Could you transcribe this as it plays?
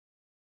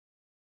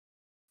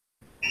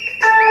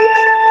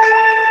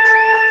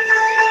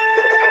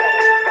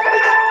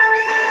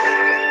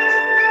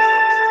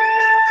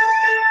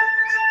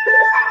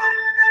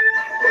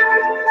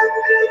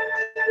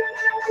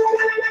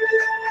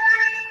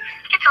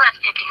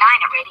WF59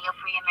 at Radio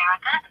Free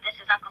America. This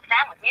is Uncle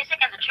Sam with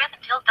music and the truth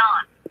until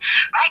dawn.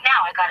 Right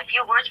now, I got a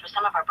few words for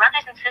some of our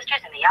brothers and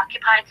sisters in the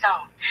occupied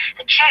zone.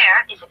 The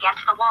chair is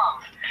against the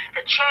wall.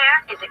 The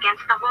chair is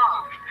against the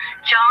wall.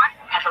 John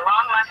has a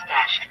long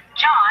mustache.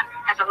 John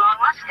has a long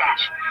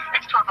mustache.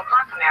 It's 12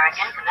 o'clock,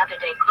 Americans, another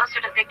day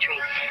closer to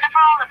victory. And for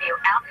all of you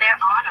out there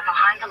on or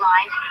behind the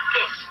lines,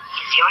 this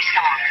is your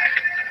song.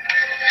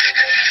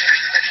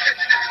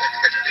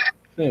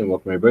 And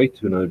welcome everybody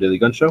to another Daily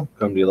Gun Show.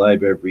 Come to you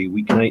live every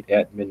weeknight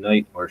at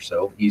midnight or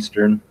so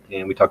Eastern,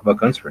 and we talk about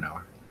guns for an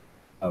hour.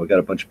 We got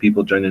a bunch of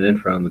people joining in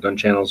from the Gun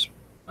Channel's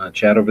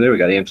chat over there. We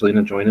got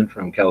Angelina joining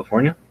from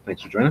California.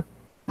 Thanks for joining.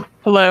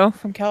 Hello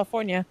from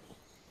California.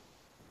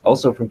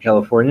 Also from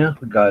California,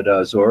 we got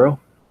Zorro.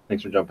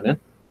 Thanks for jumping in.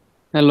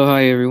 Hello,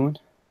 hi everyone.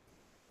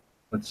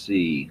 Let's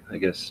see. I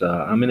guess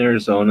I'm in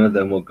Arizona.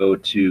 Then we'll go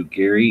to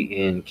Gary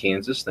in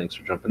Kansas. Thanks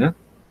for jumping in.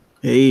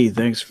 Hey,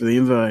 thanks for the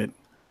invite.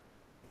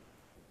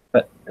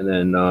 And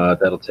then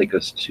that'll take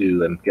us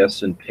to, I'm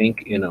guessing,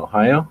 Pink in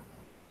Ohio.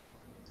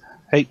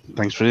 Hey,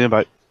 thanks for the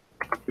invite.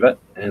 You bet.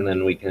 And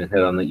then we can head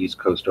on the East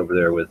Coast over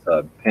there with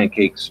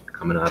Pancakes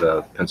coming out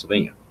of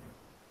Pennsylvania.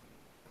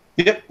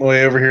 Yep,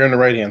 way over here on the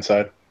right-hand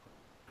side.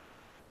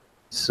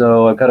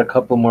 So I've got a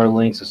couple more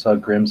links. I saw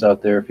Grimm's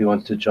out there if he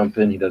wants to jump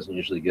in. He doesn't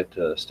usually get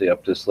to stay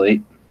up this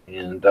late.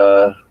 And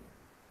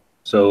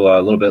so a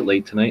little bit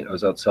late tonight, I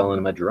was out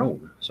selling my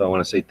drone. So I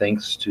want to say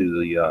thanks to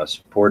the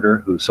supporter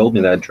who sold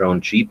me that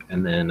drone cheap,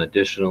 and then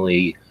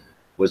additionally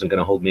wasn't going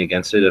to hold me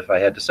against it if I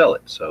had to sell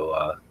it.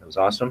 So it was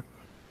awesome,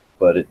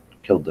 but it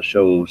killed the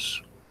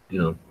shows,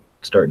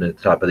 starting at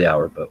the top of the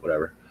hour, but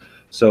whatever.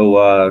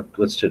 So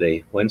what's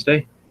today?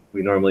 Wednesday?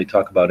 We normally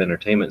talk about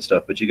entertainment and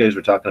stuff, but you guys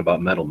were talking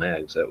about metal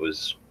mags. I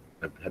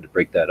had to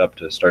break that up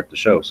to start the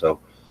show. So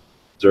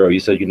Zoro, you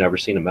said you'd never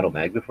seen a metal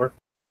mag before?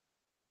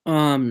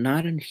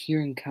 Not in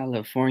here in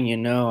California,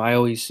 no. I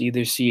always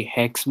either see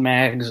hex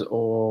mags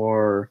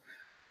or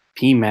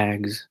P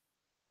mags.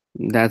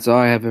 That's all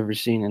I have ever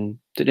seen. And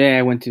today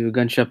I went to a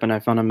gun shop and I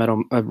found a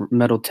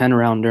metal 10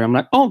 rounder. I'm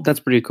like, oh, that's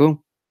pretty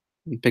cool.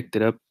 And picked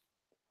it up.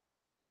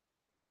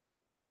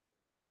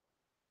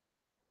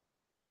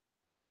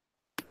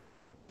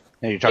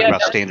 Now you're talking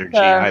about standard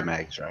GI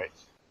mags, right?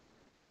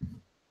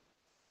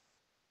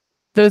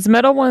 Those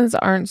metal ones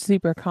aren't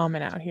super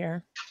common out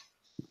here.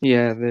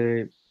 Yeah,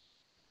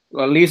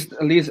 well, at least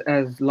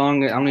as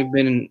long as I've only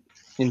been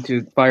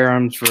into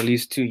firearms for at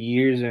least 2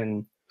 years,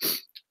 and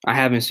I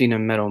haven't seen a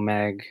metal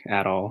mag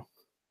at all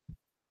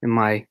in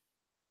my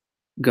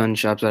gun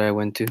shops that I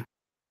went to.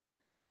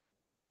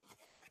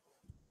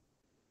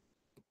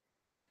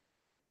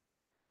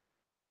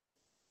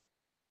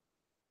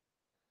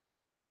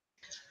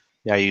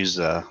 Yeah, I use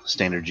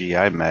standard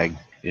GI mag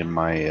in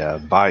my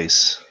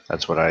Vice.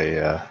 That's what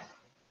I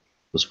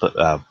was put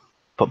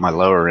my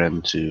lower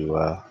in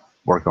to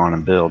work on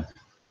and build.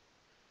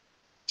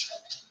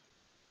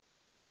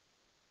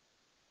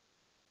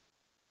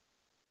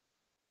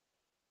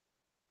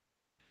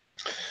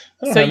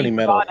 I don't have any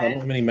metal. I don't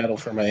have any metal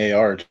for my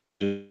AR,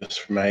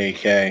 just for my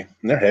AK. And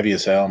they're heavy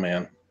as hell,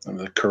 man. And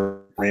the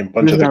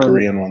bunch of the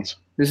Korean ones.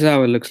 This is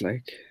how it looks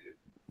like.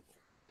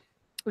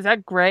 Is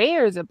that gray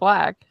or is it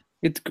black?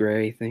 It's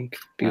gray, I think,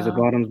 because the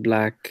bottom's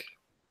black.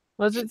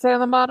 What does it say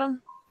on the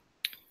bottom?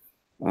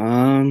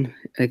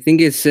 I think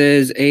it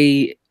says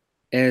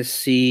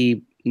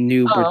ASC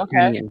New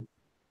Britannia. Okay.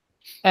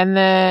 And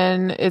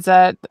then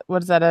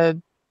what is that,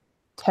 a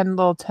 10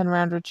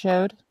 rounder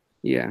chode?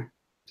 Yeah,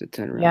 it's a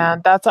 10 rounder.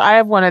 Yeah, I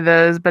have one of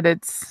those, but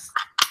it's,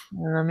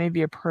 I don't know,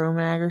 maybe a Pro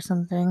Mag or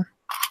something.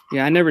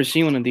 Yeah, I never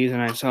seen one of these,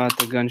 and I saw at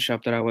the gun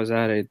shop that I was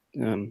at it,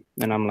 and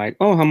I'm like,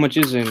 oh, how much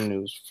is it? And it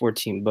was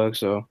 $14,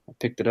 so I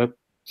picked it up.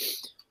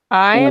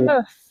 I am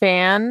a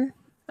fan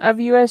of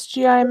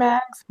USGI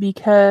mags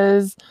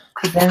because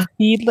their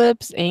feed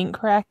lips ain't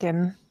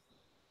cracking.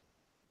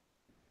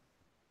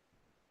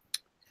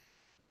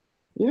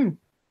 Yeah,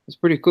 it's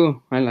pretty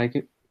cool. I like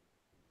it.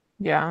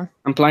 Yeah.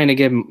 I'm planning to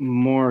get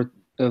more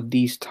of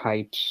these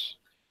types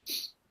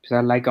because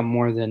I like them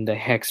more than the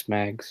hex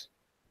mags.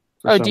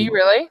 Oh, do you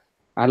really?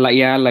 I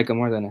like them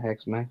more than the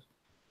hex mag.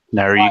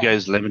 Now, are you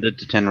guys limited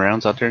to 10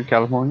 rounds out there in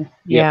California?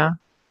 Yeah.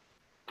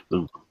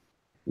 Ooh.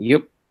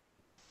 Yep.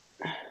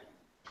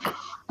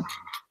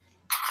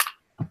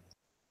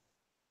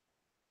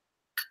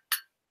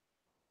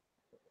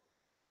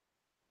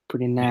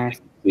 Pretty nice.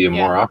 Be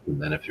more often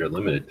than if you're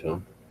limited to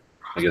them.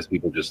 I guess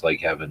people just like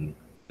having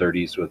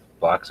 30s with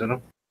blocks in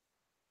them.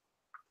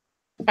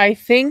 I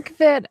think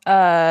that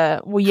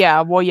the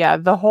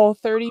whole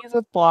 30s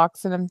with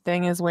blocks in them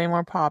thing is way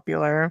more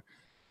popular.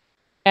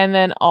 And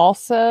then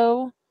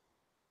also,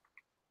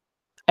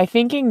 I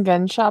think in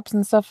gun shops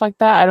and stuff like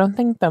that, I don't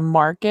think the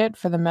market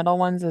for the metal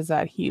ones is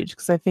that huge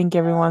because I think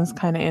everyone's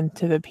kind of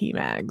into the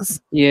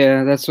PMags.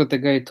 Yeah, that's what the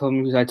guy told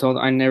me because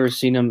I never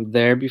seen them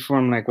there before.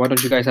 I'm like, why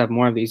don't you guys have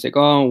more of these? Like,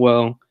 oh,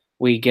 well,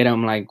 we get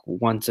them like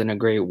once in a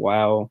great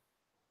while.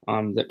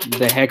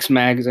 The hex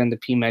mags and the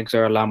PMags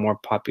are a lot more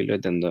popular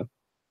than the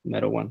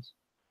metal ones.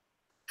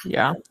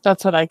 Yeah,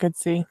 that's what I could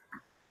see.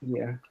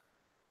 Yeah.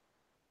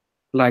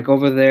 Like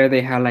over there,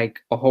 they had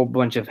like a whole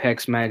bunch of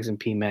hex mags and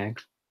P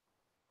mags.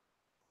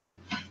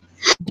 Do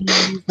you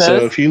use So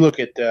those? if you look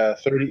at a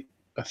 30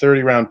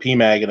 round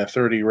PMag and a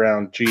 30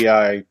 round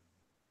GI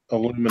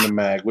aluminum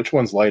mag, which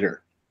one's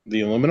lighter?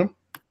 The aluminum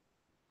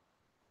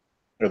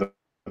or the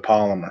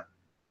polymer?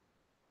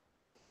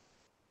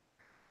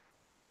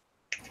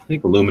 I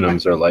think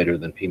aluminums are lighter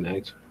than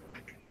PMags.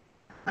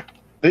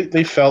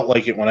 They felt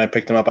like it when I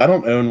picked them up. I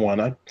don't own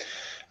one. I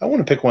want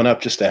to pick one up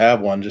just to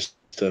have one, just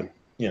to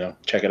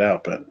check it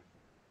out. But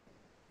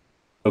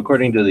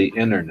According to the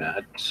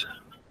internet,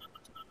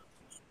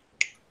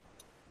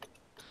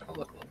 I'll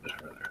look a little bit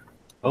further.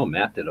 Oh,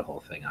 Matt did a whole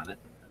thing on it.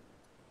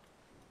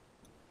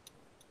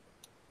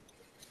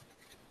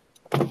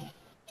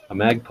 A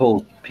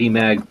Magpul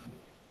PMag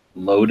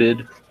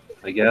loaded,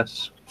 I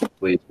guess,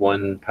 weighs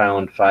 1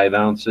 pound 5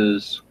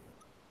 ounces,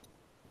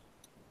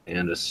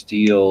 and a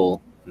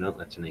steel. No,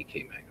 that's an AK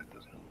mag. That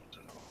doesn't hold at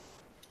all.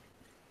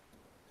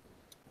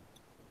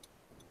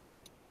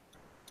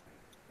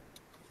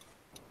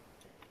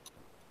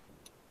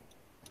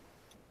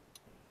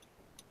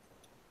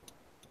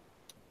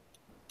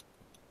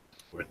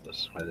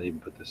 Worthless. Why did they even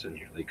put this in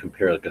here? They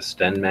compare like a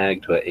Sten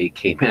mag to an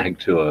AK mag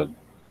to a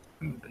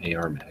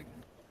AR mag.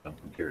 So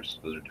who cares?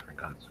 Those are different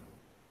guns.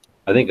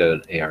 I think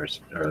an AR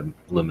or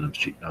aluminum's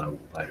cheap,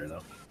 lighter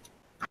though.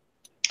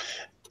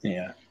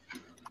 yeah.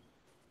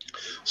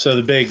 So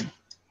the big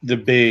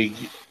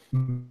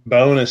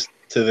bonus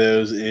to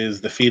those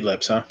is the feed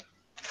lips, huh?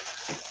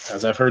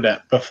 As I've heard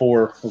that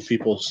before, where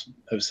people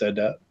have said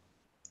that.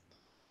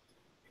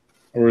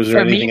 Or is there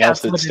For me, anything else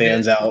that's that what it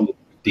stands is. out?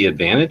 The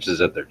advantage is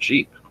that they're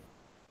cheap.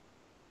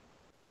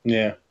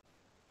 Yeah.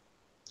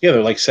 Yeah,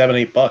 they're like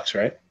 $7-8,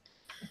 right?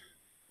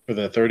 For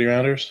the 30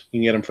 rounders, you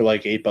can get them for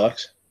like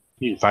 $8.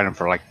 You can find them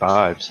for like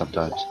 5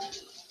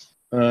 sometimes.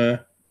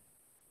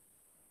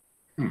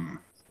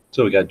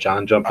 So we got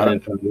John jumping in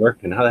from New York,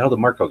 and how the hell did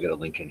Marco get a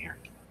link in here?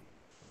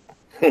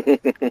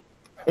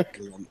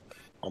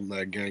 I'm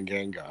that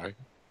gang guy.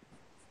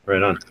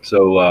 Right on.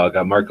 So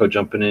got Marco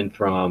jumping in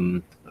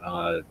from,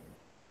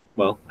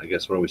 well, I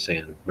guess what are we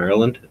saying?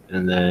 Maryland,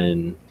 and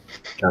then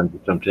John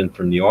jumped in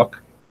from New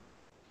York.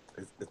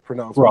 It's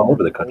pronounced. We're all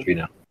over the country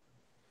now.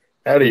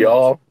 Howdy,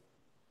 y'all.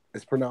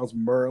 It's pronounced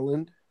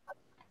Maryland.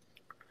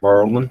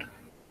 Maryland.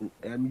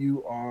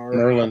 MUR.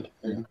 Maryland.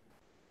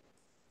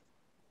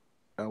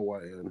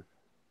 LYN.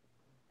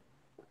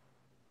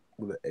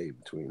 With an A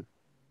between.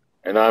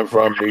 And I'm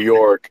from New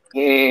York.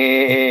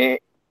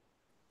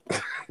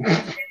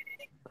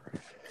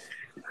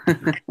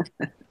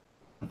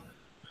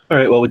 All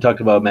right. Well, we talked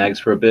about mags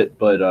for a bit,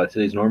 but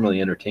today's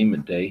normally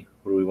entertainment day.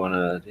 What do we want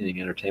to? Any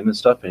entertainment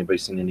stuff? Anybody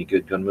seen any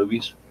good gun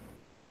movies?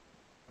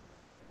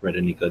 Read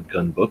any good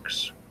gun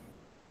books?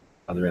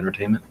 Other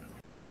entertainment?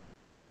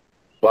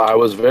 Well, I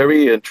was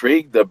very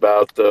intrigued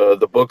about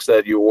the books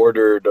that you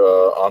ordered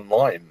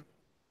online.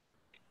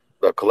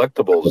 The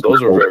collectibles,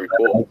 those are very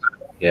cool.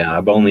 Yeah,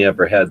 I've only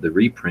ever had the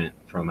reprint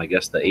from, I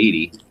guess, the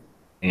 80,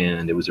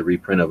 and it was a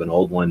reprint of an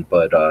old one.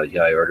 But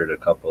yeah, I ordered a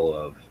couple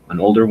of an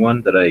older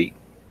one that I,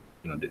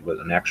 did was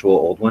an actual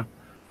old one,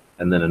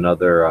 and then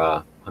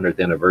another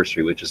 100th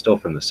anniversary, which is still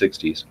from the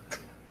 60s.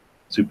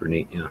 Super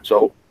neat, yeah.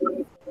 So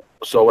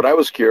what I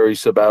was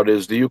curious about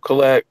is, do you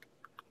collect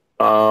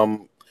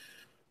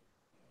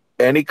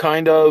any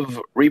kind of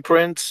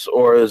reprints,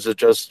 or is it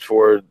just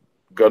for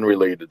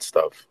gun-related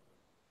stuff?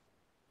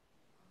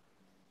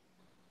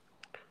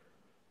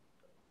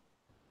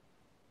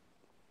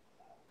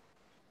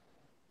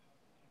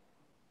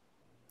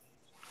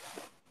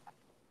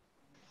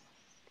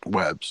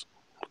 Webs.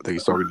 I think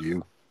he's talking to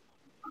you.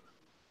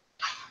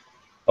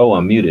 Oh,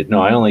 I'm muted.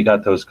 No, I only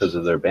got those because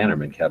of their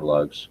Bannerman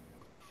catalogs.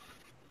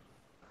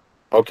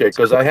 Okay,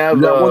 because I have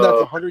That one that's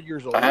 100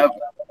 years old. I have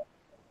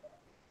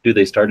Dude,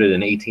 they started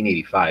in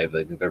 1885.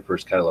 I think their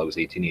first catalog was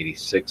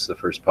 1886, the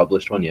first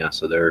published one. Yeah,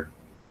 so they're.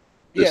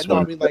 Yeah, this no, I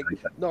one- mean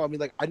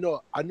like I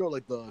know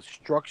like the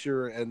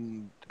structure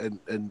and I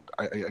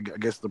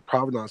guess the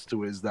provenance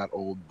to it is that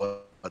old,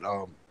 but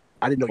I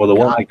didn't know. Well, you the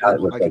one I it. got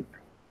was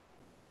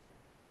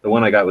the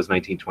one I got was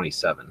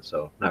 1927,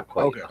 so not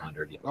quite Okay.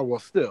 100 yet. Oh well,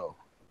 still.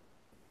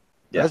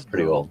 Yeah, That's it's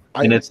pretty dope. old,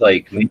 and it's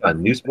like made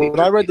on newspaper. When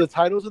I read the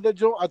titles of that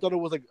joint, I thought it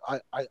was like I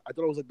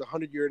thought it was like the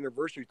 100-year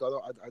anniversary. I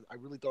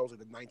really thought it was like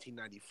the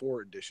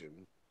 1994 edition,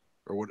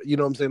 or what? You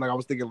know what I'm saying? Like I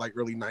was thinking like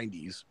early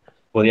 90s.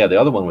 Well, yeah,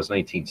 the other one was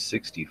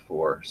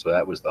 1964, so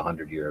that was the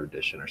 100-year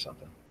edition or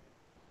something.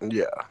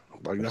 Yeah,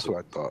 like that's what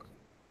I thought.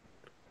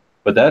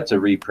 But that's a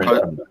reprint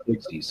from the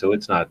 60s, so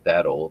it's not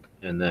that old.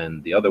 And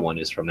then the other one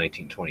is from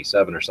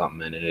 1927 or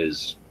something, and it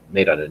is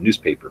made out of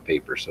newspaper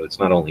paper, so it's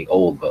not only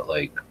old, but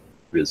like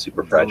really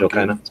super fragile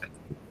kind of.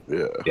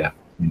 Yeah. Yeah.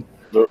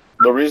 the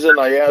reason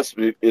I asked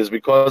is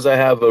because I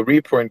have a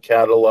reprint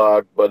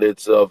catalog, but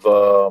it's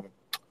of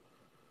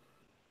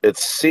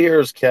it's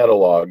Sears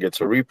catalog.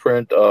 It's a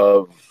reprint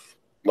of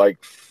like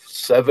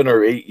 7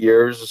 or 8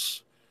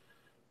 years,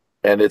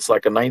 and it's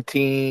like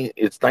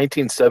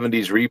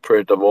 1970s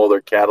reprint of all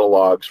their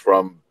catalogs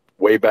from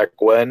way back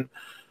when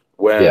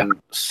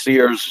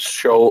Sears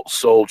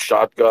sold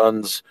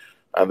shotguns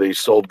and they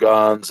sold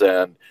guns,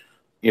 and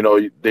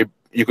you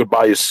could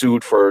buy a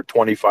suit for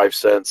 25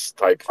 cents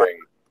type thing.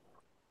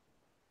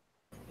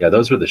 Yeah,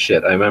 those were the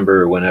shit. I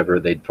remember whenever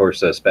they'd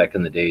force us back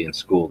in the day in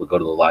school to go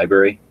to the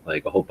library,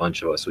 like a whole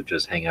bunch of us would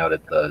just hang out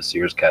at the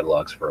Sears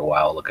catalogs for a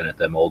while looking at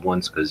them old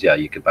ones, because, yeah,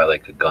 you could buy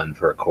like a gun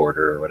for a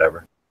quarter or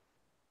whatever.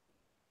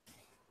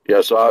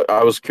 Yeah, so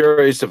I was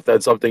curious if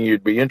that's something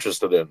you'd be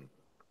interested in.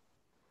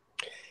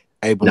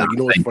 Hey, but No, like, you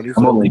know what's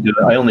funny?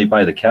 I only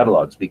buy the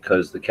catalogs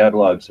because the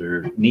catalogs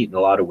are neat in a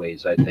lot of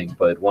ways, I think.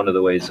 But one of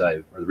the ways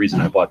the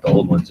reason I bought the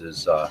old ones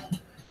is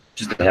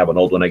just to have an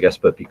old one, I guess,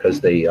 but because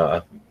they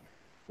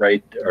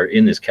or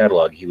in this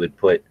catalog, he would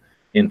put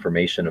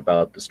information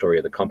about the story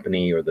of the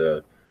company or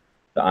the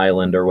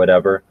island or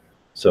whatever.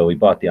 So we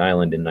bought the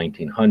island in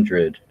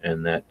 1900,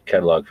 and that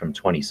catalog from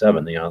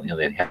 27, they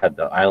had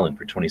the island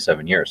for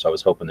 27 years. So I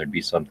was hoping there'd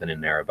be something in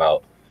there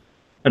about,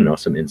 I don't know,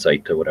 some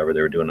insight to whatever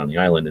they were doing on the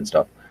island and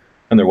stuff.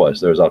 And there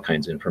was all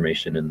kinds of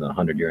information in the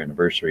 100-year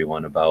anniversary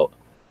one about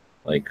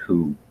like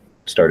who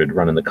started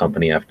running the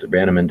company after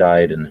Bannerman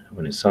died, and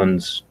when his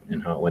sons,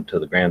 and how it went to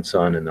the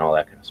grandson, and all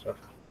that kind of stuff.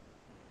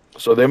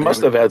 So they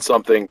must have had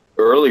something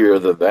earlier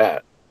than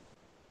that.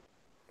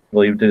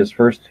 Well, he did his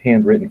first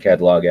handwritten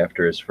catalog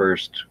after his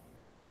first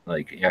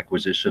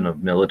acquisition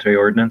of military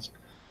ordnance,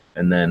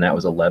 and then that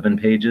was 11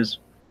 pages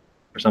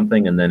or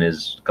something. And then a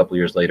couple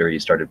years later, he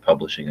started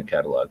publishing a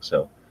catalog.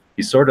 So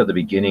he's sort of the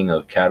beginning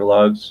of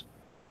catalogs.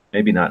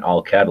 Maybe not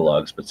all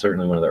catalogs, but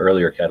certainly one of the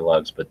earlier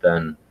catalogs. But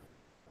then,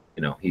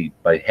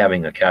 by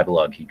having a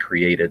catalog, he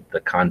created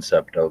the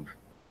concept of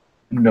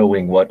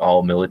knowing what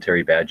all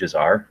military badges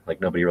are.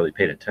 Like, nobody really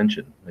paid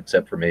attention,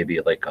 except for maybe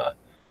like a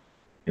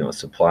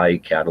supply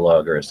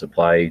catalog or a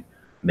supply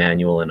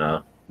manual and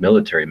a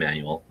military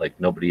manual. Like,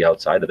 nobody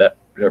outside of that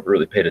ever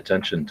really paid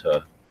attention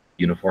to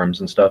uniforms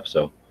and stuff.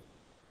 So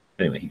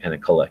anyway,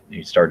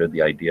 he started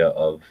the idea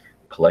of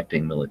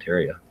collecting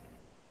militaria.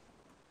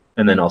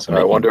 And then also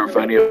I wonder if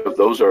any of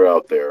those are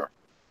out there.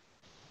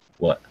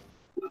 What?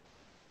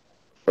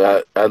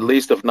 At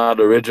least, if not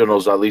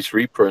originals, at least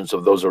reprints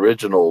of those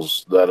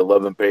originals, that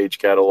 11-page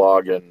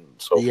catalog and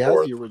so forth. He has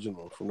the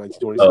original from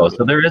 1927. Oh,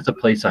 so there is a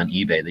place on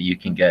eBay that you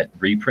can get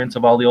reprints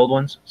of all the old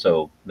ones.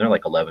 So they're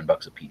like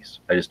 $11 a piece.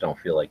 I just don't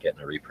feel like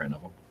getting a reprint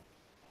of them.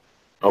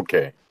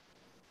 Okay.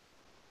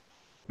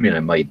 I mean, I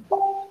might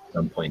at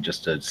some point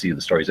just to see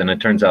the stories. And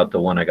it turns out the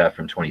one I got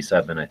from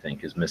 27, I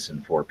think, is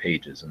missing 4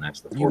 pages, and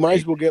that's the 4 You might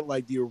as well get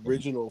like the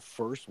original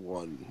first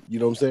one. You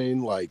know what I'm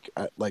saying? Like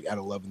at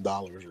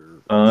 $11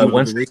 or.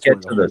 Once they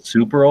get to the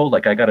super old,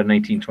 like I got a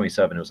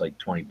 1927, it was like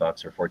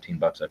 $20 or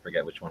 $14. I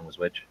forget which one was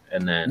which.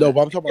 And then no,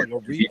 but I'm talking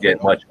about if you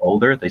get much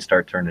older, they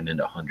start turning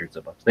into hundreds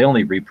of bucks. They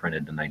only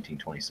reprinted the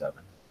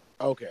 1927.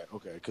 Okay.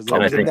 Because I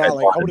would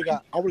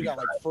have got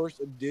like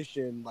first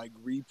edition, like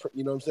reprint.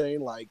 You know what I'm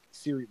saying? Like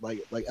series,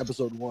 like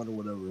episode 1 or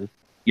whatever.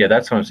 Yeah,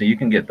 that's what I'm saying. You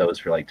can get those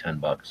for like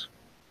 $10.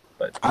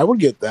 But I would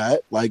get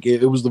that. Like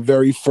it was the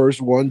very first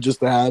one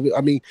just to have it.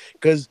 I mean,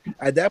 because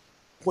at that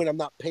point, I'm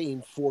not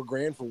paying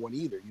 $4,000 for one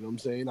either. You know what I'm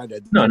saying?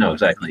 No,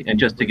 exactly. And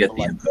just to get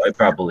the info, I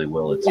probably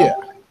will.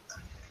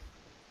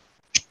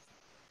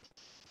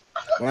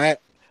 But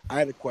I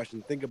had a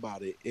question. Think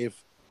about it.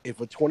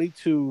 If a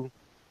 22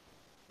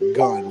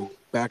 gun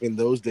back in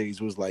those days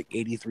was like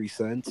 83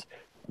 cents,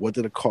 what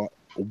did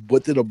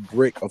a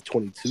brick of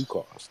 22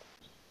 cost?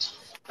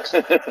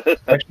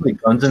 Actually,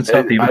 guns and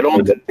stuff.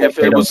 If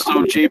it was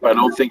so cheap, I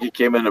don't think it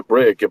came in a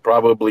brick. It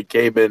probably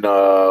came in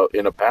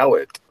a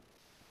pallet.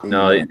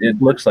 No, it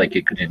looks like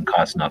it didn't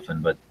cost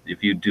nothing. But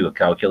if you do a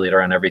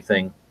calculator on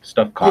everything,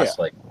 stuff costs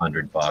like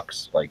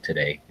 $100. Like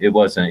today, it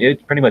wasn't.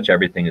 It pretty much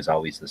everything is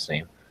always the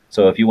same.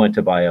 So if you went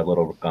to buy a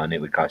little gun,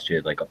 it would cost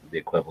you like the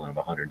equivalent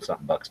of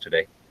 $100-something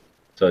today.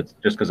 So it's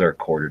just because they're a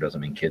quarter doesn't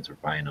mean kids were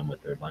buying them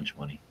with their lunch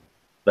money.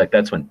 Like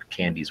that's when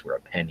candies were a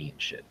penny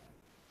and shit.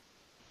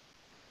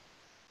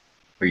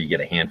 Or you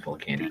get a handful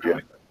of candy.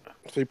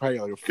 So you probably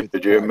get like a 50.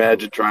 Did you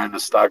imagine trying to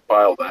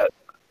stockpile that?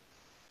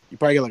 You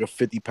probably get like a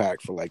 50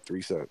 pack for like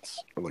 3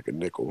 cents or like a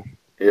nickel.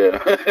 Yeah.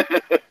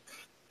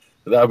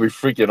 That would be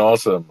freaking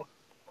awesome.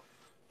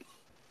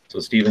 So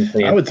Stephen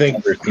saying I would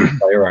think there's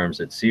firearms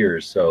at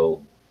Sears.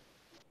 So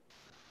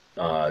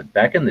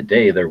back in the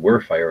day, there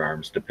were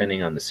firearms,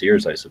 depending on the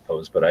Sears, I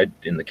suppose. But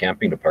in the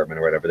camping department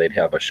or whatever, they'd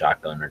have a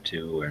shotgun or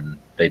two, and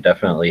they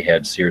definitely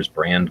had Sears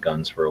brand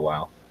guns for a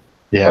while.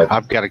 Yeah,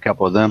 I've got a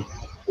couple of them.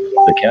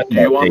 Do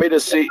you want me to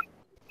see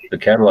the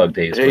catalog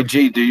days? Hey,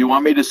 G, do you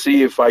want me to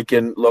see if I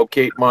can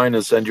locate mine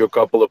and send you a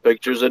couple of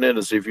pictures in it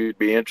and see if you'd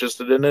be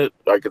interested in it?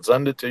 I could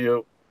send it to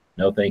you.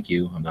 No, thank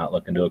you. I'm not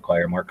looking to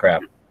acquire more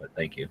crap, but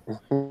thank you.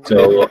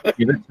 So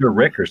give it to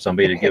Rick or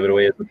somebody to give it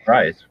away as a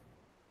prize.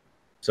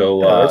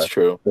 So that's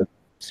true. The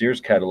Sears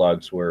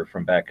catalogs were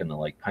from back in the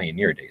like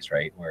pioneer days,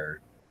 right? Where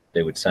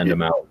they would send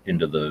them out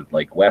into the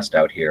like West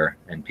out here,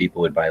 and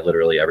people would buy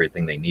literally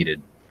everything they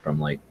needed, from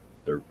like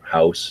their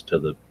house to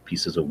the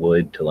pieces of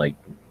wood to like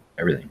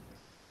everything.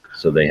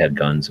 So they had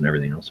guns and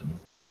everything else in them.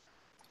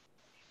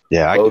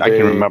 Yeah, I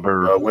can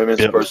remember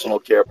women's personal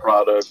care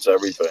products,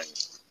 everything.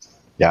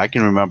 Yeah, I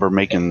can remember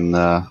making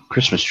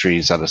Christmas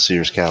trees out of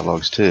Sears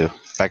catalogs too.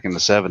 Back in the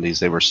 70s,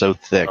 they were so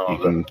thick you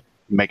can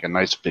make a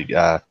nice big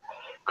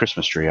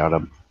Christmas tree out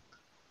of them.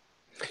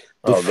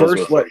 Those were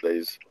some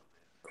days.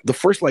 The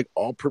first like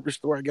all-purpose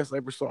store I guess I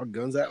ever saw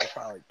guns at was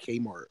probably like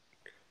Kmart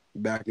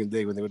back in the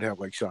day when they would have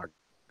like shotguns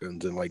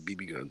and like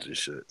BB guns and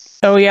shit.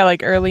 Oh yeah,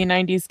 like early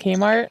 '90s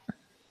Kmart.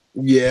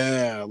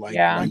 Yeah,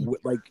 Yeah.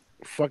 like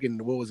fucking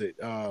what was it?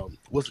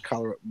 What's the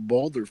Colorado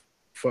Boulder?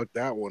 Fucked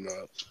that one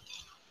up.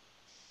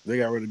 They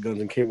got rid of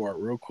guns in Kmart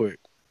real quick.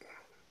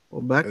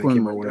 Well, back And when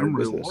Kmart went out of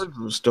Montgomery business. Ward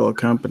was still a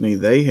company,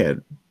 they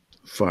had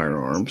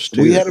firearms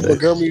too. We had a They-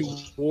 Montgomery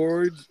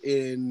Wards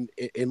in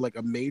like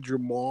a major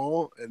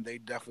mall, and they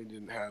definitely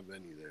didn't have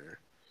any there.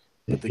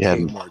 But the Yeah.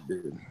 Kmart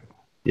did.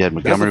 You had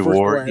That's the Montgomery first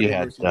store I Ward. You ever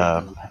had seen a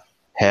gun.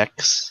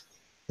 Hex.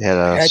 You had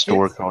a Heckets?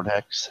 store called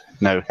Hex.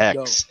 No,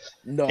 Hex.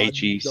 No,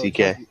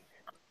 H-E-C-K.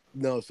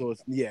 No, so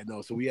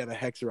we had a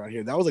Hex around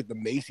here. That was like the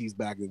Macy's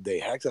back in the day.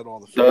 Hex had all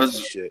the Does-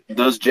 fancy shit.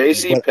 Does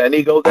J.C. But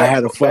Penney go I back,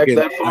 had a back fucking,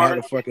 that I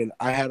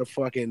had far? a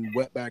fucking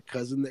wetback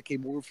cousin that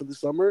came over for the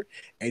summer,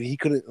 and he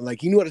couldn't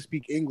he knew how to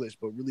speak English,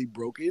 but really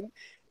broken.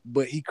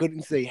 But he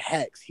couldn't say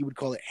Hex. He would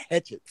call it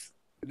Hetchets,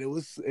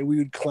 and we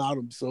would clown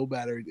him so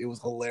bad. It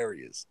was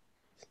hilarious.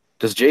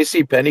 Does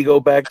J.C. Penney go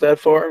back that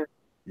far?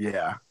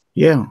 Yeah.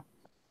 Yeah.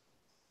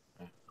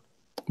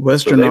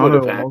 Western they would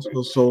have Auto had-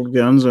 also sold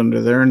guns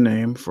under their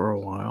name for a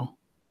while.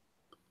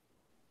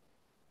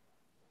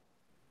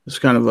 It's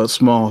kind of a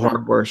small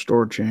hardware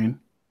store chain.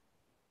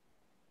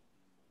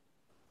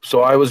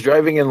 So I was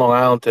driving in Long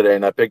Island today,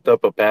 and I picked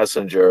up a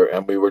passenger,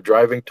 and we were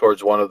driving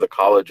towards one of the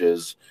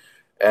colleges,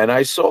 and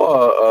I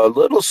saw a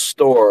little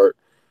store,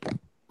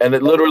 and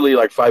it literally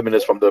like 5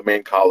 minutes from the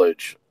main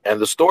college,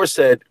 and the store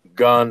said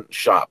gun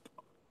shop.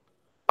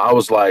 I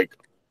was like,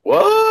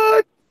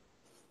 what?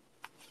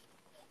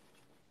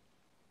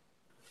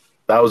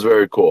 That was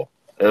very cool.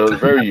 It was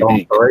very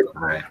unique. Did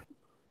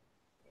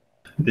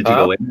you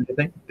go in?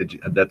 Anything? Did you?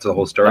 That's the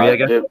whole story, I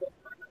guess.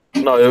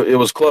 It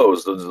was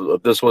closed.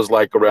 This was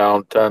like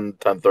around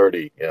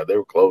 10:30. Yeah, they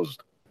were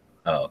closed.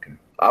 Oh, okay.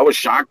 I was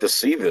shocked to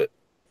see that.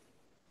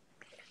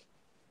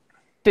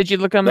 Did you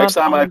look them Next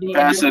up? time I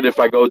pass it, if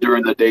I go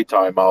during the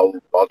daytime, I'll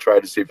try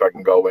to see if I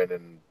can go in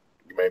and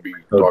maybe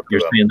So talk to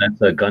you're them. saying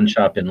that's a gun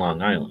shop in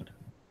Long Island?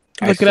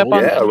 Look it up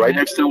on. Yeah, right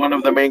next to one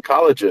of the main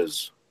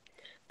colleges.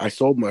 I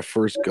sold my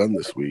first gun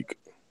this week.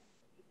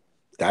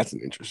 That's an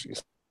interesting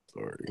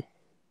story.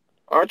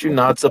 Aren't you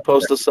not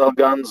supposed to sell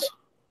guns?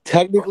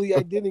 Technically,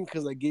 I didn't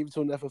because I gave it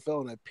to an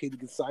FFL and I paid the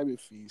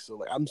consignment fee. So,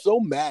 like, I'm so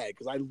mad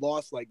because I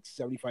lost like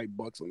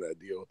 $75 on that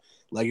deal.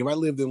 Like, if I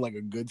lived in like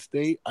a good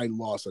state, I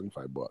lost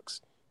 $75.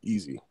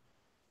 Easy.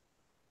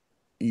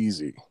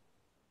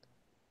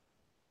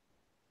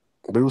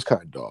 But it was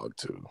kind of dog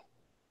too.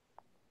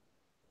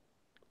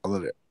 I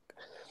love it.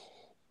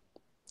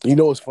 You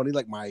know what's funny?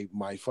 Like my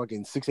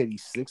fucking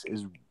 686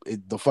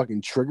 the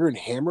fucking trigger and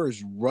hammer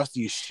is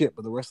rusty as shit,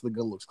 but the rest of the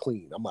gun looks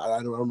clean.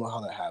 I don't know how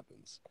that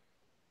happens.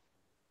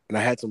 And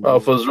I had some. Well,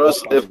 if it was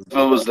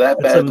that It's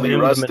a badly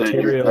mimmed rusted,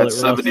 material,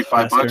 that's it rusts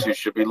 $75. faster. You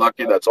should be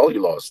lucky. That's all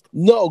you lost.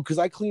 No, because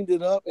I cleaned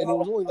it up and it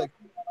was only like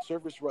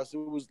surface rust. It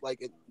was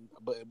like,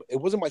 but it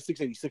wasn't my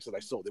 686 that I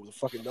sold. It was a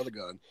fucking another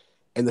gun,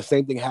 and the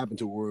same thing happened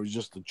to it, where it was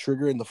just the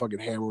trigger and the fucking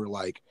hammer.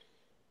 Like,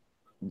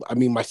 I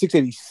mean, my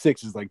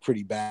 686 is like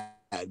pretty bad,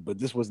 but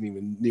this wasn't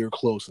even near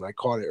close. And I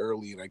caught it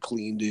early and I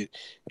cleaned it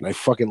and I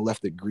fucking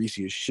left it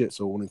greasy as shit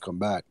so it wouldn't come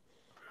back.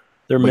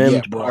 They're But yeah,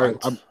 mimmed bro,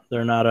 parts. I'm-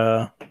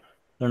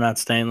 They're not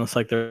stainless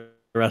like the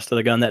rest of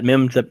the gun. That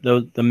mimmed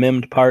the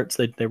mimmed parts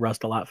they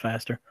rust a lot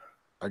faster.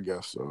 I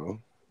guess so.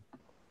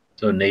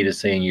 So Nate is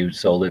saying you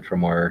sold it for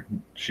more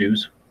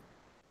shoes?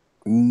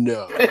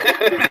 No.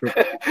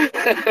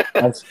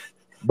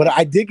 But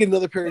I did get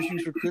another pair of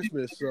shoes for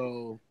Christmas,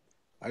 so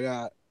I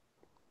got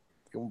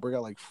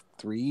like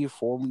 3 or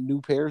 4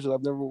 new pairs that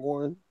I've never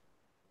worn.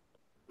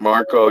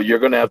 Marco, you're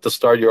gonna have to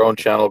start your own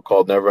channel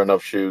called Never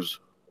Enough Shoes.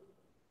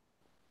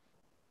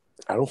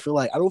 I don't feel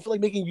like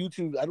making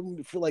YouTube. I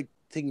don't feel like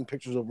taking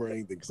pictures of them or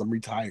anything because I'm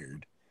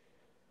retired.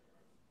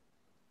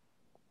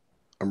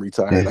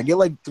 I get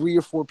like 3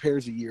 or 4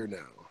 pairs a year now.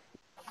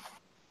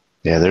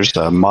 Yeah, there's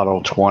a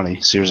Model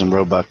 20 Sears and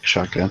Roebuck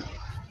shotgun.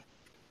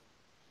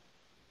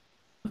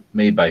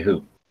 Made by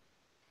who?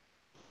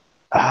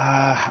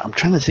 I'm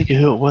trying to think of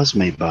who it was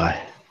made by.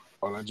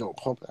 Oh, that joint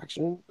pump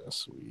action. That's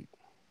sweet.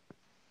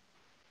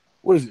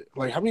 What is it?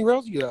 Like, how many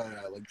rounds you get out of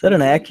that? Like, Is that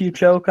an Acu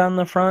choke on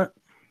the front?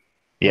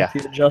 Yeah.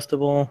 The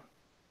adjustable.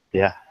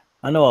 Yeah.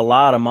 I know a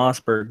lot of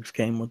Mossbergs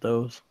came with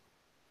those.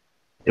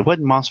 It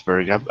wasn't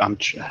Mossberg.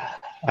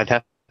 I'd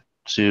have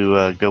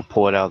to go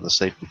pull it out of the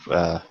safe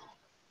to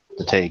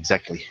tell you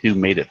exactly who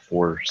made it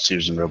for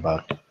Sears and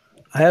Roebuck.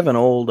 I have an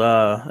old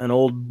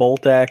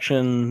bolt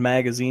action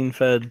magazine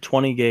fed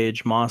 20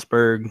 gauge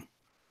Mossberg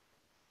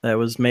that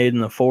was made in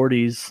the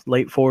 40s,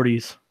 late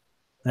 40s.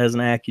 It has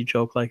an Acu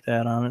choke like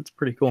that on it. It's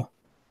pretty cool.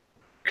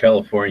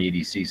 California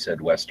EDC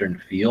said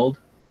Western Field.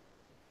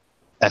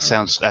 That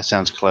sounds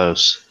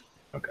close.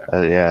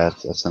 Okay. Yeah,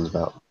 that sounds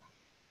about.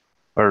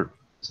 Or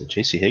is it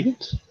J.C.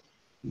 Higgins?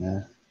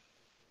 Yeah.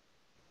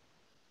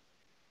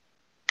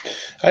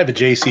 I have a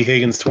J.C.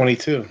 Higgins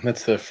 22.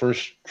 That's the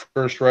first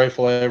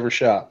rifle I ever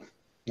shot.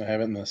 I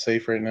have it in the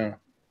safe right now.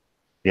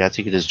 Yeah, I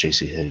think it is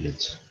J.C.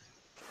 Higgins.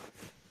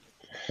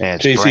 Yeah,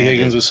 it's J.C. Higgins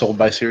branded. was sold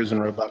by Sears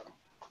and Roebuck.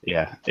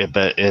 Yeah,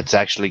 but it's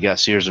actually got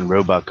Sears and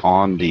Roebuck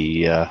on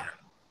the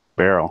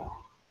barrel.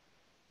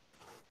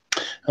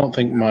 I don't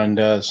think mine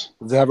does.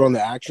 Does it have it on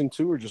the action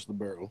too, or just the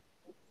barrel?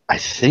 I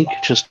think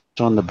just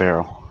on the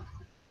barrel.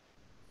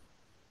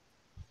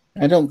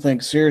 I don't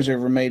think Sears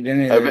ever made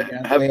any of their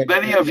guns. Have They had-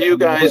 any of you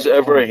guys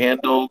ever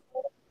handled?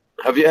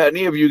 Have you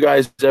any of you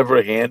guys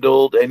ever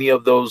handled any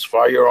of those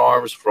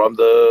firearms from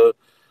the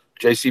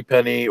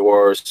JCPenney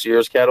or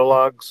Sears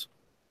catalogs?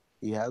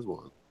 He has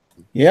one.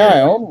 Yeah,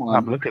 I own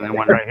I'm one. looking at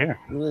one right here.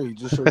 Yeah, he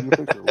just showed you a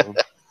picture of one.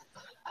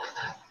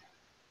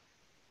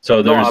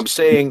 So No, there's I'm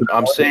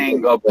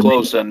saying up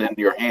close and in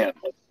your hand.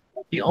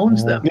 he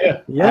owns them.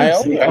 Yeah,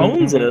 Yes, I he own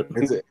owns it.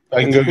 It's a,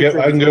 I can it's a go get. picture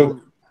of I can his go.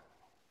 own-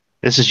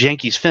 This is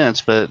Yankees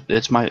fence, but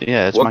it's my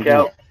it's What my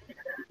gun.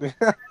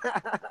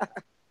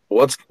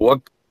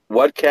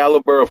 What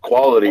caliber of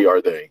quality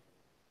are they?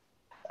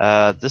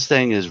 This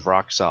thing is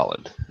rock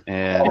solid,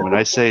 and when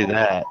I say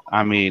that,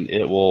 I mean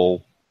it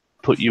will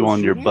put you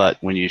on your butt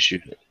when you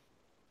shoot it.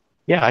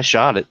 Yeah, I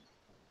shot it.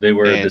 They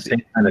were And- the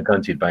same kind of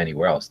guns you'd buy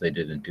anywhere else. They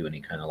didn't do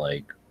any kind of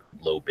like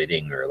low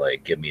bidding or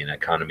like give me an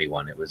economy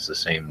one. It was the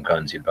same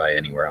guns you'd buy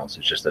anywhere else.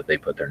 It's just that they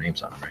put their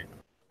names on them, right?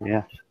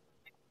 Yeah.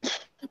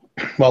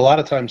 Well, a lot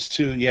of times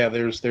too. Yeah,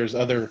 there's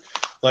other,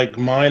 like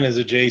mine is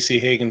a J.C.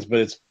 Higgins, but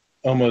it's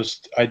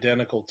almost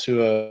identical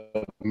to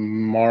a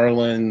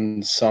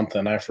Marlin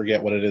something. I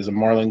forget what it is. A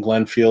Marlin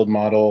Glenfield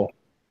model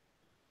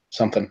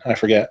something. I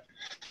forget.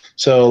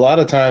 So a lot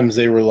of times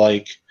they were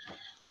like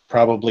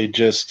probably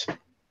just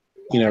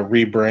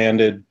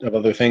rebranded of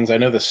other things. I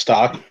know the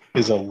stock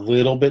is a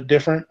little bit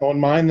different on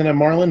mine than a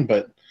Marlin,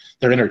 but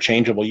they're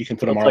interchangeable. You can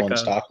put a It's like Marlin a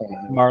stock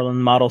on it.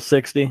 Marlin Model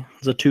 60.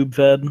 It's a tube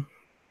fed.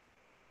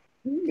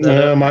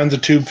 No, mine's a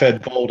tube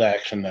fed bolt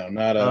action though,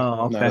 not a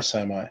Oh, okay. not a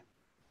semi.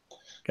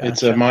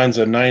 It's Gotcha. mine's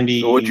a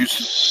 90, So would you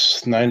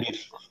 90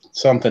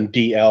 something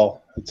DL.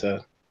 It's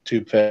a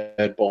tube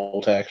fed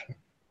bolt action.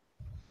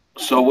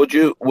 So would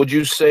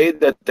you say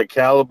that the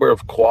caliber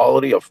of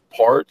quality of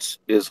parts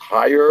is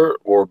higher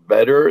or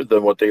better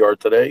than what they are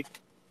today?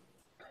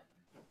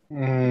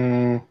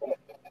 I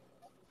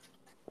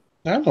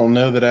don't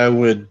know that I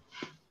would.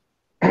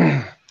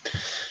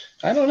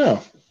 I don't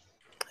know.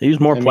 They use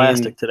more I mean-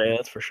 plastic today,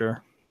 that's for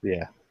sure.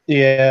 Yeah.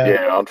 Yeah,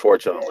 Yeah,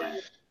 unfortunately.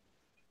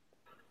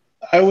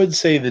 I would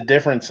say the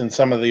difference in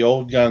some of the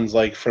old guns,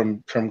 like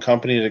from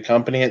company to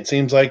company, it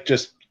seems like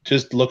just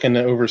looking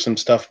over some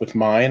stuff with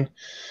mine,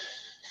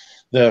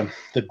 the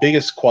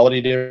biggest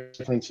quality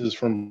differences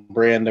from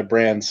brand to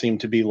brand seem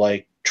to be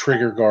like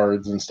trigger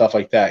guards and stuff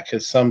like that.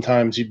 Because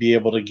sometimes you'd be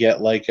able to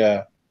get like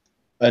a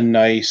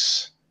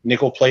nice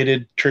nickel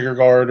plated trigger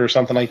guard or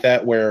something like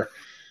that, where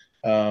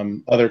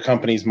other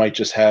companies might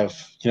just have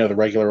the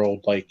regular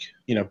old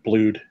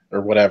blued or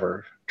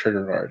whatever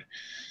trigger guard.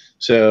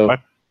 So.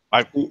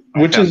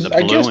 Which found is, the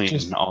I guess, bluing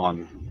just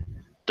on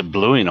the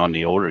bluing on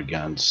the older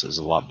guns is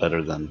a lot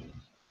better than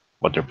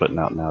what they're putting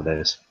out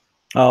nowadays.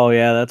 Oh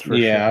yeah, that's for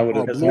Yeah, sure. I would Oh,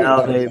 have. Because blue now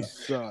guns they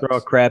sucks. throw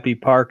a crappy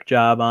park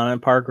job on it.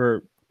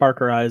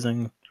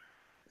 Parkerizing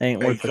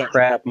ain't worth the Exactly.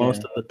 crap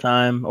most of the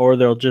time, or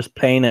they'll just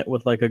paint it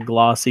with like a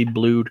glossy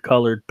blued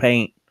colored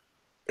paint.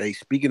 Hey,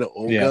 speaking of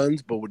old Yeah.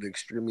 guns, but with an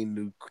extremely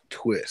new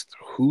twist,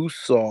 who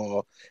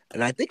saw,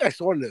 and I think I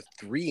saw it in a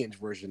 3-inch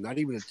version, not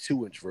even a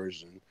 2-inch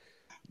version,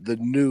 the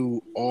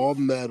new all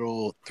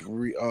metal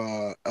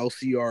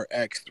LCR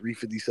X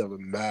 357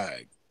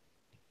 mag.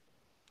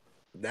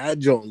 That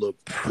joint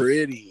looked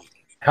pretty.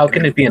 How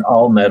can it be an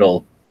all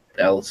metal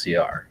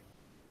LCR?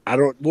 I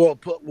don't. Well,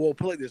 put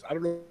like this. I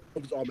don't know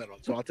if it's all metal,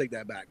 so I'll take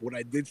that back. What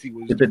I did see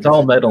was If it's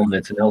all metal and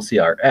it's an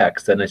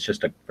LCRX, then it's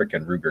just a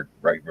freaking Ruger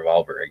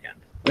revolver again.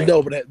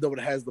 No, but it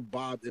has the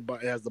bob. It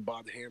has the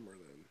bobbed hammer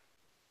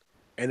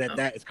then, and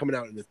that it's coming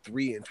out in the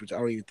 3-inch, which I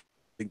don't even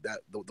think that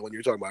the one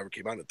you're talking about ever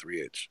came out in a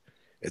 3-inch.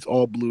 It's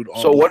all blued.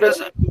 All So what black. is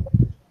it?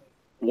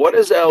 What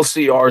does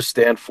LCR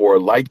stand for?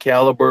 Light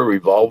caliber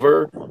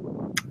revolver?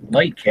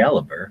 Light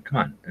caliber. Come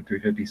on, the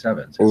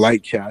 357s.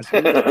 Light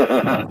chassis?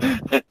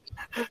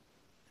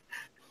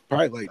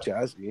 Probably light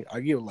chassis. I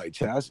give it light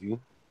chassis.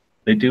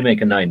 They do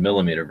make a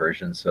 9mm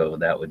version, so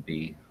that would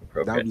be That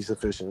appropriate. would be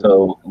sufficient.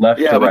 So left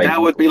Yeah, to but right.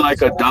 that would be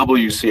like a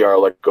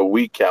WCR, like a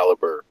weak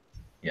caliber.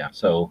 Yeah,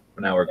 so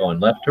now we're going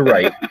left to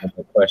right. And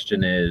the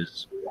question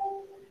is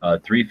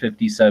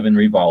 357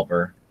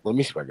 revolver. Let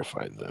me see if I can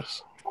find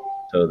this.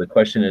 So the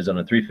question is on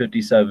a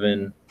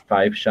 357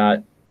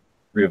 5-shot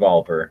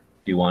revolver,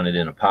 do you want it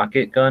in a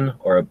pocket gun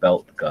or a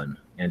belt gun,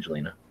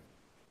 Angelina?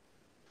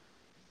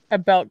 A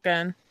belt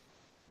gun.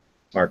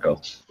 Marco.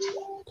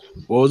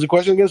 What was the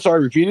question again?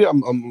 Sorry, repeat it.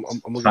 I'm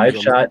looking at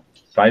it.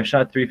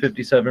 5-shot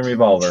 357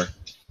 revolver.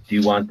 Do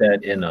you want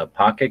that in a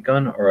pocket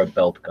gun or a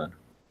belt gun?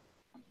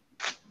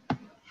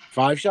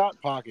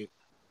 5-shot pocket.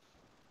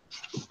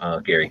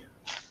 Gary.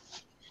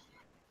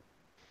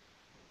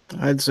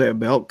 I'd say a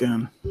belt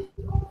gun.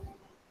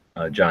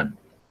 John,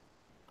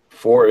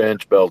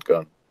 4-inch belt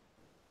gun.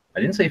 I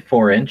didn't say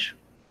 4-inch.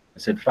 I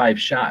said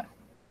 5-shot.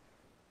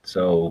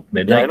 So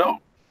Yeah, I midnight. know.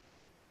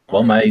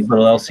 Well, my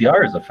little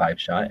LCR is a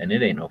 5-shot, and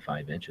it ain't no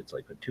 5-inch. It's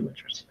like a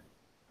 2-inch or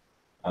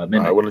something.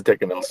 Midnight. I wouldn't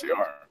take an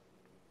LCR.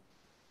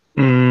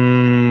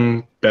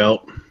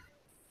 Belt.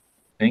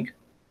 Think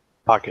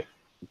Pocket.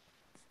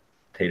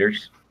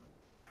 taters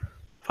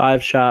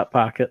 5-shot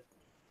pocket.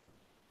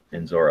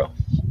 and Zorro.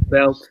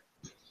 Belt.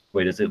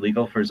 Wait, is it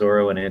legal for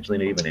Zorro and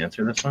Angelina to even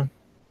answer this one?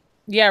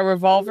 Yeah,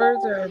 revolvers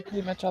are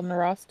pretty much on the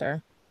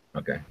roster.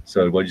 Okay.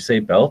 So what'd you say,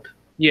 belt?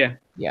 Yeah.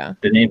 Yeah.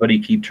 Did anybody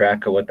keep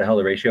track of what the hell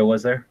the ratio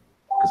was there?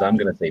 Because I'm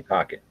gonna say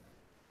pocket.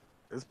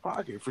 It's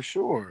pocket for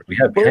sure. We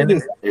have But 10.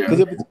 because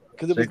if Six,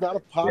 it's not a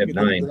We pocket, have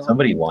then 9. I'll-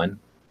 Somebody won.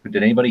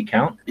 Did anybody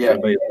count? Yeah.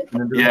 Anybody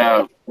listening to this?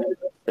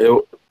 Yeah.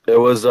 It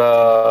was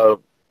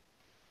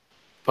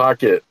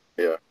pocket.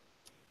 Yeah.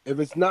 if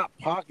it's not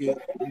pocket,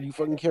 you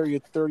fucking carry a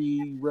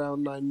 30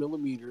 round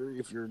 9mm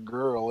if you're a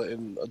girl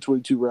and a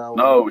 22 round.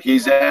 No,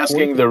 he's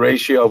asking the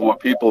ratio of what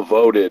people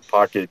voted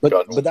pocket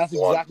gun. But that's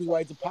won. exactly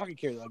why it's a pocket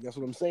carry. Like that's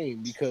what I'm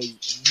saying,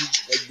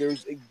 because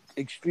there's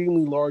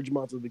extremely large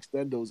amounts of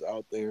extendos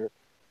out there.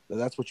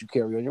 That's what you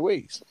carry on your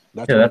waist.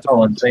 That's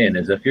all I'm saying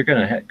is if you're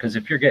gonna because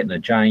if you're getting a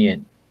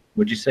giant,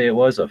 would you say it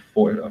was a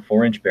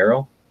 4-inch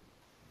barrel?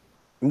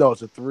 No,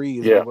 it's a 3.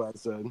 Is Yeah. what I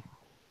said.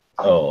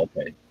 Oh,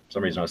 okay. For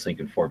some reason I was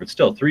thinking 4, but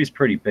still 3 is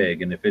pretty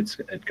big. And if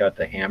it got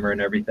the hammer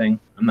and everything,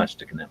 I'm not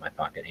sticking that in my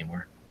pocket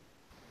anymore.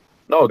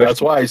 No,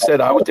 that's why I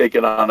said I would take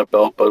it on a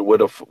belt, but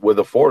with a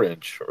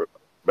 4-inch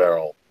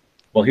barrel.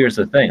 Well, here's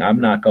the thing. I'm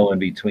not going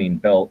between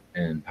belt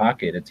and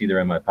pocket. It's either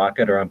in my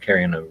pocket or I'm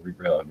carrying a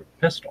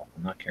pistol.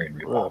 I'm not carrying a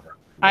revolver.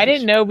 I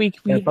didn't know we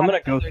If I'm gonna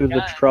go through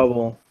the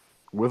trouble,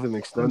 with an go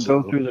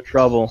extendo. through the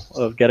trouble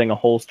of getting a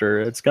holster,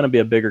 it's gonna be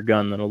a bigger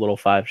gun than a little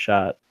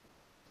 5-shot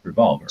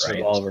revolver, right?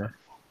 revolver.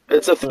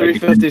 It's a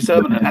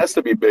 357. It has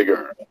to be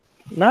bigger.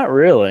 Not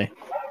really.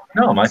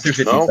 No, my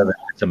 357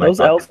 is in my Those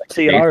pocket.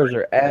 LCRs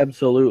are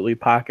absolutely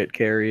pocket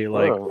carry,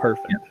 like Oh.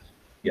 perfect.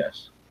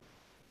 Yes.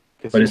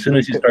 But as soon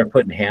as you start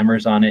putting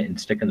hammers on it and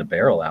sticking the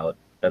barrel out,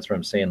 that's what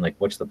I'm saying. Like,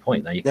 what's the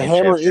point? Now you The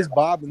can't hammer check. is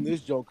Bob in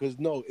this joke because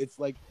no, it's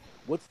like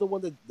what's the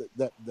one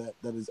that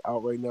is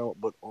out right now,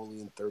 but only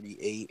in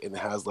 38 and it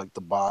has like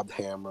the bobbed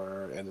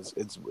hammer and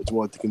it's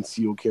more like the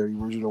concealed carry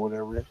version or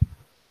whatever.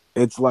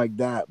 It's like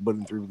that, but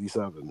in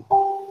 357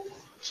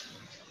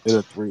 in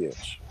a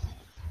 3-inch.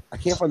 I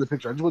can't find the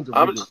picture. I just went to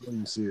read it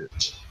and see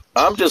it.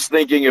 I'm just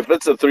thinking if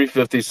it's a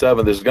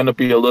 357, there's going to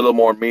be a little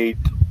more meat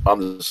on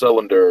the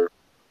cylinder.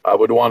 I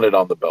would want it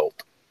on the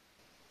belt.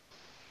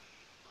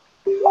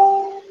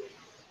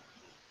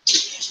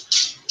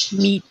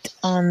 meat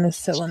on the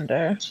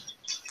cylinder.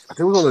 I think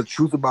it was on the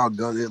Truth About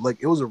Guns.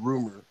 It was a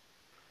rumor.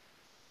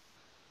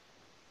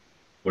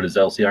 What does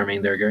LCR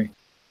mean there, Gary?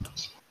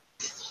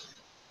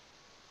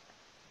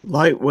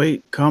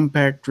 Lightweight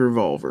compact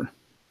revolver.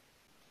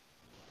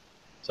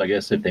 So I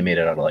guess if they made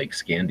it out of like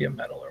scandium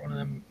metal or one of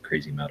them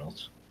crazy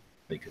metals,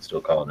 they could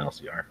still call it an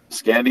LCR.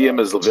 Scandium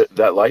is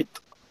that light?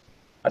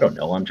 I don't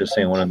know. I'm just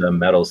saying one of the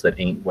metals that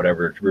ain't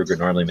whatever Ruger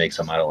normally makes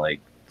them out of, like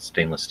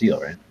stainless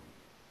steel, right?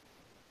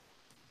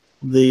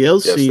 The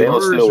stainless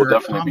LCRs steel would are a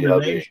definitely be heavy.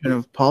 combination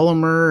of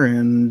polymer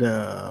and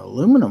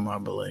aluminum, I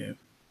believe.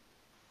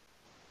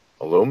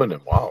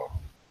 Aluminum, wow.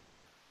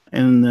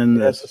 And then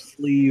That's a this,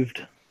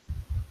 sleeved.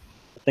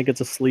 I think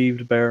it's a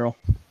sleeved barrel.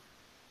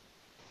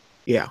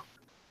 yeah.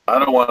 I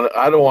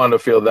don't want to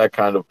feel that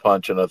kind of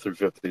punch in a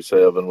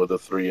 357 with a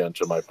 3-inch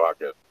in my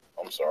pocket.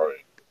 I'm sorry.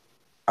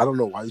 I don't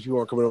know why these people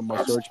aren't coming up with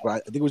my search, but I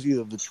think it was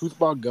either the Truth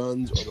About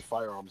Guns or the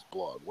Firearms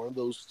blog. One of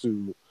those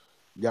two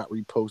got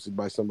reposted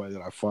by somebody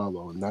that I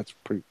follow, and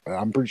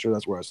I'm pretty sure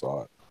that's where I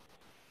saw it.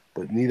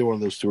 But neither one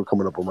of those two are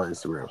coming up on my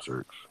Instagram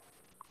search.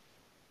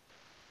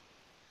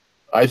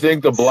 I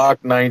think the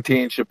Block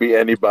 19 should be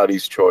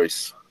anybody's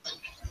choice.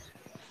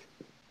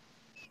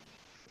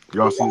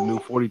 Y'all see the new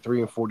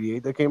 43 and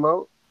 48 that came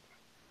out?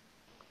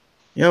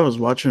 Yeah, I was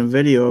watching a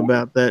video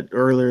about that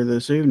earlier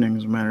this evening,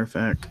 as a matter of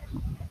fact.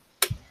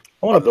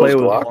 I want Are to play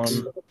those with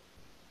Glocks? one.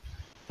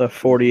 The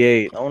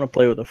 48. I want to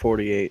play with the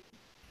 48.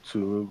 Two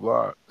new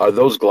Glock. Are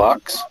those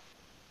Glocks?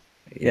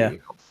 Yeah,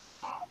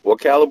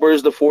 What caliber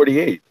is the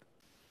 48?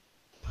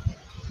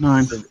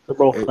 9. they're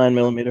both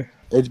 9mm.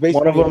 It's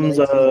basically One of them's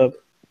a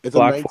it's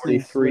Glock 19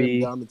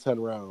 43. down to 10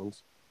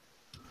 rounds.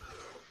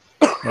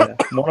 Yeah.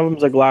 One of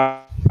them's a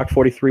Glock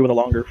 43 with a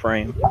longer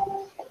frame.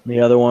 The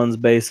other one's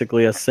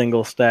basically a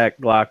single stack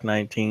Glock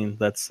 19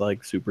 that's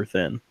like super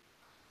thin.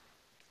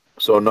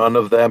 So none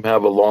of them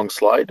have a long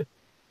slide?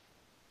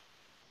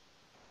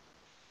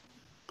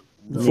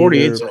 The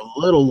 48's a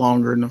little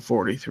longer than the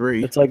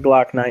 43. It's like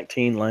Glock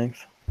 19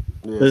 length.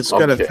 Yeah. But it's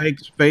got a Okay. fake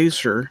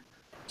spacer,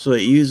 so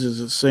it uses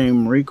the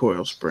same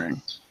recoil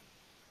spring.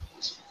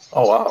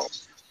 Oh, wow.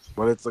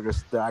 But it's like a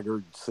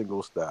staggered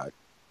single stack.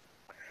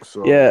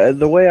 So Yeah,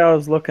 the way I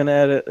was looking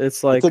at it,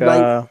 it's like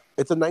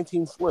it's a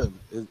 19 slim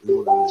is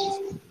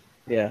what it is.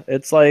 yeah,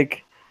 it's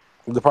like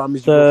The problem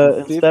is you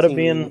go from instead of 15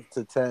 being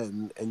to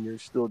 10, and you're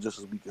still just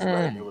as weak as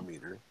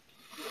 9mm.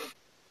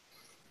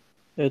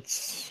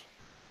 it's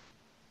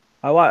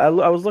I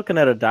was looking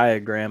at a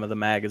diagram of the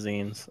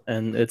magazines,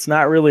 and it's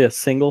not really a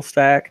single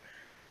stack.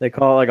 They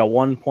call it like a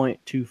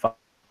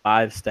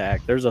 1.25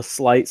 stack. There's a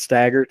slight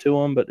stagger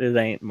to them, but it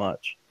ain't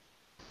much.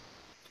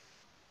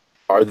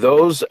 Are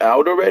those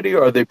out already,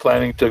 or are they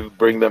planning to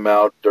bring them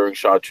out during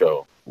SHOT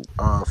Show?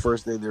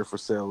 First day they're for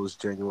sale is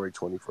January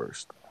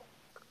 21st.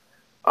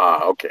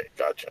 Okay,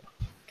 gotcha.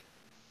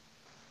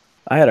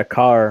 I had a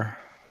car.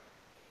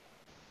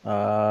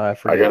 I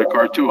got a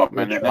car too. I'm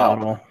in it now.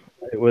 Model.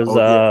 It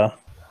was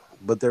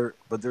but they're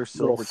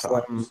silver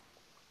tops.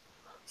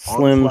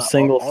 Slim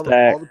single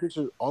stack.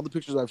 All the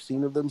pictures I've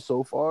seen of them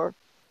so far,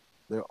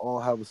 they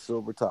all have a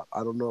silver top.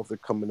 I don't know if they're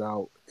coming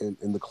out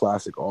in the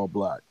classic all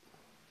black.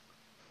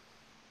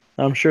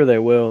 I'm sure they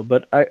will,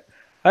 but I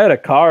had a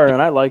car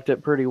and I liked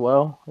it pretty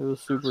well. It was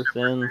super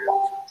thin.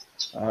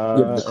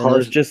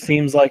 It just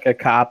seems like a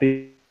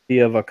copy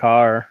of a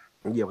car.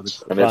 Yeah,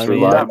 but and it's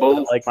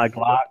reliable. Like my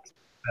Glock.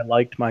 I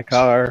liked my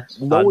car.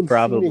 I'd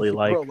probably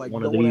like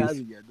one of these. One has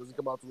it yet. It doesn't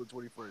come out till the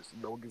 21st.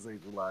 No one can say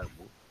it's reliable.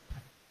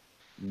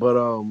 But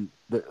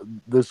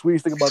the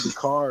sweetest thing about the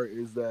car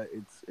is that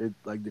it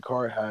like the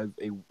car has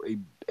a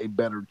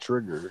better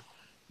trigger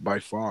by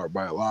far,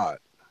 by a lot.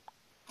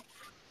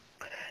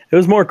 It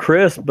was more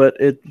crisp, but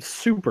it's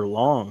super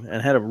long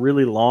and had a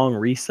really long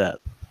reset.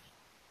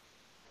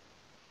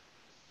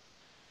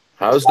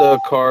 How's the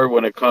car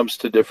when it comes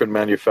to different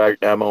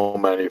ammo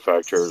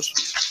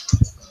manufacturers?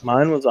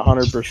 Mine was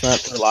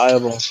 100%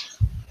 reliable.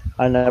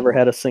 I never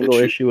had a single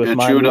issue with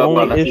mine.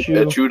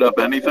 It chewed up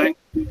anything?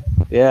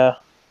 Yeah.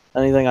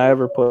 Anything I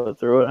ever put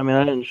through it. I mean,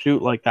 I didn't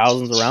shoot like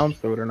thousands of rounds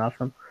through it or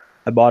nothing.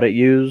 I bought it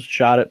used,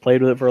 shot it,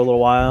 played with it for a little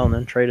while, and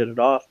then traded it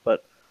off.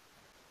 But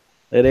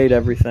it ate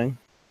everything.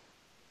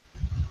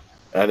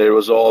 And it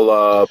was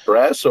all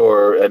brass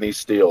or any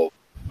steel?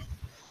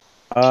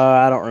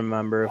 I don't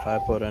remember if I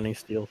put any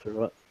steel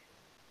through it.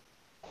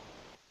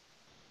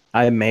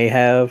 I may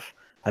have.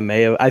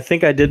 I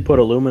think I did put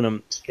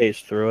aluminum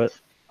case through it.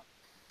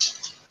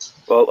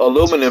 Well,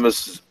 aluminum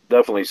is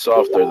definitely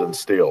softer than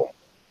steel.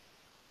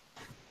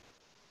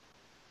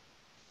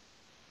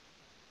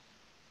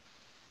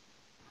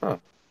 Huh.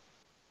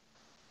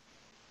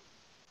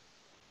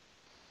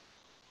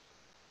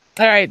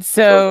 All right,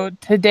 so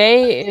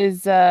today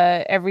is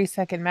Every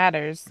Second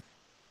Matters.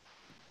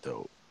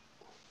 Dope.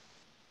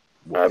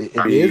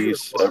 Every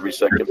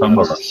second Some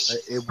of matters.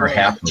 us, or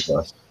half of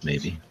us,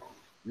 maybe.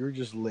 You're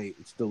just late.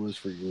 It still is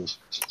for you.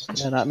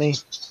 Yeah, not me.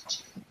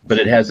 But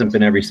it hasn't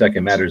been Every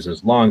Second Matters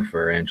as long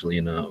for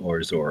Angelina or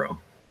Zorro.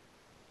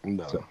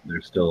 No. So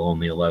they're still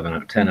only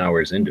 10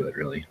 hours into it,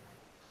 really.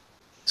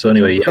 So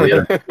anyway,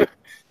 yeah,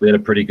 we had a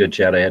pretty good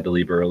chat. I had to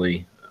leave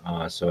early,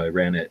 so I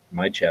ran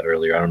my chat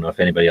earlier. I don't know if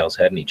anybody else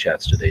had any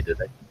chats today, did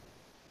they?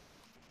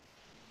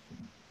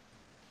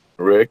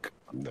 Rick?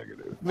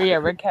 Negative. Yeah,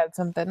 Rick had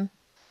something.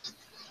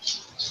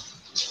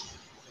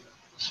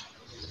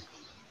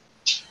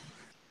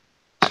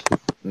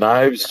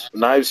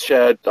 Knives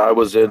chat, I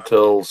was in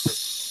till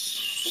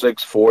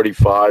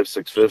 6:45,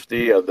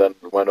 6:50, and then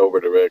went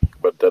over to Rick,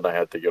 but then I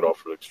had to get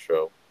off Rick's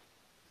show.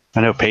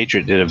 I know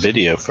Patriot did a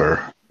video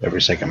for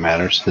Every Second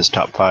Matters, his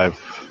top 5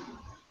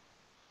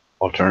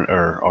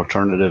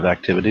 alternative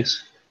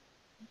activities.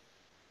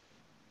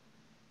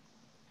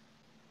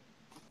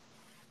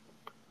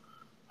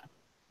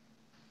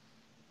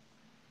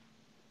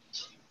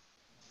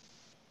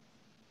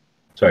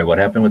 Sorry, what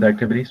happened with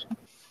activities?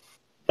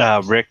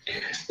 Rick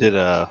did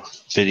a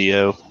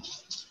video.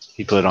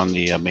 He put on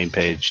the main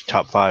page,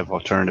 top 5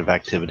 alternative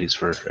activities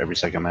for Every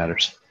Second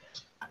Matters.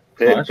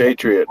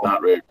 Patriot,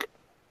 not Rick.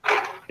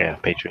 Yeah,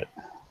 Patriot.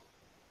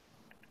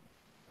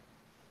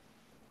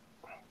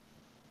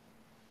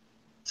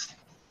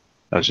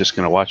 I was just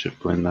going to watch it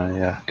when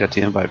I got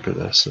the invite for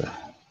this.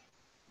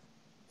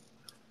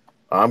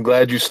 I'm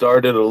glad you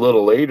started a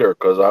little later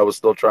because I was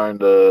still trying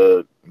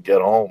to get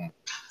home.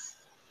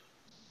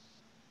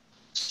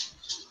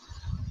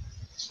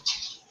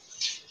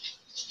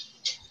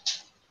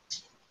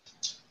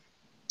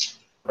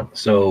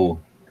 So,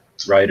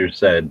 Ryder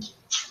said,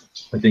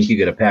 I think you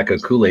get a pack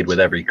of Kool-Aid with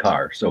every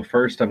car. So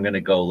first I'm going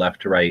to go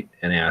left to right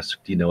and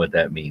ask, do you know what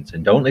that means?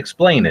 And don't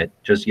explain it,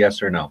 just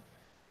yes or no.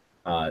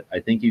 I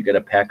think you get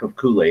a pack of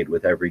Kool-Aid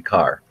with every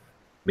car,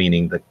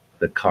 meaning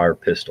the car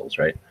pistols,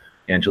 right?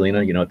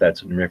 Angelina, you know what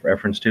that's in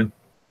reference to?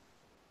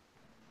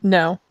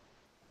 No.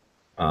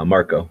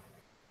 Marco?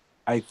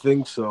 I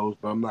think so,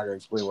 but I'm not going to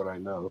explain what I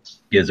know.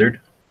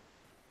 Gizzard?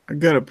 I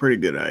got a pretty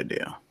good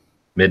idea.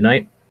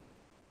 Midnight?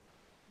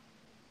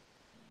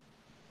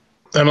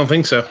 I don't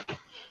think so.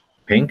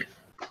 Pink?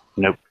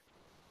 Nope.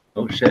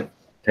 Oh, shit.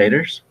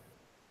 Taters?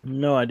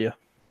 No idea.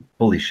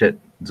 Holy shit.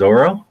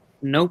 Zorro?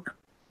 Nope.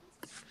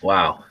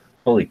 Wow.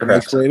 Holy Can I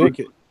crap. explain it?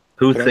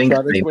 Who Can thinks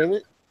I try to they... explain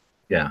it?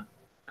 Yeah.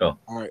 Go.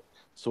 All right.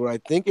 So what I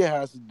think it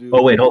has to do...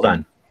 Oh, wait, hold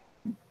on.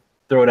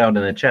 Throw it out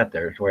in the chat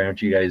there. Why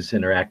aren't you guys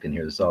interacting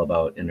here? This is all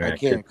about I interactivity.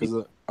 can't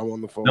because I'm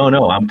on the phone.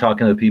 No, I'm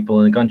talking to the people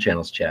in the Gun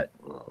Channels chat.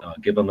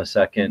 Give them a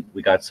second.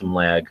 We got some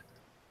lag.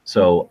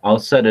 So I'll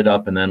set it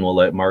up and then we'll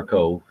let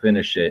Marco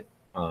finish it.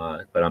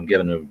 But I'm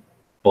giving him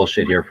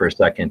bullshit here for a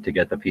second to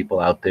get the people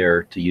out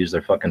there to use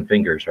their fucking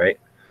fingers, right?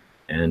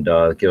 And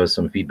give us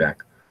some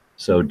feedback.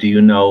 So do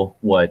you know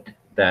what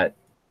that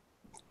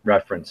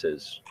reference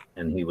is?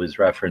 And he was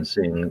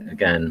referencing,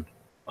 again,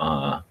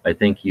 I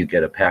think you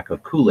get a pack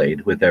of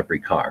Kool-Aid with every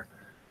car.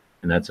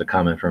 And that's a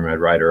comment from Red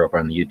Ryder over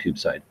on the YouTube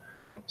side.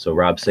 So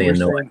Rob's saying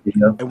no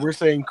idea. And we're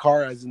saying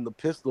car as in the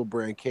pistol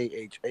brand,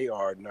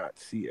 KHAR, not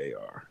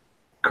CAR.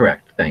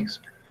 Correct. Thanks.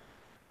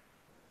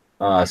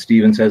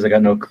 Steven says, I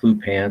got no clue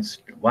pants.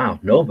 Wow,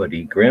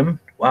 nobody. Grim?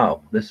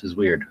 Wow, this is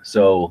weird.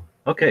 So,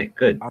 okay,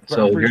 good.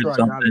 So here's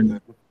something.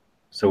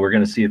 So we're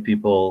going to see if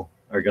people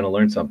are going to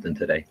learn something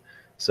today.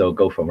 So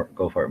go for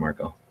it,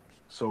 Marco.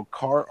 So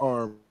Car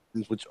Arms,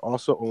 which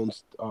also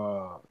owns,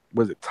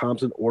 was it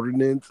Thompson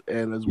Ordnance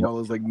and as well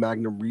as like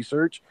Magnum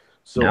Research.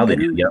 So now they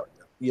do,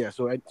 yeah.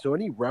 So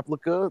any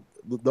replica,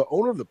 the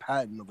owner of the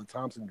patent of the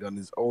Thompson gun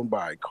is owned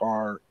by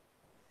Car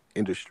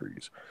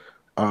Industries,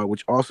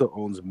 which also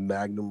owns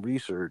Magnum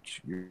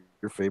Research,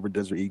 your favorite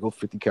Desert Eagle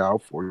 50 cal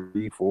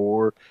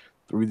 44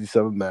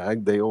 357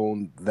 mag. They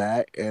own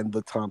that and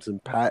the Thompson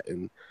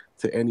patent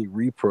to any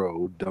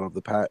repro done of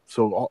the patent.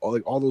 So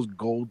all those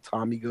gold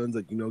Tommy guns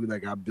that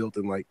that got built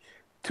in like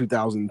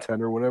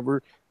 2010 or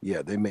whatever,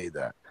 yeah, they made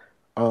that.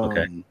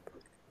 Okay.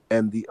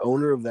 And the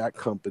owner of that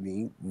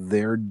company,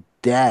 their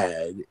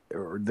dad,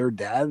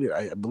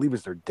 I believe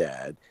it's their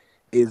dad,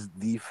 is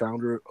the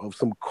founder of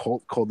some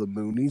cult called the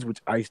Moonies, which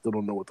I still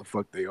don't know what the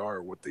fuck they are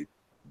or what they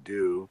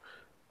do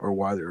or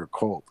why they're a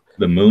cult.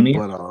 The Moonies?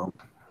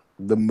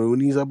 But the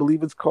Moonies, I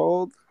believe it's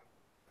called.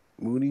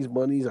 Moonies,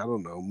 Monies, I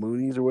don't know,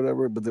 Moonies or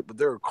whatever, but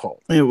they're a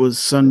cult. It was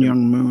Sun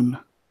Young Moon.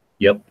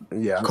 Yep.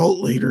 Yeah. Cult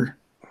leader.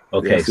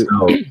 Okay, so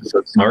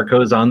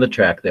Marco's on the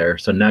track there.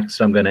 So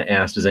next I'm going to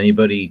ask, does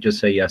anybody just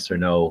say yes or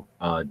no?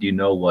 Do you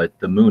know what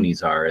the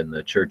Moonies are in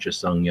the Church of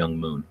Sun Young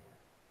Moon?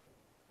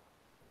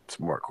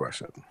 Smart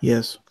question.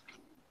 Yes.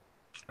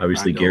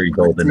 Obviously, Gary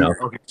Golden.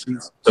 Okay,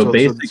 so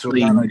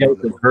basically, you guys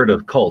have heard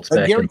of cults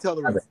back Gary, in tell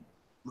the rest.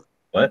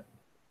 What?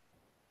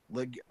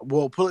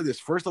 Well, put it like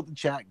this. First, let the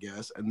chat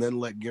guess, and then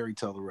let Gary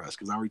tell the rest,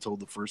 because I already told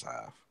the first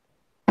half.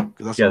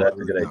 That's a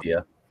good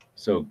idea.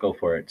 So go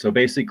for it. So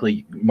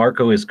basically,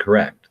 Marco is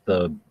correct.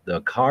 The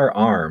Car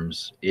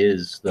Arms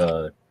is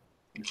the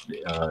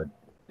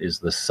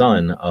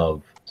son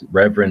of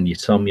Reverend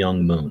Sun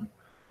Young Moon.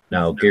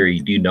 Now, Gary,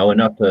 do you know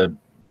enough to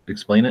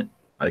explain it?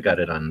 I got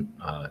it on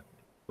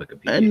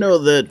Wikipedia. I know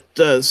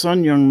that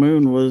Sun Young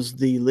Moon was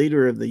the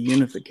leader of the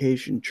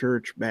Unification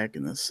Church back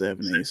in the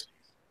 70s.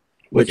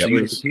 Which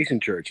Unification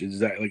Church? Is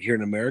that like here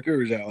in America,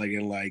 or is that like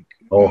in like?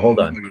 Oh, hold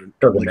on.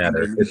 Doesn't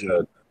matter.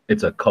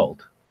 It's a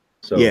cult.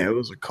 So yeah, it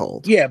was a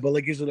cult. Yeah, but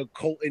like, is it a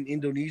cult in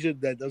Indonesia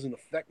that doesn't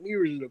affect me,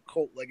 or is it a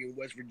cult like in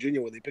West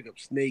Virginia where they pick up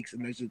snakes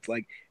and it's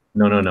like?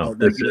 No.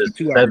 This is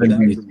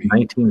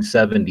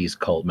 1970s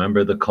cult.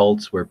 Remember the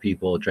cults where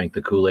people drank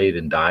the Kool-Aid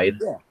and died?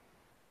 Yeah.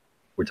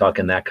 We're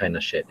talking that kind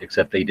of shit.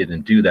 Except they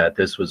didn't do that.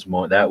 This was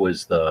more. That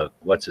was the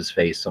what's his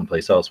face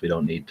someplace else we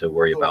don't need to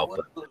worry about.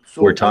 But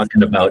we're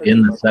talking about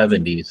in the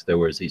 70s there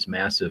was these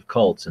massive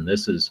cults, and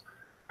this is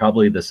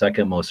probably the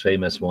second most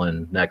famous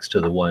one next to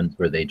the ones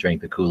where they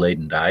drank the Kool-Aid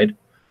and died,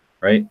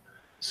 right?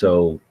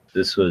 So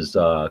this was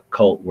a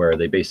cult where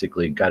they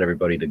basically got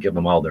everybody to give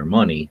them all their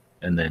money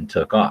and then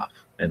took off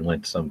and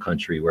went to some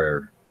country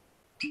where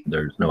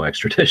there's no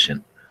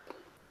extradition.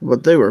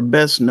 What they were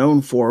best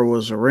known for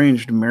was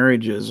arranged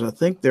marriages. I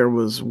think there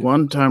was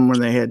one time when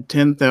they had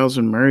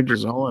 10,000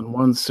 marriages all in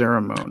one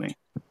ceremony.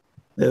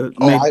 It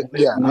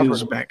made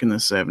news back in the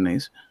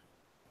 70s.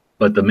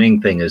 But the main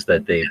thing is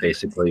that they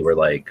basically were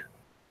like,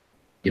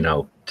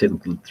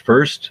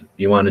 first,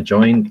 you want to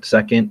join.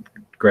 Second,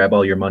 grab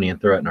all your money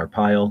and throw it in our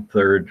pile.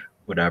 Third,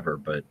 whatever.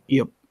 But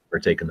we're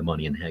taking the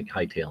money and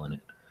hightailing it.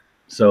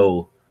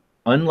 So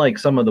unlike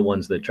some of the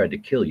ones that tried to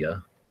kill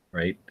you,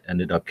 right,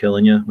 ended up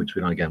killing you, which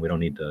we don't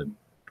need to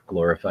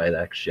glorify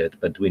that shit.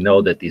 But we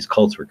know that these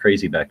cults were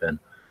crazy back then.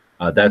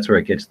 That's where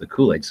it gets the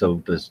Kool-Aid.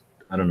 So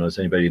I don't know, does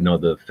anybody know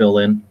the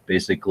fill-in?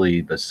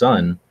 Basically, the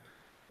son,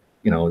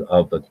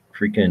 of the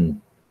freaking,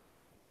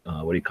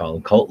 what do you call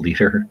him, cult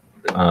leader,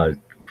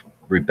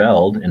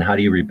 rebelled. And how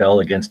do you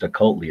rebel against a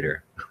cult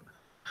leader?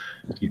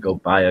 You go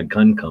buy a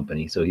gun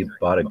company. So he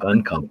bought a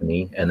gun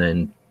company and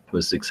then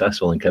was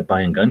successful and kept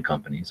buying gun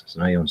companies.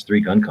 So now he owns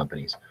 3 gun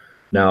companies.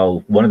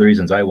 Now, one of the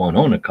reasons I won't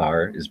own a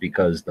car is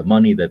because the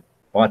money that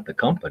bought the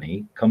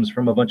company comes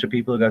from a bunch of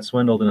people who got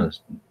swindled in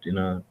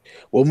a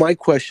Well, my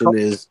question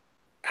is,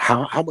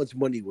 how much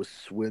money was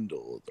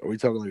swindled? Are we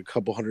talking like a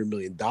couple $100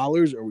 million?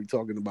 Or are we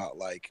talking about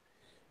like,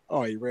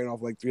 oh, he ran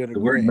off like 300 The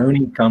word grand?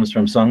 Mooney comes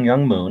from Sun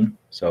Young Moon,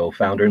 so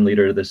founder and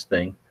leader of this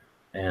thing,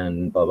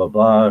 and blah, blah,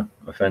 blah,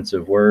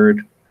 offensive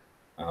word.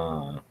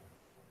 I'm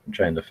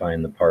trying to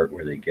find the part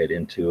where they get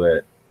into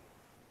it.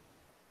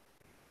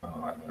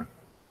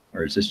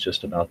 Or is this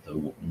just about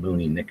the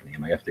Mooney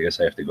nickname? I have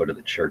to go to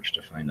the church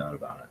to find out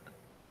about it.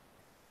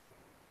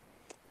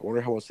 I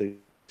wonder how much they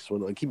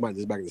swindle. And keep in mind,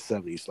 this is back in the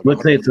 70s. Like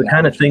Let's say it's the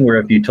kind of thing where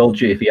if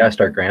you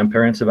asked our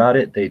grandparents about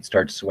it, they'd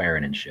start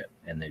swearing and shit,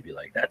 and they'd be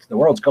like, "That's the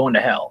world's going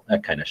to hell."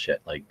 That kind of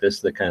shit. Like this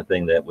is the kind of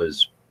thing that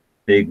was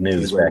big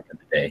news back in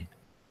the day,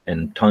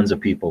 and tons of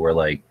people were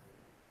like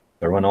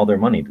throwing all their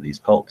money to these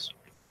cults.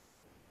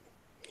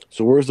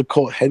 So where's the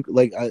cult head?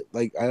 Like I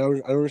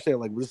don't understand.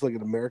 Like was this like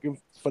an American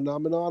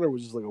phenomenon, or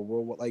was this like a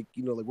world? Like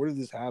like where did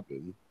this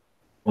happen?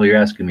 Well, you're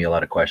asking me a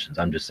lot of questions.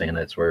 I'm just saying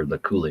that's where the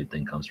Kool-Aid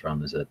thing comes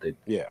from. Is that the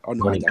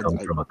money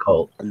comes from a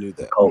cult? I knew that.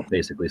 The cult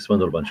basically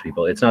swindled a bunch of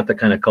people. It's not the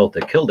kind of cult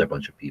that killed a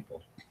bunch of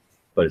people,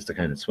 but it's the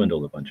kind that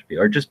swindled a bunch of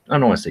people. Or just, I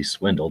don't want to say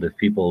swindled. If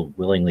people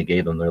willingly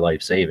gave them their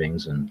life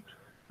savings and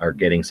are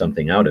getting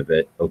something out of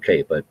it,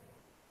 okay. But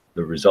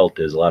the result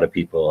is a lot of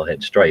people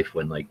had strife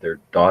when like their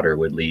daughter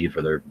would leave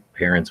or their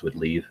parents would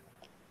leave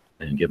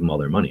and give them all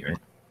their money, right?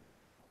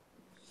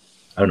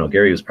 I don't know.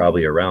 Gary was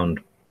probably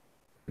around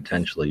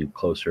potentially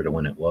closer to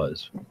when it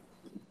was.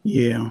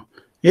 Yeah.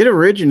 It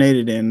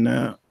originated in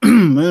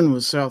Moon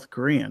was South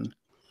Korean.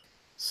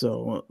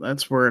 So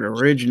that's where it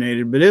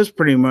originated, but it was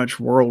pretty much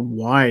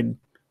worldwide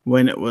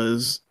when it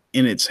was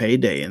in its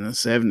heyday in the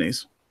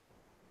 70s.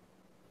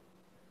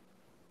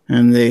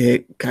 And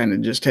they kind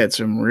of just had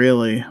some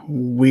really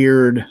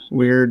weird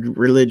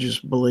religious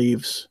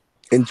beliefs.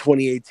 In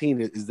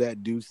 2018, is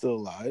that dude still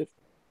alive?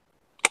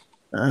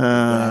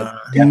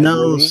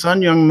 No,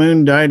 Sun Young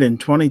Moon died in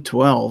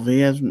 2012.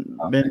 He hasn't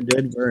been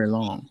dead very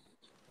long.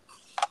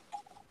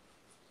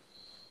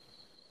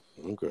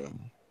 Okay.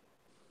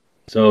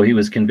 So he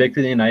was convicted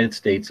in the United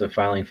States of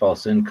filing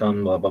false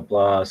income, blah, blah,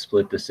 blah,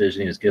 split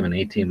decision. He was given an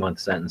 18-month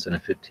sentence and a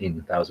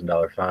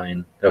 $15,000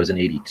 fine. That was in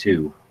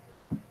 82.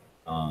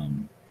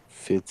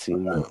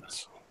 15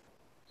 months.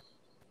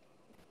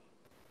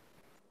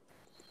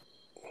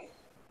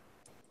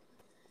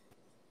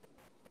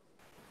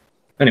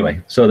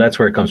 Anyway, so that's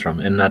where it comes from.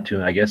 And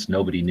I guess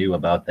nobody knew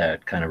about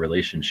that kind of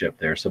relationship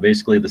there. So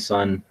basically the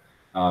son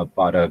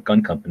bought a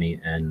gun company,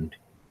 and,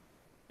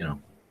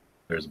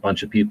 there's a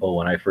bunch of people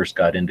when I first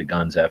got into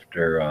guns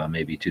after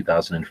maybe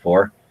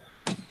 2004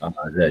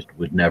 that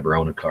would never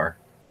own a car.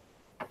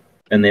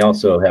 And they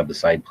also have the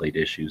side plate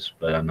issues,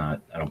 but I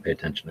don't pay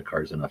attention to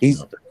cars enough to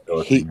know if they're still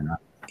a thing or not.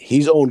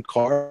 He's owned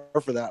car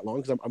for that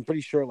long, because I'm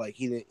pretty sure like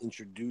he didn't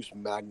introduce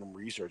Magnum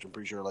Research. I'm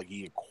pretty sure like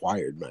he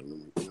acquired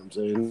Magnum. You know what I'm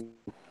saying?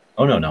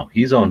 Oh, no.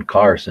 He's owned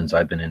cars since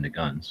I've been into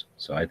guns.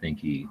 So I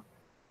think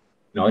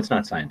no, it's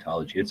not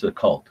Scientology. It's a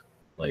cult.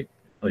 Like,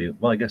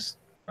 I guess,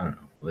 I don't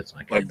know. It's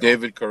not like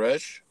David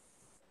Koresh?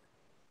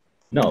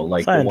 No,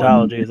 like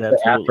Scientology is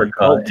absolutely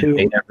cult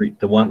too.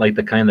 The one, like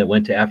the kind that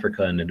went to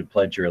Africa and to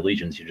pledge your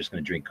allegiance, you're just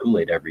going to drink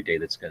Kool-Aid every day.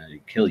 That's going to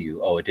kill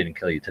you. Oh, it didn't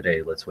kill you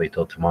today. Let's wait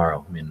till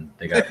tomorrow. I mean,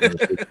 they got.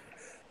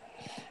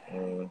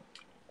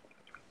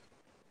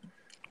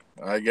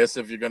 I guess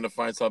if you're going to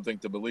find something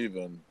to believe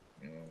in.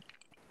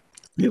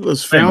 It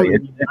was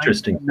founded in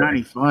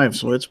 1995,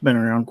 so it's been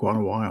around quite a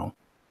while.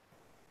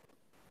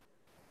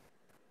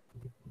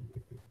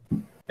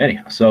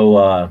 Anyhow,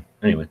 so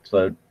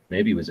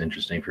maybe it was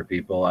interesting for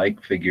people. I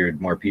figured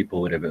more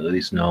people would have at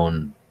least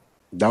known.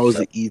 That was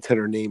the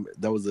E-Entertainment.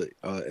 That was the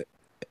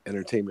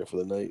entertainment for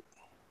the night.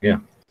 Yeah.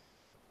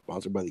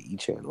 Sponsored by the E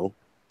Channel.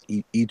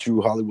 E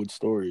True Hollywood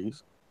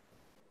Stories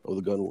of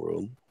the gun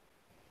world.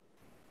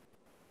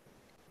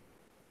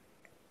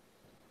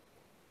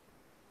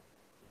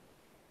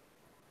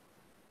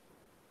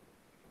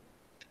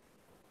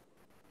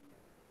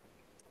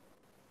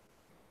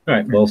 All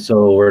right. Well,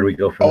 so where do we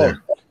go from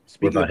there?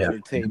 Speaking of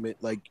entertainment,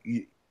 like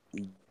you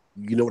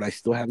know what I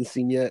still haven't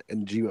seen yet,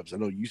 and G-Webs, I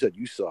know you said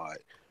you saw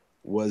it,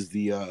 was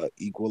the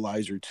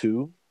Equalizer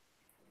 2.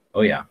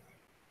 Oh yeah.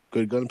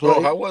 Good gunplay.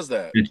 Oh, how was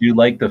that? Did you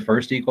like the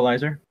first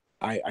Equalizer?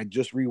 I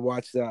just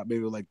rewatched that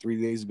maybe like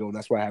 3 days ago, and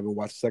that's why I haven't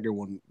watched the second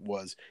one,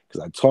 was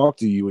because I talked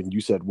to you and you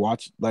said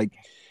watch, like,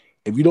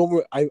 if you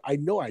don't, I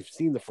know I've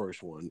seen the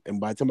first one, and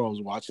by the time I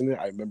was watching it,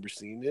 I remember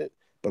seeing it,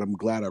 but I'm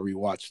glad I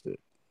rewatched it.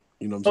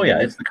 You know what I'm saying? Oh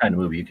yeah, it's the kind of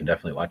movie you can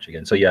definitely watch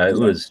again. So yeah, it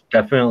was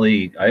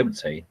definitely, I would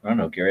say, I don't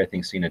know, Gary, I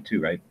think seen it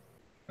too, right?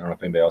 I don't know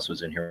if anybody else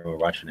was in here when we were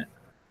watching it.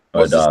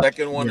 But, was the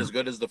second one as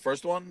good as the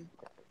first one?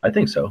 I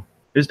think so.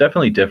 It was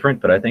definitely different,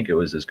 but I think it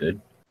was as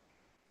good.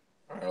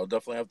 All right, I'll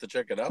definitely have to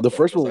check it out. The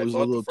first one was a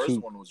little the first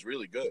one was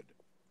really good.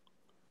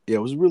 Yeah,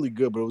 it was really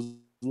good, but it was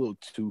a little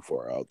too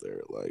far out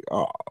there. Like,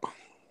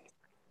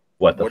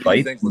 What, the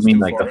fight? You mean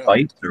like the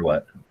fights or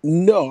what?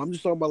 No, I'm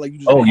just talking about like you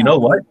just. Oh, you know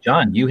what,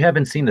 John? You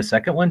haven't seen the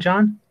second one,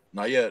 John?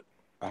 Not yet.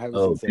 I haven't.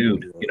 Oh,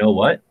 dude, you know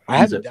what? I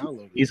haven't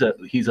downloaded. He's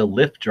a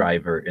Lyft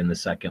driver in the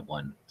second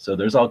one, so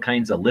there's all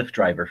kinds of Lyft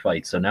driver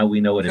fights. So now we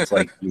know what it's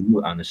like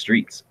on the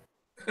streets.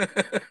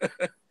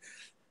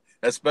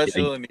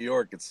 Especially in New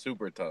York, it's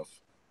super tough.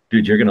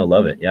 Dude, you're gonna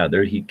love it. Yeah,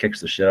 he kicks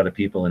the shit out of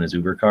people in his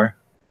Uber car.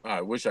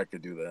 I wish I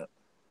could do that.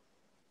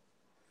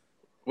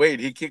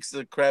 Wait, he kicks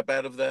the crap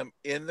out of them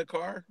in the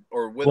car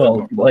or with the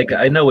car? Like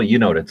I know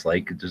what it's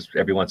like. Just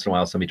every once in a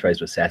while, somebody tries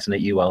to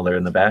assassinate you while they're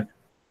in the back.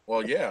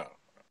 Well, yeah.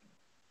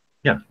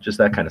 Yeah, just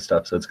that kind of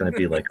stuff. So it's going to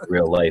be like a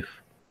real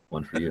life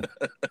one for you.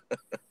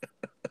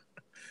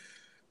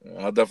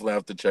 I'll definitely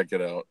have to check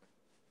it out.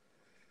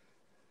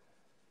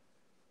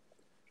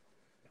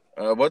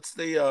 What's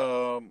the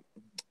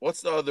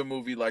other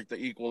movie like The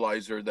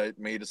Equalizer that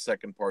made a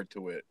second part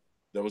to it?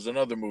 There was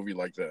another movie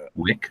like that.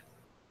 Wick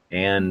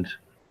and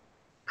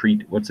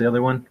what's the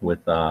other one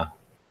with the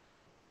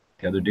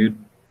other dude?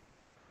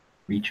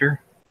 Reacher?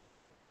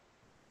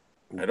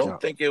 I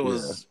don't think it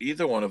was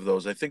either one of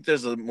those. I think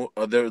there's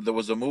there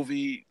was a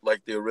movie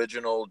like the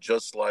original,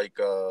 just like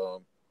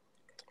the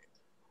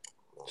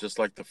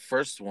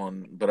first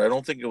one, but I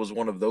don't think it was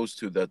one of those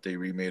two that they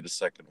remade a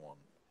second one.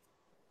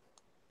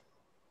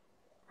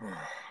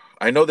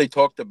 I know they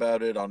talked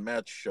about it on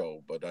Matt's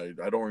show, but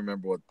I don't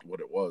remember what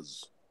it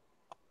was.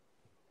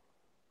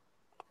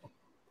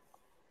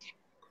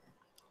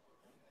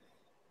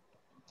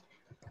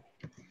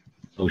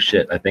 Oh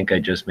shit, I think I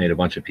just made a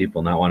bunch of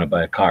people not want to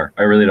buy a car.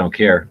 I really don't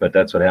care, but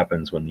that's what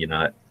happens when you're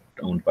not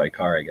owned by a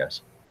car, I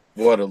guess.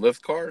 What, a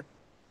Lyft car?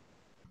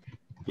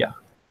 Yeah.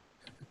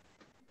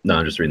 No,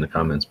 I'm just reading the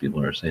comments.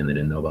 People are saying they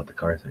didn't know about the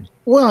car thing.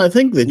 Well, I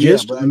think the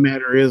gist of the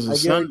matter is the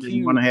son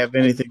didn't want to have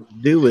anything to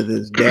do with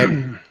his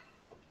dad's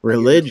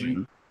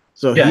religion.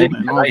 So he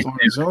went off on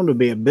his own to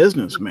be a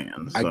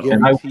businessman.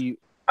 So.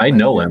 I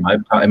know him.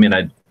 I mean,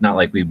 not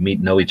like we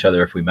know each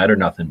other if we met or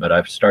nothing, but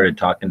I've started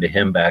talking to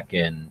him back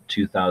in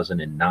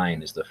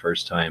 2009 is the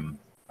first time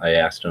I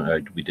asked him.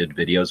 We did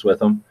videos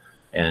with him,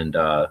 and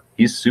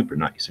he's super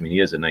nice. I mean, he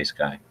is a nice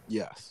guy.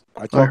 Yes.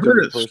 I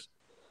heard a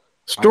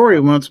story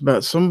once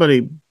about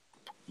somebody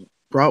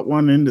brought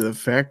one into the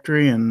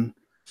factory and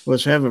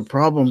was having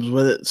problems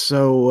with it.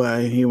 So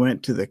he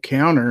went to the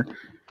counter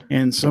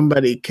and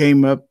somebody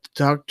came up,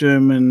 talked to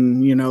him,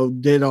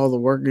 and did all the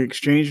work and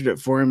exchanged it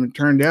for him. It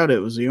turned out it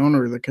was the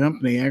owner of the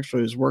company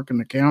actually was working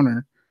the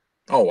counter.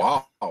 Oh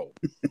wow.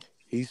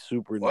 He's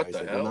super nice.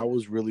 Like, when I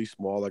was really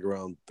small, like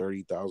around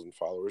 30,000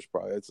 followers,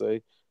 probably I'd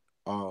say.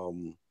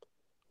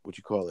 What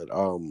you call it?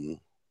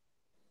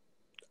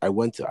 I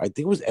went to, I think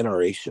it was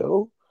NRA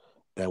show,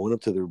 and I went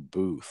up to their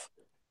booth,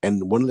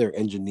 and one of their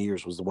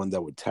engineers was the one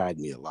that would tag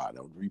me a lot.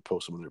 I would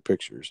repost some of their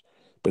pictures,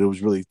 but it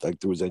was really like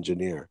through his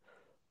engineer.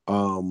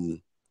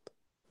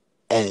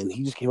 And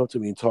he just came up to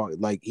me and talked,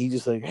 like, he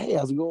just like, hey,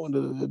 how's it going? Da,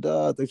 da, da,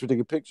 da. Thanks for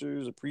taking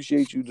pictures.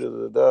 Appreciate you. Da,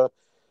 da, da.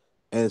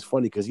 And it's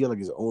funny because he had like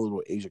his own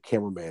little Asia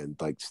cameraman,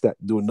 like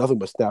doing nothing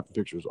but snapping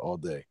pictures all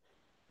day.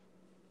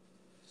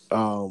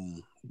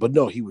 But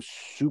no, he was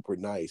super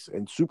nice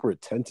and super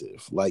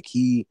attentive. Like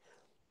he's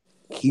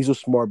a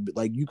smart,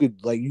 like you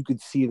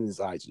could see it in his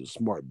eyes. He's a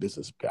smart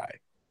business guy.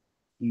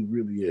 He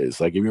really is.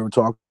 Like if you ever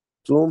talk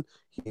to him,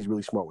 he's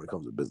really smart when it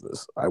comes to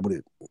business. I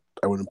wouldn't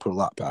put a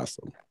lot past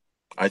him.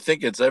 I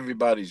think it's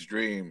everybody's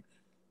dream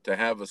to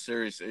have a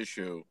serious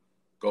issue,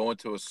 go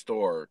into a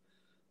store,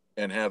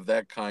 and have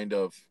that kind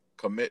of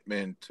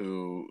commitment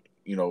to,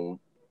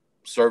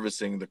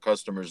 servicing the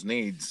customer's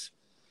needs.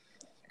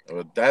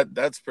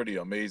 That's pretty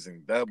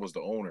amazing. That was the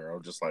owner. I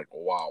was just like,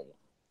 wow.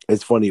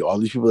 It's funny. All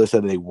these people that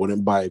said they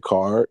wouldn't buy a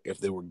car, if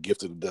they were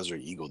gifted a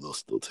Desert Eagle, they'll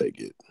still take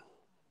it.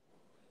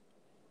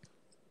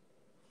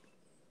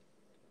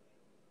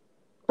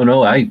 Oh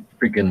no, I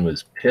freaking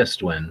was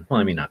pissed when, well,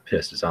 I mean, not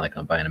pissed. It's not like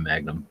I'm buying a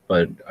Magnum,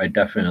 but I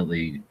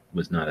definitely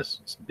was not a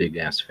big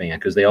ass fan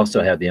because they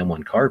also have the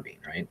M1 carbine,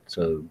 right?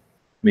 So,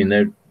 I mean,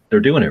 they're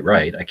doing it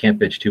right. I can't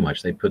bitch too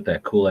much. They put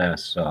that cool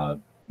ass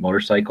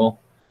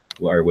motorcycle,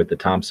 or with the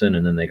Thompson,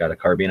 and then they got a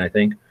carbine, I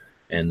think,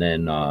 and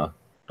then don't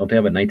they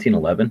have a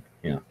 1911?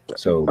 Yeah.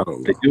 So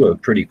they do a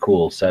pretty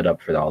cool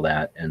setup for all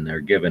that, and they're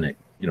giving it,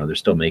 they're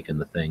still making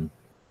the thing.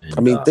 And,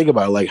 I mean, think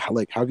about it.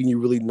 Like how can you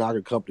really knock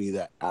a company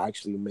that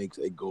actually makes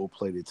a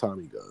gold-plated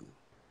Tommy gun?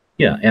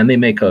 Yeah, and they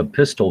make a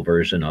pistol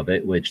version of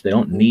it, which they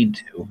don't need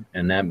to,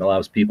 and that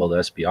allows people to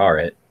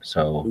SBR it.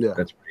 So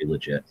that's pretty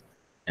legit.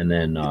 And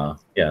then,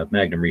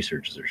 Magnum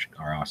researchers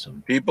are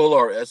awesome. People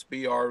are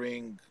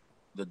SBRing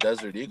the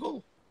Desert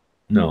Eagle?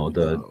 No,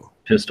 the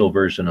pistol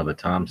version of a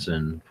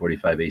Thompson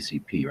 45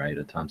 ACP, right?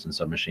 A Thompson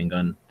submachine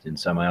gun in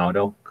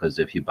semi-auto. Because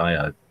if you buy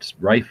a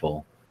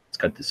rifle, it's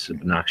got this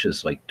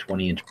obnoxious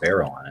 20-inch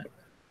barrel on it.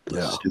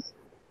 Stupid.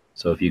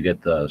 So if you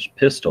get the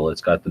pistol,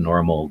 it's got the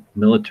normal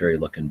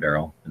military-looking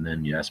barrel, and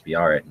then you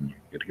SBR it, and you're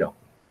good to go.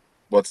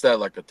 What's that,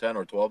 like a 10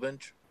 or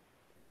 12-inch?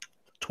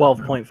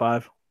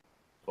 12.5.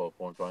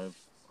 12.5.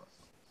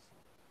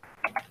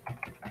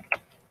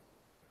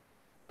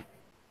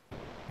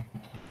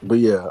 But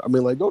yeah, I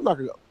mean, don't knock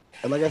it up.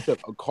 And like I said,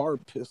 a car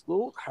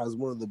pistol has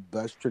one of the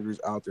best triggers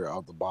out there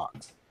out the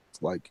box.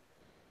 It's like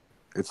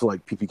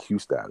PPQ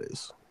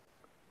status.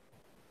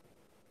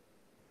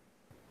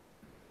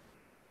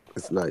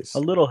 It's nice. A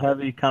little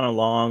heavy, kind of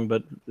long,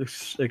 but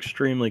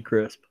extremely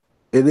crisp.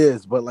 It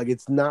is, but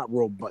it's not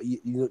robust.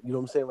 You know what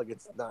I'm saying?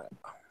 It's not.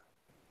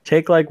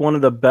 Take one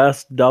of the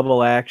best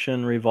double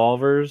action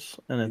revolvers,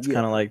 and it's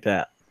kind of like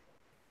that.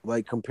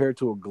 Compared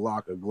to a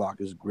Glock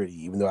is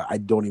gritty, even though I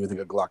don't even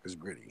think a Glock is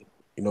gritty.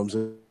 You know what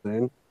I'm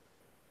saying?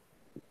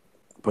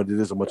 But it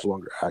is a much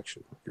longer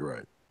action. You're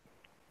right.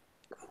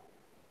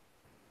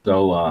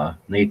 So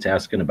Nate's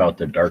asking about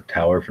the Dark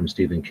Tower from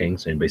Stephen King.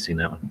 Has anybody seen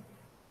that one?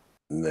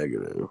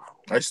 Negative.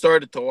 I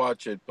started to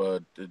watch it,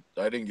 but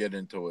I didn't get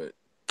into it.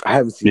 I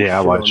haven't seen Yeah,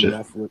 I shit on watched it.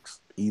 Netflix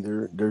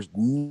either. There's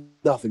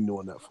nothing new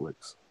on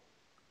Netflix.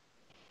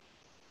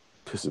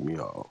 Pissing me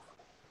off.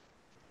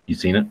 You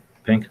seen it,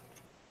 Pink?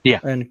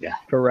 And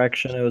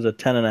correction, it was a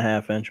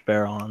 10.5-inch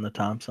barrel on the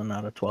Thompson,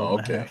 not a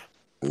 12.5.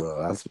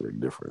 No, that's a big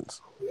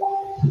difference.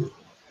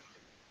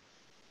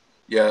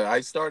 Yeah, I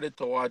started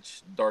to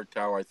watch Dark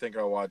Tower. I think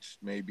I watched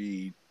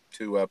maybe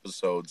 2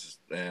 episodes,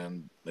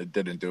 and it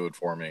didn't do it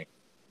for me.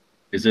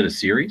 Is it a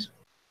series?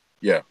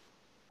 Yeah.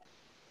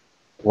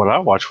 What I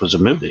watched was a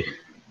movie.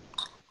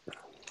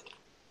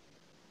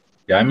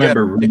 Yeah, I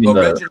remember reading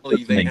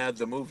originally they had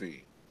the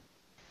movie.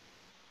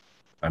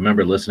 I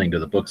remember listening to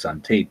the books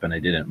on tape, and I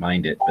didn't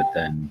mind it. But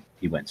then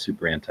he went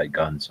super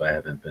anti-gun, so I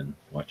haven't been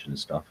watching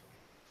his stuff.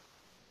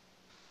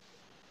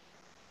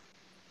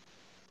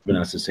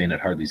 Vanessa saying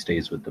it hardly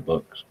stays with the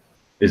books.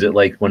 Is it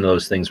like one of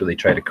those things where they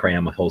try to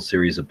cram a whole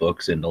series of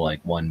books into like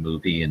one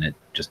movie, and it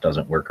just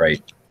doesn't work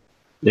right?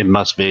 It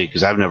must be,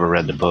 because I've never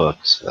read the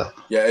books. So.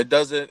 Yeah, it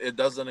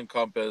doesn't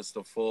encompass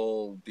the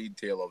full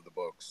detail of the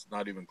books.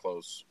 Not even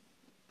close.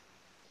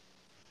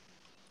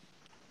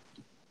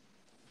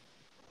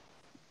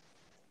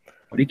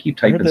 Why do you keep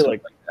typing stuff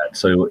like that?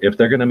 So if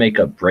they're going to make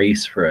a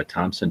brace for a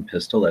Thompson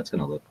pistol, that's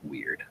going to look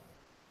weird.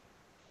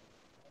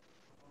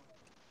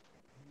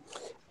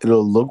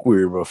 It'll look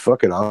weird, but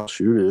fuck it, I'll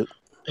shoot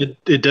it.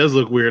 It does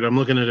look weird. I'm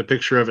looking at a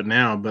picture of it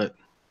now, but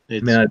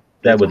it's,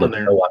 that would look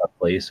so out of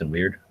place and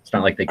weird. It's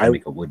not like they can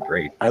make a wood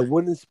brace. I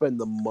wouldn't spend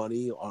the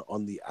money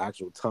on the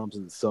actual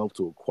Thompson itself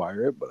to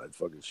acquire it, but I'd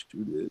fucking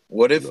shoot it.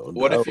 What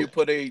if you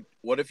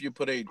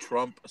put a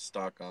Trump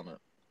stock on it?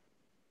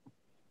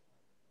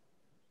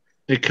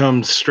 It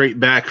comes straight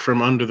back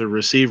from under the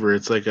receiver.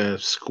 It's like a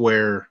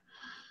squarish,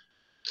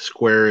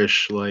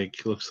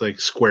 like looks like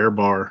square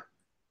bar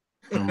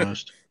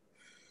almost.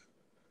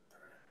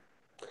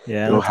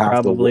 Yeah, and it's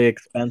probably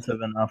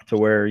expensive enough to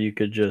where you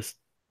could just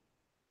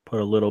put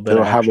a little bit.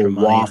 It'll of have a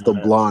money waft of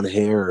it. blonde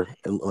hair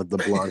and like the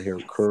blonde hair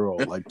curl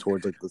like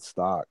towards like the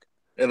stock.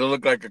 It'll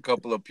look like a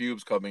couple of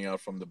pubes coming out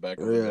from the back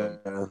of the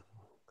gun.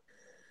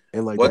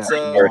 And like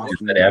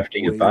that after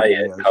you buy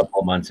it, a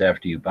couple months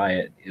after you buy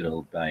it,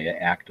 it'll by an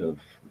act of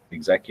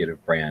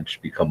executive branch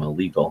become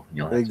illegal.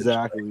 You'll have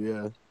exactly,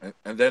 yeah.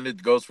 And then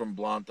it goes from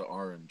blonde to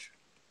orange.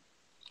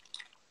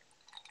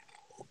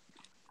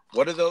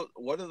 What are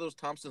those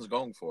Thompsons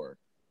going for?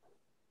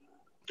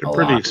 They're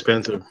pretty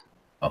expensive.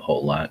 A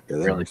whole lot. Yeah,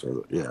 really.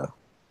 Yeah.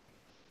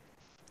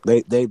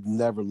 They've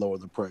never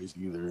lowered the price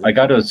either. I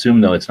got to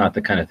assume though, it's not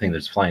the kind of thing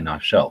that's flying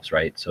off shelves,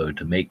 right? So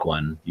to make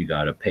one, you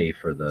got to pay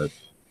for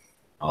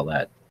all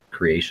that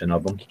creation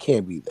of them. It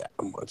can't be that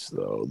much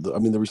though. I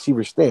mean, the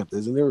receiver stamped,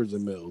 isn't there? Or is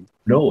it milled?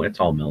 No, it's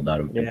all milled out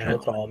of. Yeah,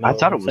 it's all milled. I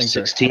thought it was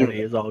 16.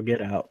 Is all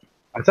get out.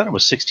 I thought it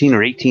was 16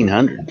 or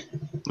 1800.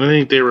 I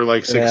think they were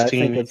like 16. Yeah, I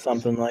think it's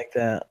something like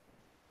that.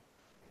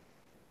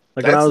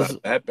 Like That's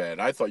not that bad.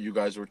 I thought you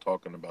guys were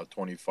talking about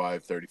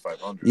 25,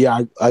 3,500. Yeah,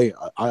 I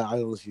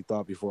honestly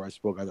thought before I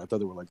spoke, I thought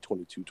they were like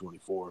 22,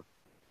 24.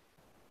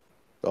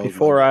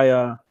 Before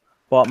I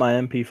bought my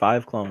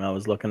MP5 clone, I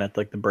was looking at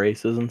like the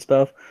braces and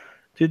stuff.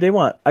 Dude,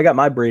 I got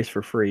my brace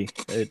for free.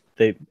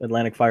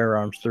 Atlantic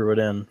Firearms threw it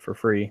in for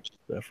free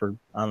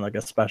on like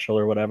a special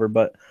or whatever,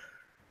 but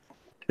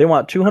they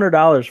want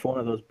 $200 for one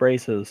of those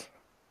braces.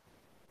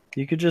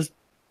 You could just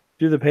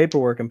do the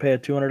paperwork and pay a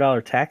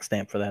 $200 tax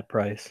stamp for that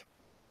price.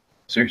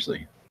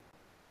 Seriously.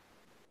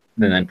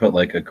 And then put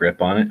like a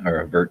grip on it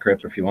or a vert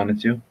grip if you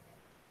wanted to.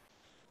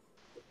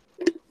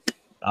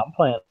 I'm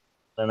planning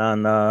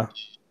on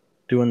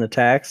doing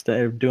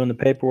the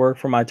paperwork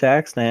for my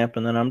tax stamp,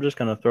 and then I'm just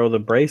going to throw the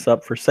brace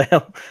up for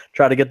sale.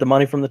 Try to get the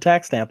money from the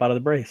tax stamp out of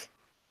the brace.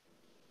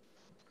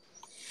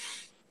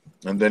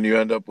 And then you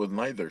end up with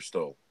neither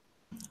still.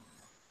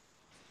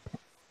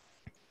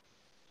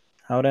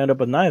 How would I end up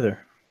with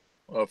neither?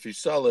 Well, if you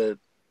sell it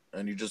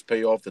and you just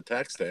pay off the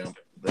tax stamp,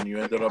 then you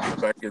ended up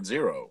back at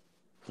zero.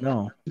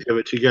 No. Yeah,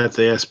 but you got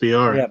the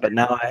SBR. Yeah, but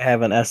now I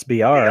have an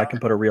SBR. I can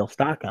put a real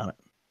stock on it.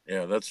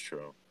 Yeah, that's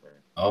true.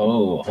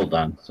 Oh, hold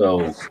on.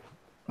 So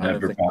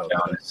never brought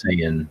down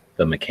saying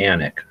The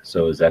Mechanic.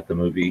 So is that the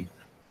movie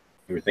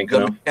you were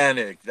thinking of? The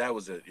Mechanic. That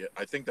was it. Yeah,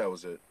 I think that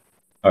was it.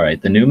 All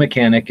right. The new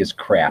Mechanic is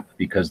crap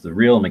because the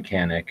real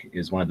Mechanic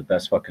is one of the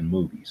best fucking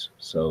movies.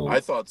 So I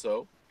thought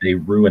so. They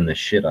ruined the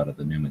shit out of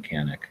the new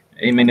Mechanic.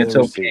 I mean, it's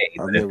okay,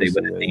 but if they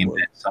would have named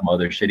it some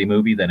other shitty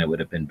movie, then it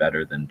would have been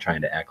better than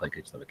trying to act like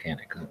it's The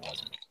Mechanic, because it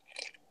wasn't.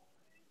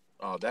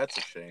 Oh, that's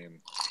a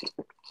shame.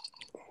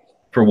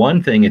 For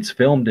one thing, it's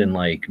filmed in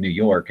like New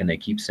York, and they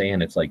keep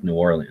saying it's like New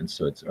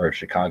Orleans, or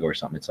Chicago or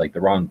something. It's like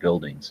the wrong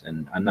buildings,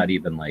 and I'm not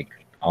even like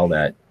all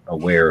that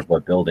aware of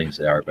what buildings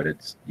they are,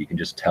 but you can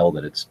just tell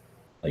that it's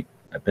like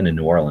I've been in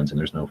New Orleans, and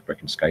there's no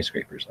freaking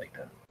skyscrapers like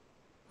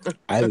that.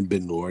 I haven't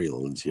been to New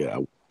Orleans yet.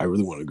 I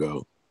really want to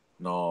go.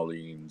 New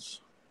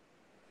Orleans.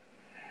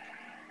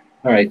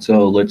 All right,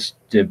 so let's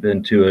dip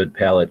into a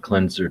palate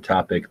cleanser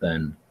topic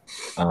then.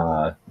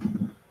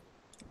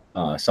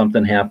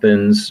 Something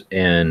happens,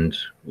 and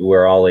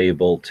we're all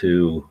able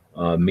to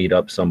meet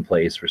up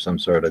someplace for some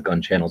sort of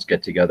gun channels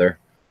get together.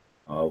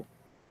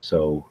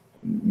 So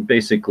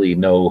basically,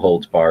 no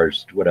holds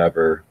bars,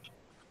 whatever.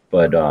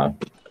 But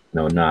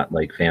no, not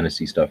like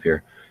fantasy stuff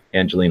here.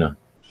 Angelina,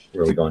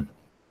 where are we going?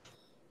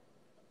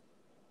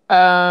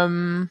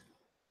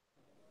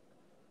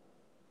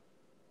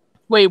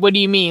 Wait, what do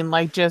you mean?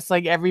 Like just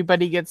like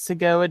everybody gets to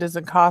go, it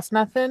doesn't cost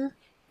nothing?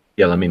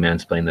 Yeah, let me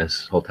mansplain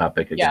this whole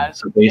topic again. Yeah.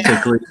 So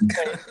basically,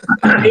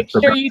 Make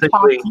sure you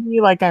talk to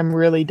me like I'm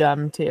really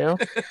dumb too.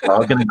 we're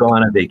all gonna go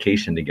on a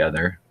vacation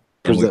together,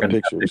 and we're gonna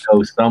have to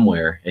go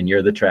somewhere, and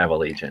you're the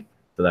travel agent.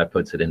 So that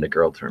puts it into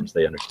girl terms.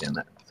 They understand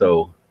that.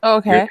 So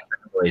okay, you're the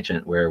travel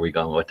agent. Where are we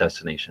going? What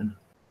destination?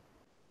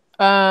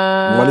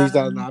 Money's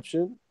not an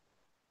option.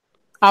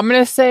 I'm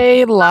gonna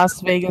say Las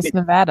Vegas,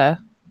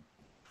 Nevada.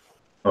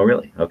 Oh,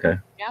 really? Okay.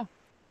 Yeah,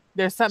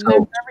 there's something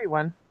there for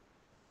everyone.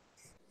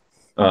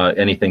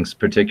 Anything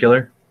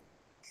particular?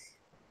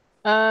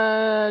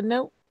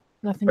 Nope,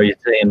 nothing. Are you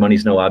saying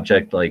money's no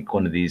object, like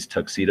one of these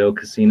tuxedo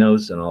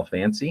casinos and all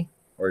fancy,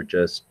 or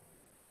just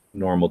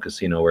normal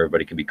casino where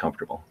everybody can be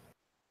comfortable?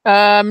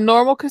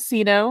 Normal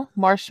casino.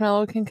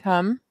 Marshmallow can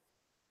come,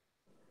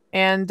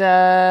 and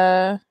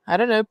I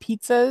don't know,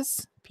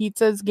 pizzas,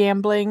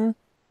 gambling.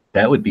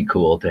 That would be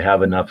cool to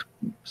have enough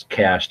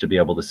cash to be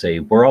able to say,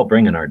 we're all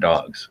bringing our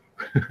dogs.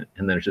 And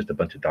then there's just a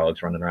bunch of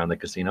dogs running around the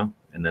casino.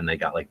 And then they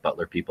got like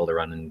butler people to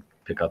run and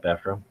pick up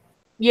after them.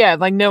 Yeah,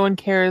 like no one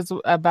cares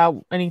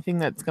about anything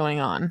that's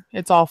going on.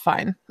 It's all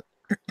fine.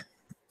 All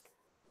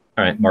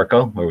right,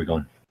 Marco, where are we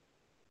going?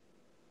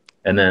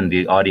 And then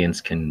the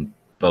audience can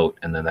vote,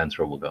 and then that's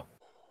where we'll go.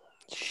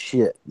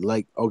 Shit.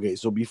 Like, okay,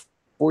 so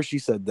before she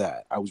said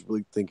that, I was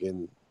really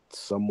thinking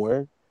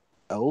somewhere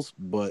else,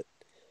 but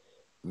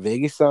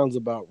Vegas sounds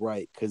about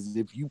right, because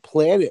if you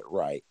plan it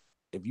right,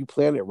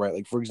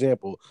 like for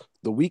example,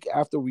 the week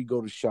after we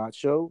go to SHOT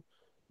Show,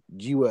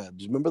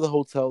 G-Webs, remember the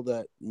hotel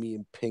that me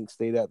and Pink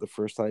stayed at the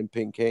first time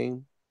Pink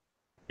came?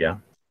 Yeah.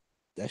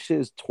 That shit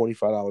is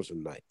 $25 a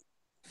night.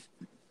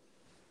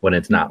 When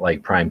it's not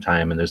like prime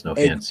time and there's no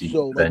fancy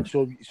event.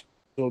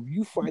 So if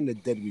you find a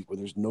dead week where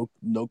there's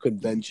no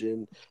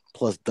convention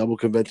plus double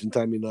convention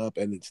timing up,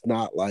 and it's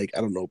not like,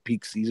 I don't know,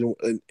 peak season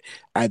and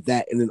at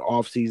that and then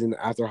off season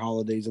after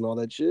holidays and all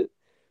that shit,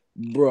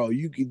 bro,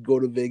 you could go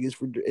to Vegas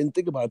and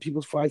think about it.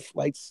 People's 5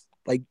 flights,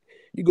 like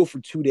you go for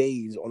 2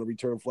 days on a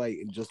return flight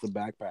in just a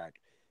backpack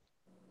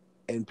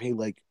and pay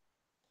like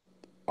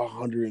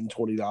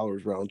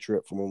 $120 round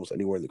trip from almost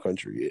anywhere in the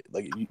country.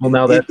 Well,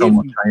 now that's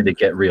almost trying to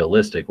get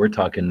realistic. We're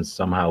talking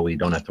somehow we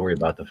don't have to worry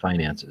about the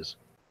finances.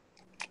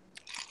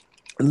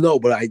 No,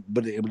 but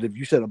if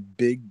you said a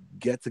big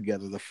get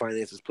together, the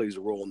finances plays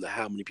a role in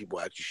how many people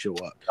actually show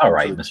up. All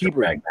right, so Mr.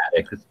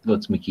 Pragmatic.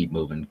 Let's me keep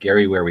moving.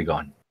 Gary, where are we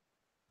going?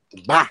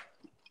 Bah.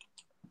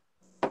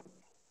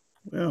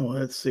 Well,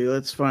 let's see.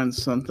 Let's find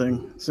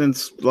something.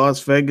 Since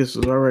Las Vegas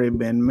has already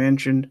been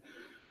mentioned.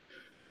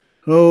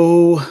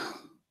 Oh,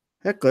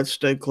 heck, let's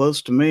stay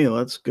close to me.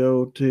 Let's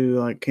go to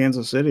like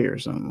Kansas City or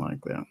something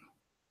like that.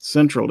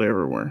 Central to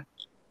everywhere.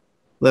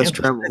 Less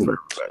travel for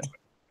everybody.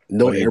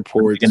 No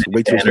airports.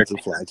 Way too expensive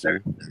flights.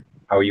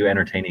 How are you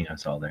entertaining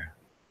us all there?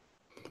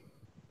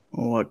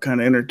 Well, what kind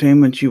of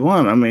entertainment you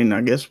want? I mean,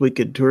 I guess we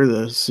could tour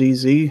the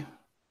CZ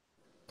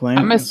plant.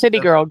 I'm a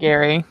city girl,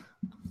 Gary.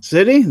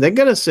 City? They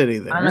got a city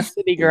there. I'm a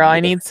city girl. I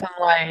need some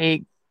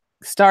like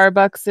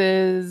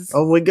Starbuckses.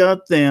 Oh, we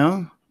got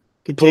them.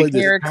 Could take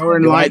the Power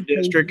and Light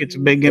District. It's a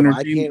big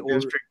entertainment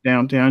district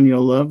downtown.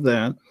 You'll love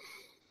that.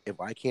 If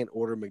I can't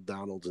order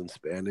McDonald's in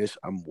Spanish,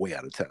 I'm way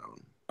out of town.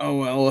 Oh,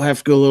 well, we'll have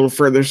to go a little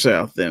further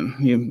south then.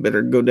 You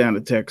better go down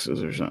to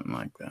Texas or something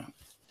like that.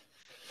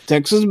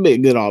 Texas would be a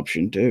good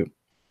option, too.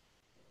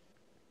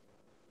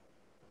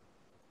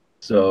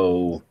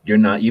 So you're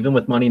not, even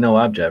with money, no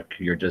object,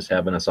 you're just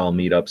having us all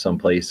meet up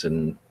someplace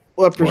and...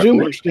 Well, I presume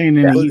we're staying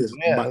in East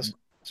West.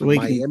 So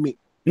we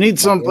need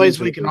someplace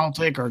we can all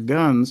take our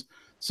guns,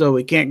 so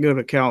we can't go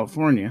to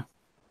California.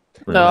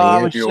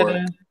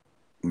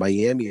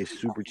 Miami is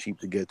super cheap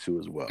to get to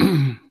as well.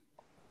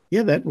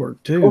 Yeah, that'd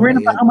work too. Well, we're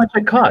about how much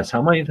it costs.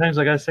 How many times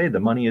I gotta say the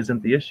money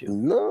isn't the issue?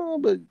 No,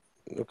 but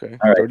okay.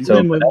 All right.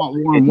 So we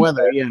want warm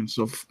weather. Yeah.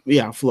 So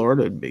yeah,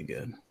 Florida would be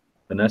good.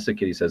 Vanessa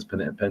Kitty says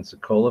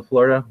Pensacola,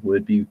 Florida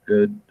would be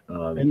good.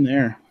 In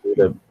there.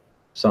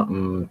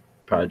 Something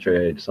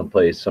Padre,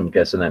 someplace. I'm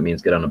guessing that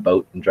means get on a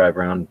boat and drive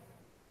around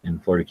in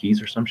Florida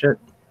Keys or some shit.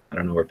 I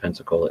don't know where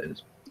Pensacola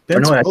is.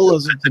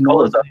 Pensacola's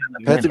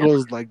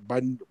like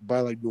by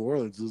like New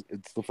Orleans.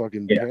 It's the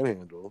fucking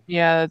panhandle.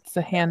 Yeah, it's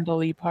the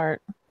handly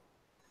part.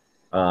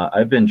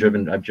 I've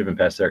driven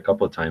past there a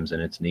couple of times,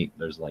 and it's neat.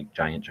 There's like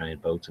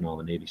giant boats and all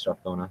the Navy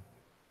stuff going on.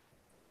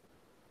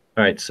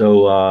 All right,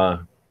 so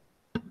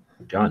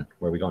John,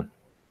 where are we going?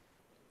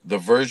 The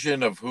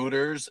version of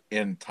Hooters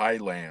in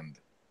Thailand.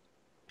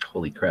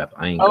 Holy crap!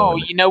 I ain't. Oh,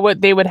 you know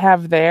what they would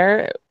have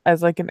there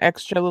as like an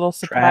extra little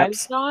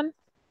surprise, John?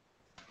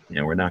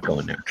 Yeah, we're not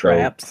going there.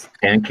 Traps. So,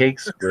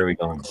 pancakes. Where are we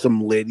going?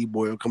 Some lady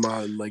boy will come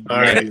out and like. All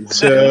right,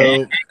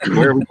 so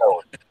where are we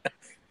going?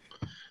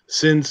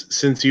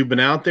 since you've been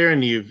out there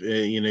and you've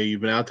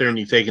been out there and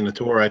you've taken the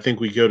tour, I think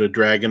we go to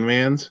Dragon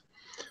Man's,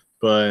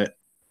 but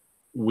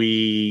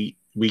I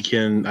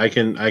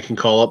can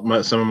call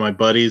up some of my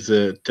buddies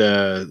that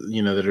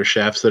that are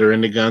chefs that are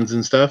into guns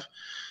and stuff,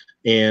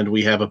 and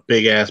we have a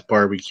big ass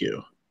barbecue.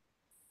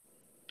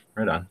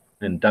 Right on.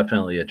 And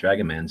definitely at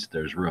Dragon Man's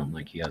there's room,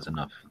 like he has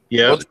enough.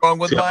 Yeah. What's wrong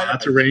with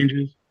lots of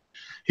ranges?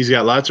 He's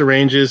got lots of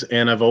ranges,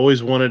 and I've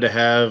always wanted to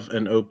have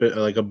an open,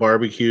 like a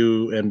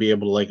barbecue, and be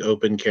able to like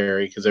open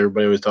carry, because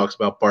everybody always talks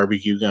about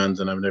barbecue guns,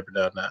 and I've never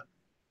done that.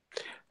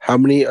 How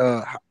many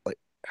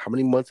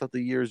months out the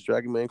year is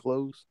Dragon Man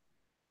closed?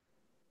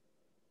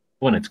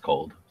 When it's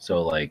cold,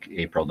 so like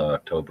April to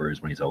October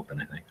is when he's open,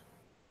 I think.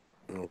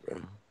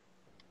 Okay.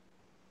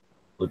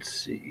 Let's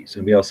see. Does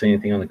anybody else say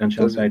anything on the gun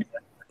show side?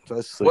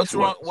 What's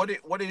wrong?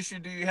 What issue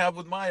do you have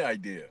with my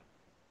idea?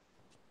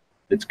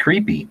 It's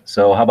creepy.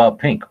 So how about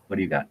Pink? What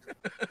do you got?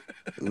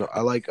 No,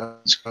 I like.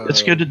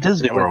 Let's go to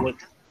Disney World.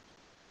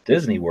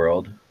 Disney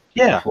World.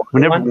 Yeah,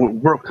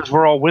 because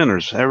we're all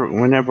winners.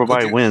 When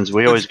everybody wins,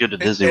 we always go to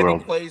Disney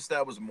World. Place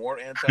that was more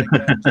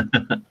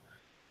anti-gun.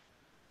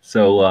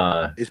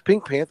 So is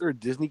Pink Panther a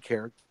Disney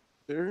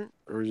character,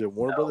 or is it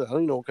Warner Brothers? I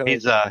don't even know what kind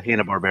He's of.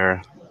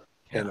 Hanna-Barbera.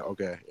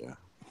 Okay, yeah.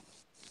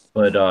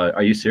 But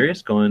are you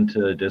serious going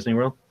to Disney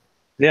World?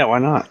 Yeah, why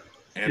not?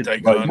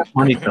 Anti-gun.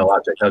 Money's no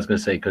object. I was going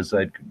to say, because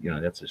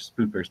that's just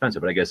super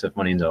expensive. But I guess if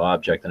money's no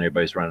object, then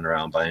everybody's running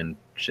around buying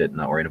shit and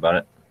not worried about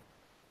it.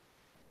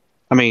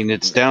 I mean,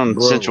 it's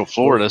down Central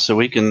Florida, so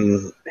we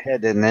can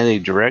head in any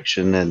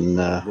direction. And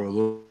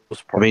those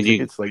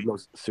tickets,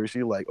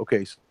 seriously,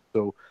 okay,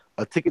 so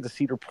a ticket to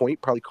Cedar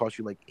Point probably costs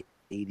you like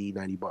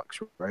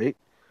 $80-$90, right?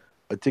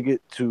 A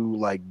ticket to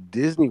like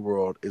Disney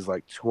World is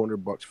like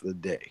 $200 for the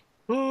day.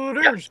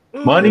 Money's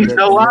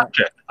no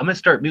object. I'm gonna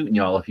start muting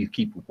y'all if you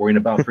keep worrying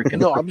about freaking.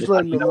 No, I'm just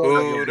letting you know.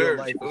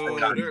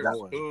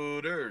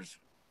 Hooters.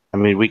 I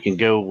mean, we can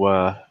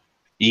go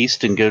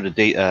east and go to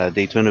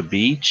Daytona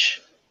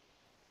Beach.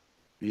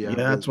 Yeah,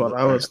 that's what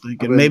I was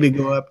thinking. Maybe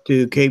go up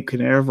to Cape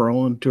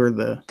Canaveral and tour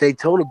the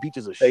Daytona Beach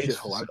is a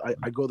shithole.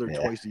 I go there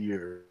twice a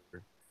year.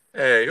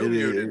 Hey, who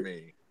muted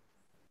me?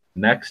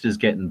 Next is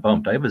getting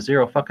bumped. I have a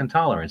zero fucking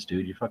tolerance,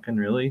 dude. You fucking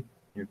really?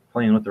 You're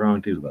playing with the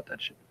wrong dude about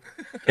that shit.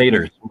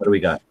 Taters, what do we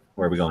got?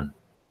 Where are we going?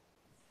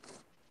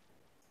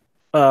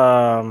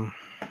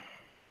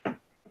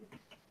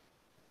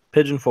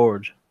 Pigeon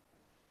Forge,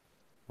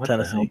 What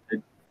Tennessee.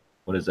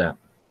 What is that?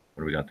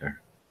 What do we got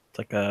there? It's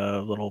like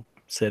a little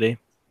city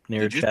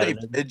near Did you say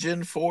Chattanooga.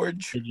 Pigeon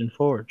Forge? Pigeon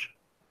Forge.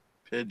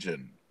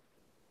 Pigeon.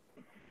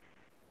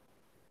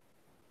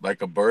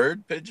 Like a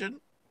bird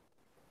pigeon?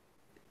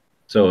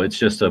 So it's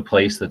just a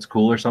place that's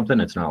cool or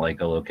something? It's not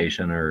like a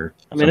location or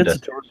I mean, some it's a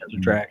tourist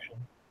attraction.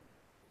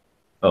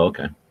 Oh,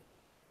 okay.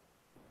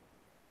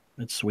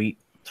 It's sweet.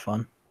 It's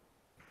fun.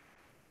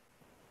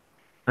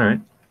 All right.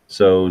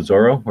 So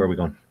Zorro, where are we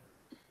going?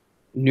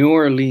 New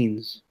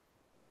Orleans.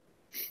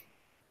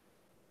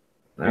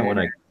 That one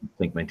I can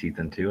sink my teeth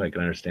into. I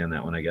can understand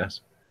that one, I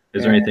guess.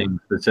 Is there anything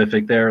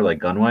specific there, like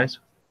gun-wise?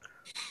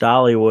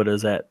 Dollywood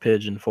is at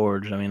Pigeon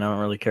Forge. I mean, I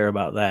don't really care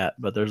about that,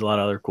 but there's a lot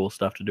of other cool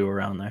stuff to do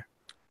around there.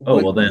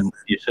 Oh, well then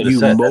you should have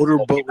said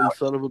motorboating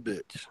son of a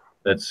bitch.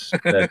 That's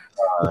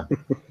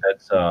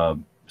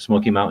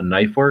Smoky Mountain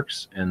Knife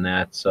Works, and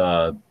that's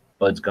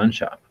Bud's Gun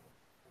Shop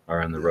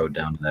are on the road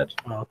down to that.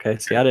 Okay,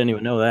 see, I didn't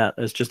even know that.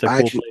 It's just a cool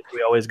place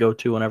we always go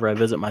to whenever I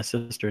visit my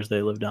sisters.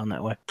 They live down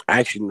that way.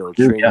 I actually know a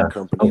training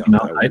company Smoky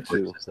Mountain Knife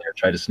Works is there.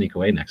 Try to sneak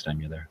away next time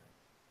you're there.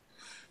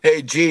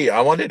 Hey, G,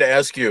 I wanted to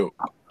ask you,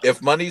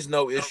 if money's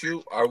no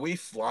issue, are we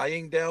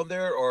flying down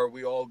there or are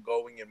we all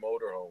going in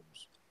motorhomes?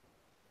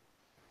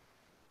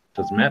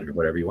 Doesn't matter.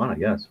 Whatever you want, I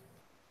guess.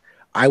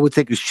 I would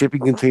take a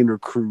shipping container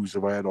cruise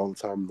if I had all the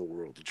time in the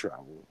world to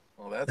travel.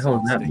 Oh, that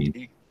sounds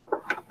stinky.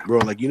 Bro,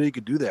 like, you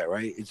could do that,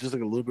 right? It's just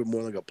like a little bit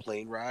more like a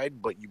plane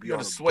ride, but you'd be You're on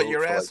gonna a sweat boat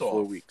your for ass like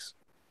 4 off. weeks.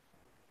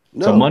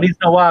 So money's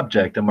no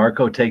object, and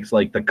Marco takes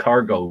like the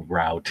cargo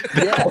route.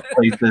 Yeah,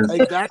 places,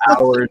 exactly.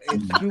 hours It's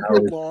and super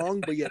hours.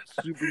 long, but yet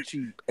super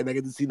cheap, and I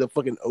get to see the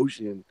fucking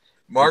ocean.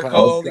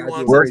 Marco only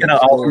wants We're gonna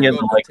all be in the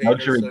cargo like container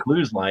luxury set.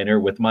 cruise liner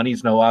with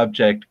money's no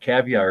object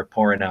caviar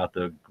pouring out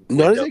the.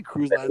 No, window it's a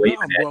cruise line. waving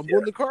No, at I'm you.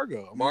 going the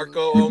cargo.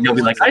 Marco only You'll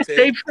be like, wants I to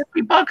saved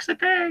 $50 a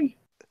day.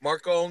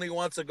 Marco only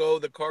wants to go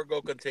the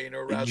cargo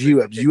container route.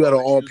 You out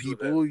of all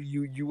people,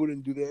 you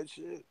wouldn't do that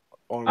shit.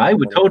 I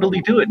would totally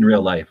do it in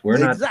real life. We're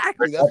not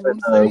exactly. That's what I'm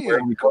saying.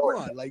 where we Come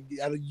going. on, like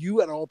out of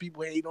all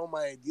people hate on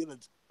my idea.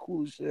 That's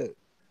cool as shit.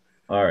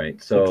 All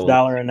right, so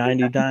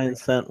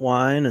 $6.99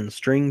 wine and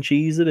string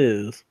cheese it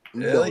is.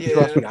 No,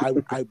 trust me.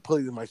 I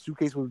put it. My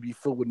suitcase would be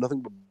filled with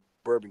nothing but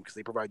bourbon because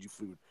they provide you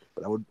food.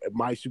 But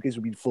my suitcase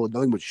would be full of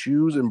nothing but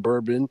shoes and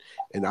bourbon,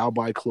 and I'll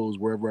buy clothes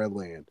wherever I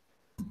land.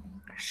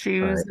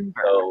 Shoes and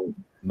so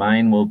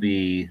mine will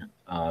be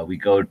we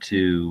go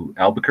to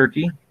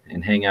Albuquerque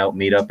and hang out,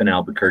 meet up in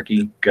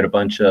Albuquerque, get a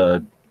bunch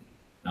of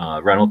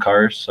rental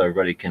cars so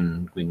we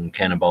can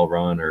cannonball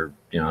run or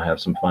have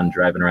some fun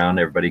driving around.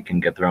 Everybody can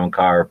get their own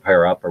car,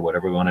 pair up or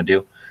whatever we want to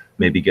do.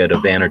 maybe get a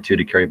van or two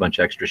to carry a bunch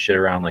of extra shit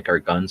around, like our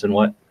guns and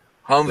what.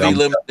 Humvee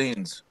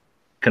limousines.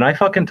 Can I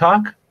fucking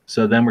talk?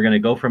 So then we're going to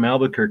go from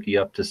Albuquerque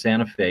up to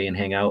Santa Fe and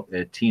hang out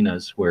at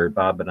Tina's, where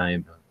Bob and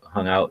I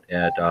hung out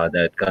at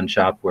that gun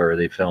shop where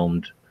they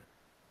filmed,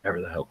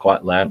 whatever the hell,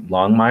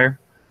 Longmire.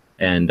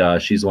 And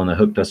she's the one that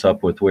hooked us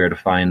up with where to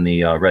find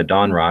the Red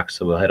Dawn rocks.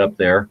 So we'll head up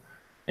there.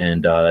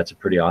 And that's a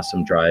pretty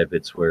awesome drive.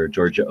 It's where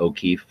Georgia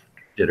O'Keeffe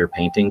did her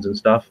paintings and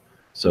stuff.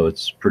 So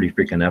it's pretty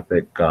freaking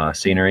epic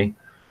scenery.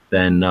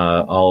 Then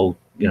I'll,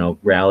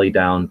 rally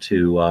down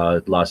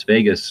to Las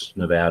Vegas,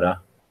 New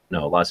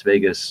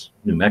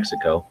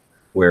Mexico,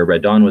 where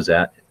Red Dawn was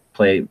at.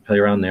 Play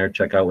around there,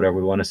 check out whatever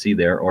we want to see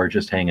there, or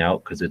just hang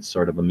out because it's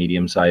sort of a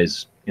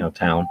medium-sized,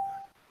 town.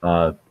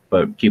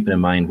 But keeping in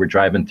mind, we're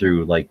driving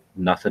through like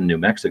nothing New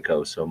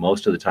Mexico. So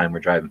most of the time we're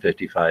driving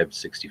 55,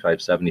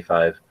 65,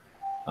 75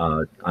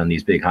 on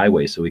these big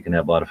highways. So we can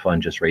have a lot of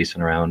fun just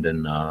racing around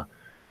and,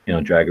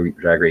 drag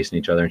racing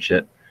each other and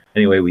shit.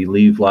 Anyway, we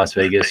leave Las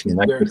Vegas, New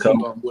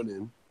Mexico.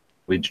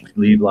 We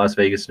leave Las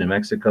Vegas, New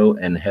Mexico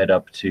and head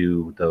up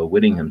to the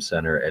Whittingham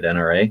Center at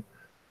NRA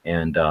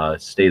and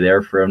stay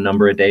there for a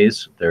number of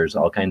days. There's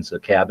all kinds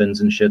of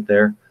cabins and shit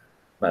there.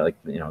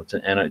 It's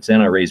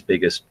NRA's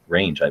biggest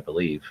range, I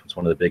believe. It's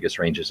one of the biggest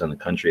ranges in the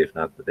country, if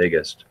not the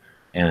biggest.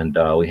 And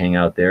we hang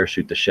out there,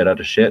 shoot the shit out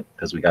of shit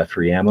because we got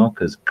free ammo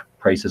because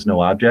price is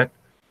no object.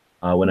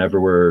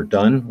 Whenever we're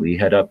done, we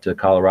head up to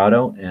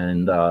Colorado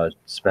and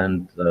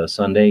spend the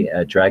Sunday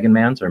at Dragon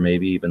Man's, or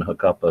maybe even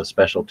hook up a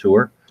special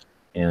tour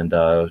and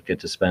get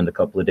to spend a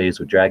couple of days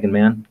with Dragon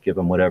Man, give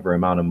him whatever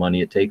amount of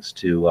money it takes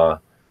to,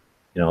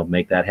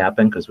 make that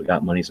happen because we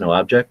got money's no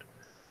object.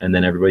 And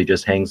then everybody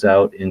just hangs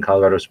out in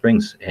Colorado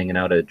Springs, hanging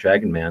out at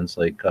Dragon Man's,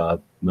 like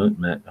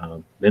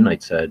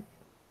Midnight said,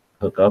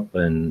 hook up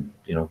and,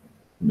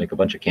 make a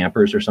bunch of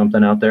campers or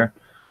something out there.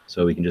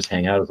 So we can just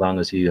hang out as long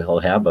as he'll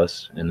have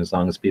us and as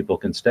long as people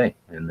can stay.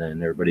 And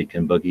then everybody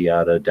can boogie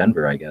out of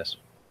Denver, I guess.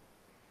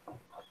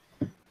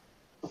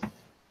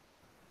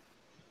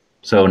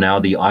 So now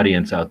the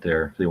audience out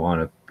there, if they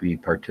want to be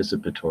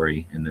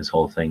participatory in this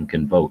whole thing,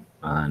 can vote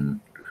on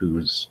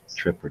whose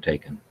trip we're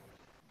taking.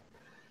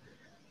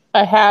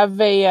 I have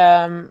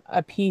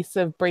a piece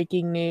of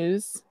breaking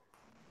news.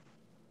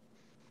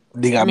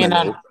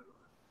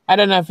 I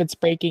don't know if it's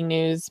breaking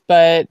news,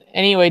 but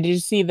anyway, did you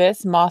see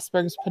this?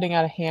 Mossberg's putting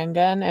out a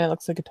handgun, and it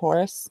looks like a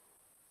Taurus.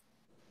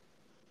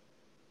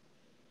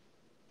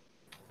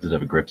 Does it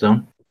have a grip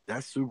zone?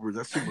 That's super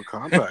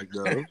compact,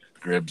 though.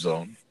 Grip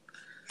zone.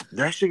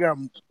 That shit got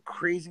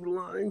crazy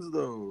lines,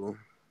 though.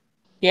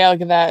 Yeah,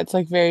 look at that. It's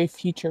like very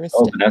futuristic.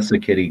 Oh, Vanessa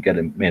Kitty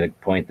made a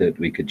point that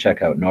we could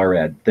check out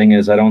NORAD. Thing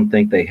is, I don't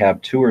think they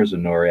have tours of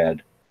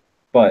NORAD,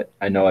 but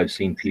I know I've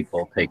seen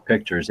people take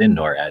pictures in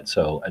NORAD.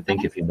 So I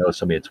think if you know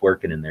somebody that's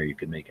working in there, you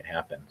could make it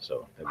happen.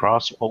 So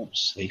Crossbolt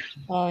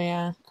safety. Oh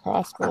yeah,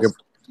 crossbolt.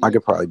 I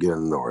could probably get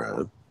in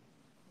NORAD.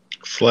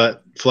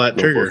 Flat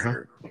trigger,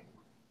 huh?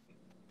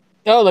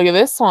 Oh, look at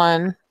this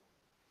one.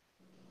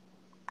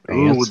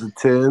 Ooh, with the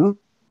 10.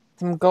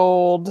 Some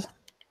gold.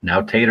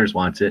 Now Taters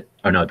wants it.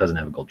 Oh no, it doesn't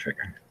have a gold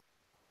trigger.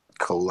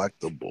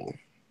 Collectible.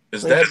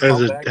 Is that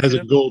has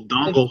a gold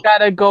dongle? It's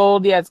got a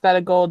gold. Yeah, it's got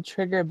a gold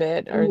trigger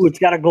bit. Ooh, it's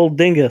got a gold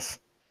dingus.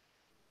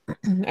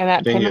 And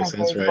that Dingus, pin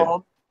that's is right.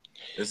 gold.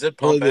 Is it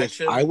pump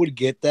action? I would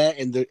get that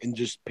and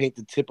just paint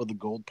the tip of the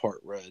gold part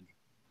red.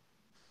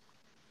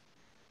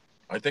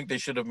 I think they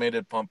should have made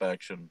it pump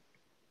action.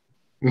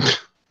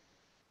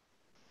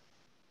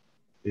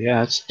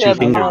 Yeah, it's Yeah,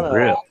 two-finger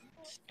grip.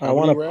 I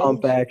want a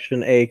pump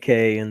action AK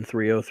in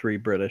 303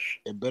 British.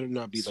 It better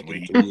not be like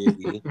Sweet. in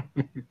 380.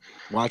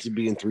 Watch it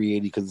be in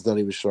 380 because it's not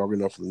even strong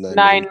enough for the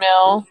 9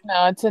 mil.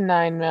 No, it's a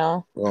 9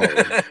 mil. Oh,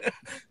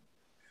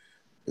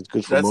 it's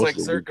good for That's most like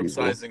of the big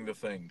people. circumcising the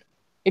thing.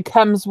 It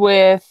comes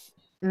with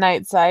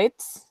night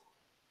sights.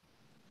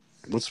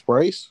 What's the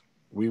price?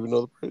 We even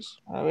know the price?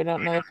 We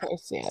don't know the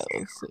price yet.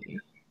 Let's see.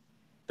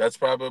 That's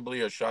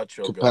probably a shot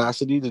show gun.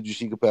 Capacity? Did you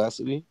see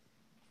capacity?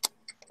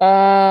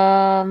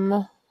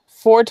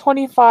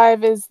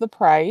 425 is the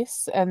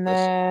price, and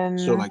then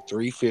So like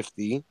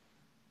 350.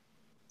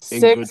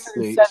 6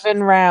 and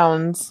 7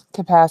 rounds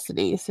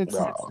capacity. 6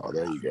 and Oh,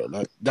 there you go.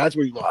 That's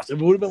where you lost. If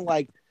it would have been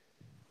like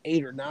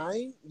 8 or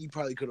 9, you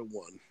probably could have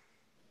won.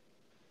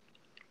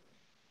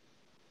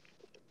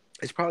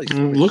 It's probably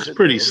Looks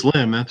pretty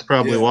slim. That's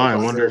probably why. I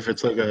wonder if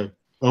it's like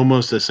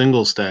almost a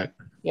single stack.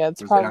 Yeah, it's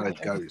It's probably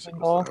gotta be a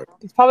single.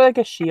 It's probably like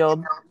a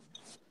shield.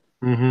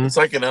 Mm-hmm. It's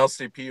like an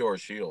LCP or a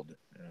shield.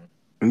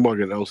 I'm like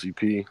an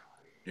LCP.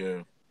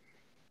 Yeah.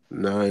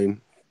 9,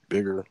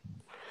 bigger.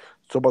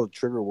 It's all about the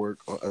trigger work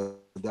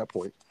at that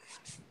point.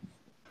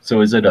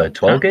 So is it a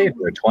 12 gauge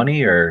or a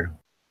 20 or?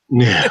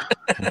 Yeah.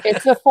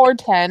 It's a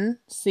 410.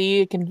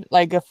 See, it can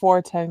like a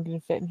 410 can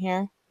fit in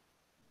here.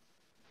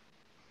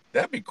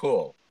 That'd be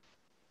cool.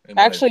 And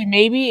Actually,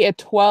 maybe a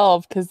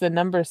 12 because the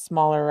number's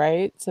smaller,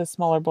 right? So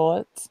smaller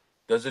bullets.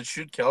 does it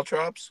shoot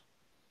caltrops?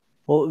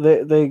 Well,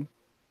 they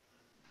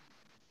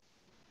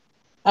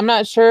I'm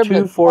not sure,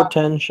 two but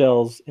 410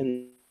 shells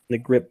in the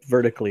grip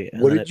vertically.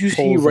 And What then did it you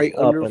see pulls right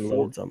up under and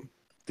loads them?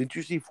 Didn't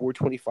you see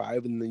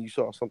 425 and then you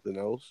saw something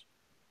else?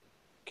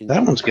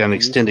 That one's got an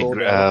extended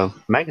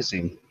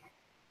magazine.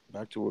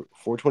 Back to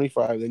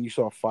 425, then you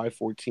saw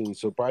 514.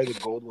 So probably the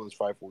gold one's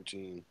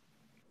 514.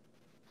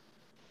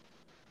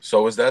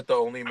 So is that the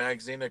only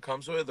magazine it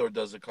comes with, or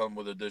does it come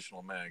with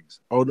additional mags?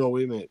 Oh no,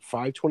 wait a minute.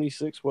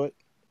 526, what?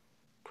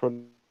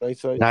 Pro night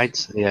sights?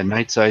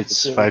 Night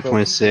sights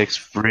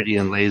 526,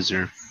 Viridian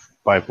laser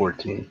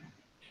 514.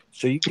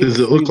 So you does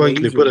it look like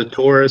they put a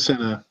Taurus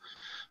and a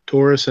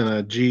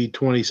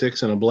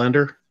G26 in a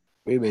blender?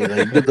 Wait a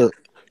minute, like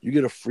you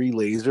get a free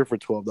laser for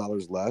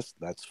 $12 less.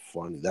 That's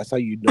funny. That's how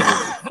you know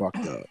it's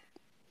fucked up.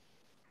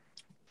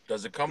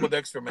 Does it come with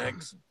extra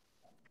mags?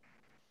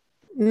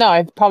 No,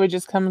 it probably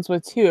just comes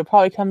with 2. It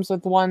probably comes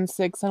with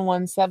 1.6 and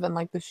 1.7,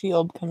 like the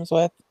Shield comes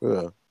with.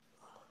 Yeah.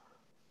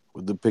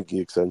 With the pinky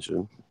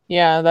extension.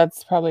 Yeah,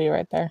 that's probably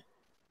right there.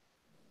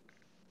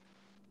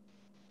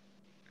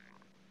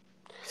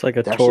 It's like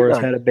a Taurus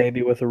had a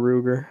baby with a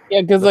Ruger.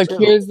 Yeah, because like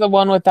here's the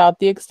one without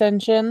the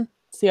extension.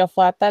 See how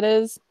flat that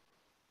is?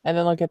 And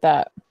then look at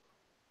that.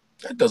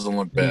 That doesn't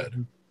look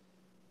bad.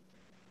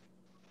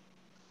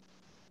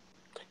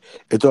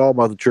 It's all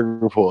about the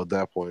trigger pull at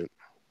that point.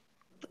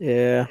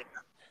 Yeah.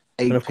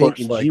 Hey, and of Pink course,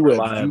 and like G-Web,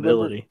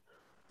 reliability.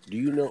 do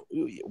you know?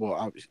 Well,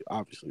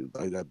 obviously,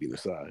 like that being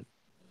aside,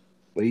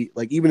 but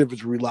even if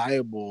it's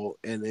reliable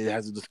and it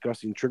has a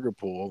disgusting trigger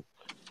pull,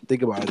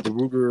 think about it. The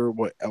Ruger,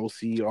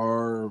 LCP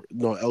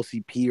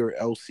or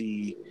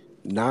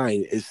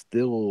LC9 is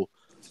still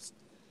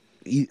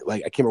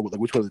like I can't remember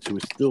which one of the two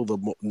is still the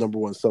number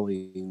one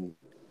selling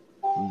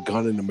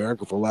gun in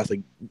America for the last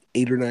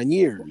 8 or 9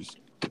 years.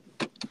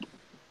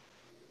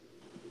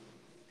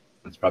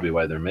 That's probably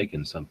why they're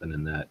making something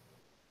in that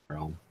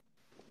realm.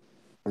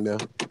 Yeah.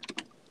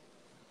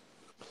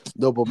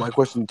 No, but my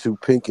question to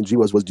Pink and G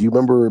was do you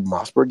remember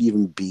Mossberg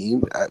even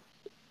being at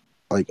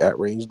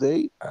range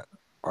day?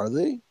 Are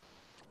they?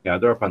 Yeah,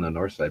 they're up on the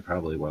north side,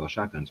 probably where the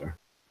shotguns are.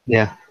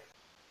 Yeah.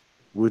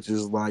 Which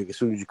is as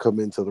soon as you come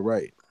in to the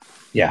right.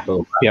 Yeah.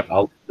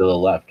 All to the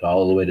left,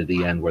 all the way to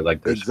the end where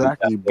there's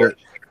exactly.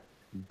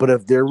 But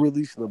if they're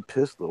releasing a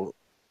pistol,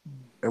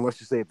 and let's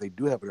just say if they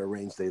do have it at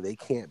range day, they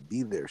can't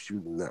be there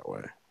shooting that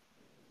way.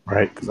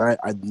 Right. Because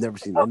I've never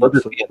seen they'll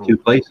just be in 2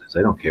 places.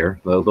 They don't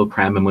care. They'll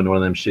cram them in one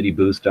of them shitty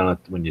booths down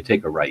when you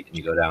take a right and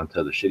you go down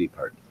to the shitty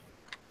part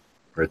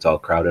where it's all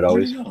crowded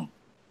always.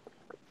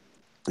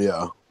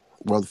 Yeah.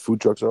 Where the food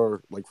trucks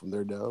are, from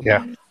there down.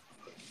 Yeah. In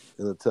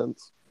the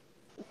tents.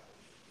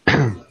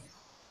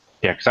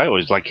 Yeah, because I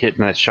always like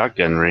hitting that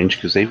shotgun range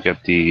because they've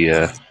got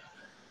the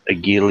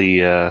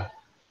Agili,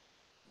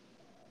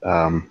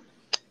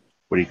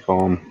 what do you call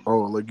them?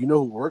 Oh, you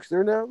know who works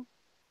there now?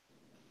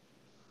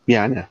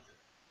 Yeah, I know.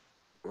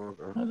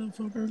 Okay. How the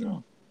fuck are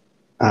you?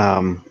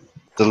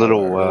 The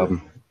little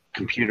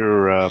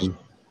computer. Oh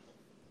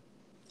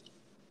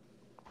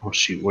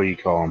shoot, what do you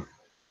call them?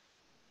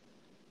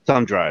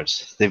 Thumb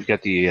drives. They've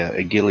got the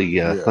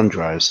Agili thumb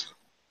drives.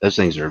 Those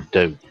things are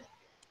dope.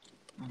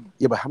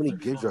 Yeah, but how many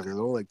gigs are there?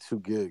 They're only 2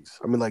 gigs.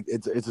 I mean,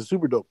 it's a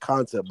super dope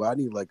concept, but I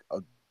need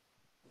a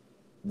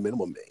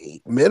minimum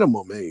 8.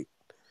 Minimum 8.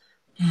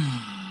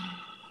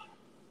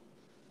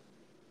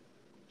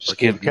 Just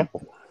get a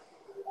couple.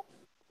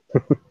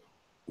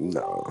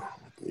 No,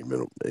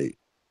 minimum 8.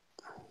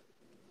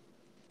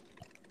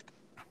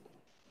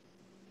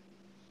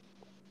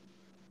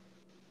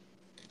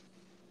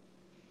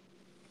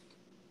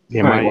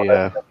 Yeah, we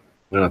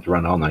don't have to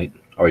run all night.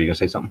 Or are you gonna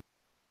say something?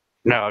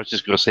 No, I was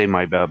just gonna say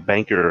my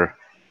banker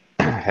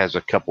has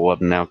a couple of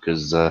them now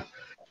because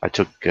I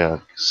took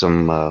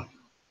some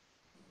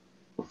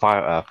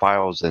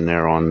files in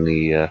there on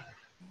the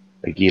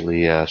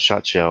Agili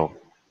shot shell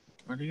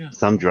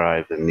thumb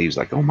drive, and he's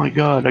like, "Oh my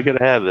god, I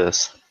gotta have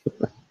this."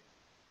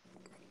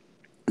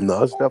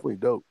 No, it's definitely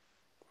dope.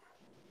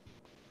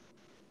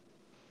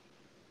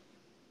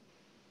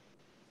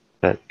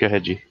 But go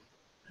ahead, G.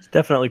 It's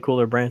definitely cool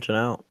they're branching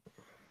out.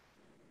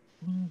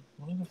 You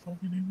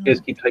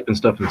guys keep typing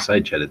stuff in the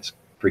side chat. It's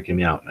freaking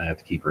me out. I have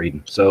to keep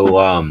reading. So,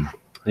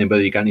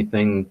 anybody got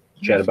anything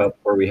to chat about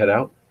before we head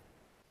out?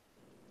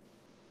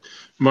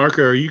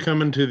 Marco, are you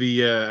coming to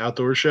the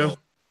outdoor show?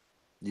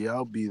 Yeah,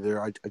 I'll be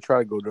there. I try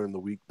to go during the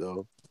week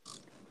though.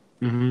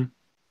 Mm-hmm.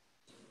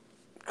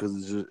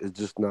 Because it's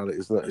just not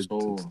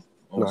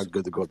not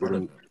good to go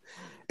there.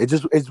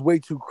 It's way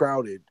too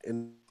crowded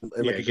and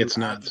it gets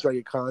nuts. Try to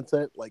get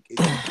content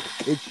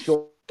it's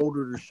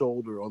shoulder to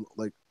shoulder on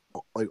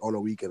on a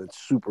weekend. It's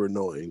super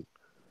annoying.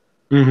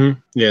 Mm-hmm.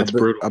 Yeah, it's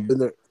brutal. I've been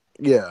there.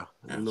 Yeah,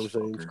 you know what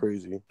I'm saying. It's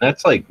crazy.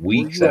 That's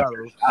weeks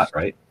after shot,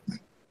 right?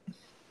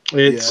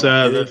 It's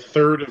the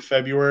 3rd of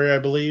February, I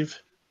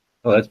believe.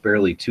 Oh, that's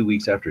barely 2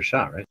 weeks after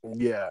shot, right?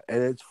 Yeah,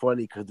 and it's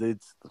funny because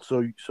it's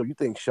so you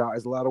think shot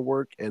is a lot of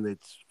work and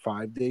it's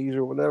 5 days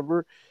or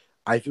whatever.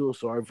 I feel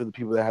sorry for the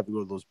people that have to go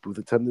to those booth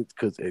attendants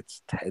because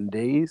it's 10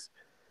 days,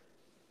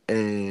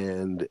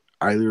 and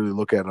I literally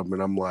look at them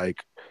and I'm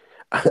like,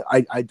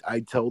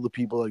 I tell the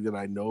people that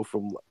I know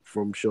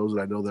from shows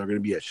that I know that are going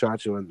to be at SHOT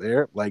Show and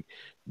there,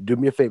 do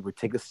me a favor,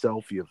 take a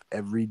selfie of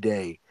every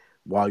day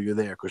while you're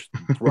there, because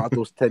throughout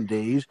those 10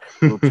 days,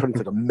 you'll turn into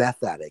like a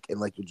meth addict, and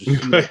like you'll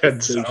just see like, your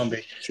face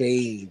Zombie.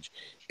 change,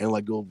 and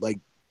like go like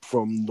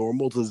from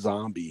normal to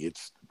zombie.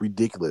 It's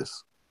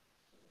ridiculous.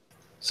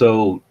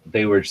 So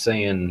they were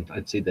saying,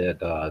 I'd say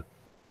that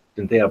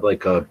didn't they have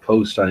like a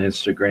post on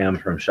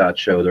Instagram from SHOT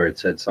Show where it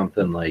said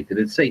something like, did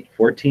it say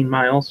 14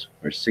 miles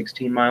or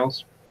 16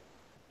 miles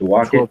to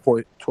walk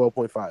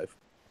 12.5.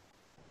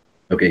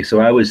 Okay, so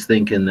I was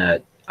thinking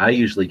that I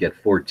usually get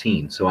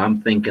 14, so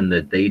I'm thinking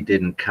that they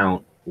didn't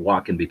count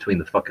walking between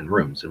the fucking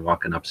rooms and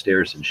walking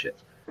upstairs and shit.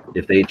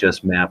 If they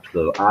just mapped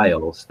the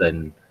aisles,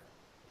 then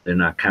they're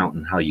not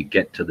counting how you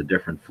get to the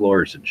different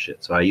floors and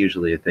shit. So I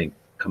usually, I think,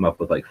 come up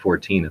with like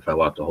 14 if I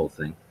walk the whole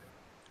thing.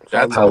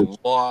 That's a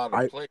lot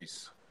of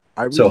place.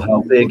 So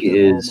how big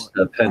is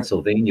the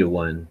Pennsylvania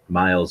one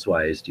miles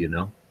wise? Do you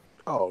know?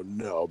 Oh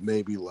no,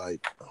 maybe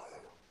like.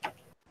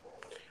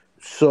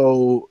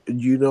 So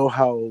you know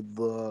how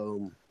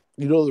the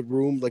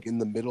room like in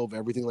the middle of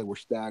everything, like where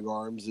Stag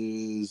Arms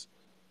is,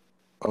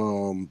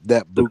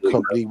 that boot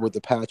company with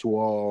the patch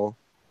wall.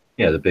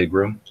 Yeah, the big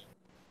room.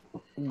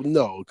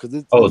 No, because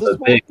it's the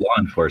big law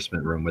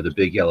enforcement room where the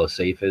big yellow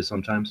safe is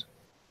sometimes.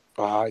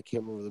 I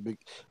can't remember the big,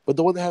 but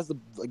the one that has the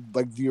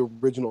like the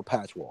original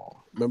patch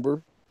wall.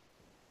 Remember?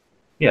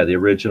 Yeah, the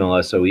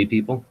original SOE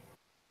people.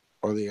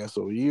 Or the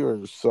SOE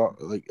or so,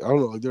 like I don't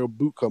know, like they're a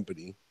boot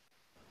company.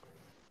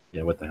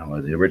 Yeah, what the hell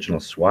are the original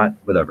SWAT?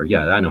 Whatever.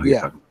 Yeah, I know who you're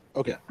talking about.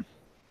 Okay.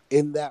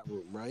 In that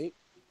room, right?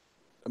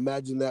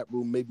 Imagine that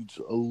room maybe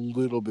just a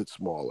little bit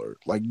smaller,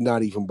 like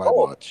not even by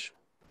much.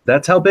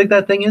 That's how big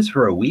that thing is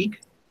for a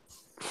week?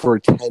 For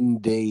 10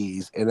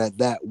 days. And at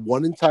that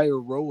one entire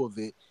row of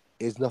it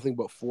is nothing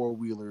but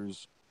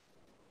four-wheelers.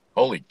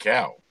 Holy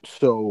cow.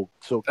 So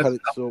cut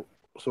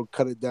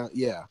it down.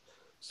 Yeah.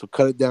 So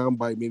cut it down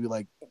by maybe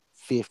like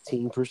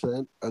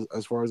 15%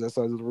 as far as that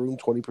size of the room,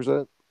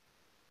 20%.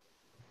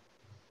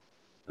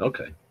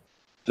 Okay.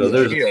 So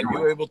are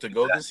you able to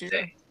go this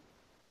year?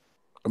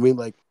 I mean,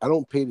 like, I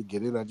don't pay to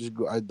get in. I just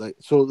go.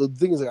 So the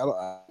thing is, like,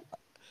 I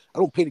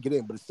don't pay to get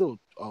in, but it's still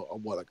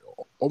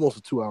almost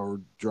a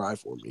 2-hour drive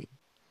for me.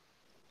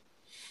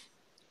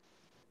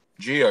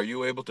 Gee, are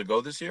you able to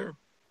go this year?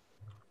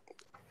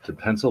 To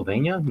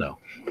Pennsylvania? No.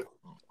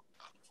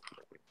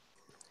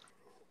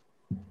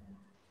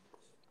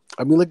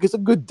 I mean, like, it's a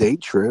good day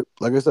trip.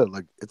 Like I said,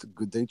 like, it's a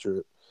good day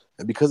trip.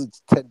 And because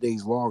it's 10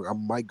 days long, I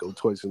might go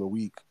twice in a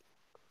week.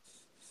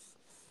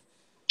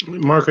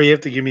 Marco, you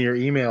have to give me your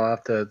email.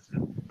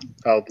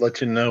 I'll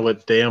let you know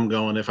what day I'm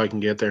going if I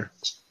can get there.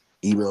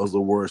 Email's the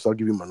worst. I'll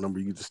give you my number.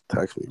 You can just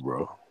text me,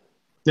 bro.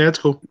 Yeah, that's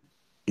cool.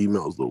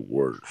 Email's the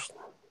worst.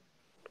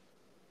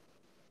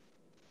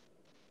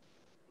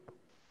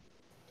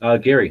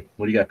 Gary,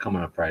 what do you got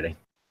coming up Friday?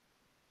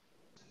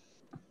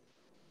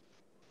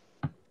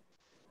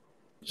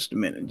 Just a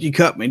minute. You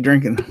caught me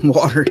drinking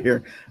water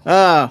here.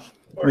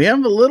 We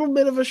have a little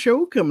bit of a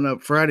show coming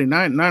up Friday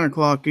night, 9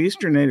 o'clock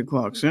Eastern, 8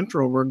 o'clock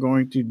Central. We're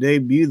going to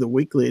debut the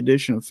weekly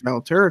edition of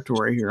Foul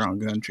Territory here on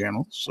Gun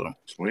Channel. So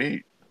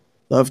sweet.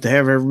 Love to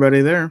have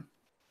everybody there.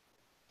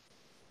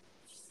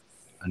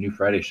 A new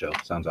Friday show.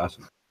 Sounds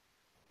awesome.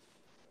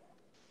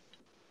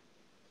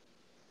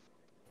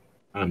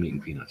 I'm eating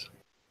peanuts.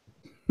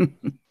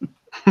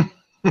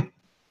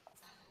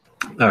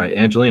 All right,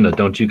 Angelina,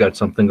 don't you got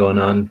something going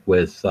on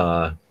with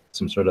some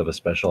sort of a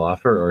special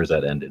offer, or is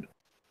that ended?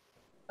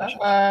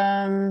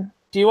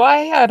 Do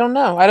I? I don't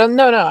know. I don't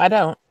know. No, I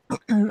don't.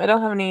 I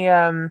don't have any.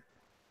 No,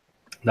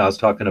 I was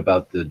talking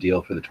about the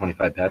deal for the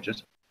 25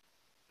 patches.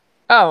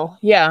 Oh,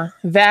 yeah.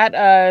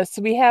 That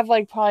so we have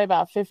like probably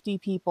about 50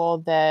 people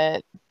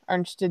that are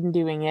interested in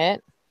doing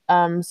it.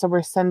 So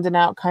we're sending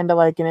out kind of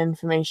like an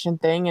information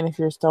thing, and if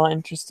you're still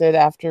interested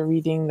after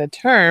reading the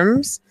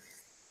terms,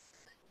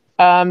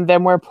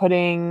 then we're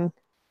putting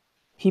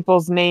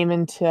people's name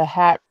into a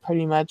hat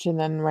pretty much, and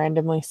then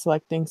randomly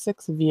selecting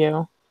 6 of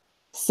you.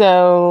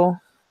 So,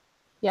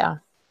 yeah.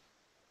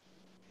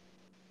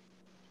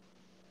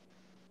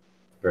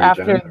 Very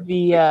after generous.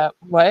 the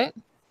what?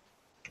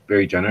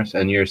 Very generous,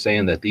 and you're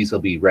saying that these will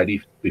be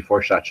ready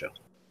before SHOT Show.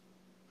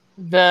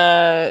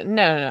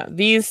 No.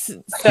 These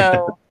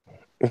so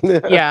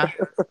yeah.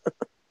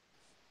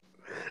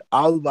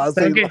 I was about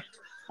to say,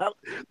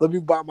 let me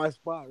buy my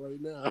spot right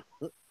now.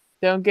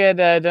 Don't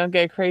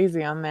get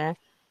crazy on there.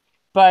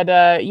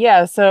 But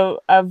yeah,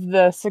 so of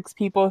the 6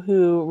 people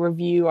who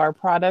review our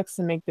products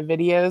and make the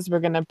videos, we're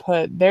gonna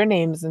put their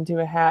names into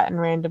a hat and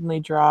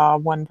randomly draw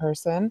one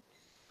person,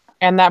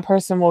 and that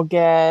person will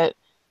get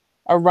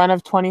a run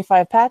of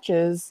 25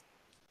 patches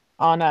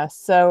on us.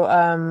 So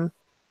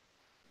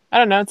I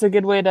don't know, it's a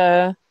good way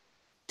to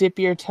dip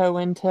your toe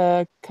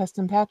into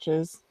custom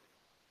patches.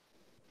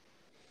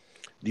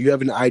 Do you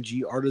have an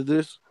IG art of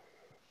this?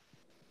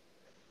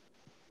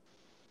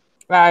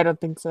 I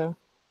don't think so.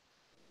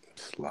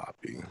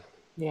 Sloppy.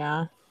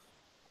 Yeah.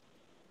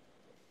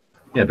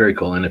 Yeah, very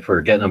cool. And if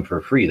we're getting them for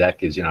free, that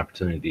gives you an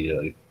opportunity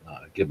to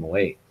give them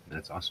away.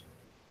 That's awesome.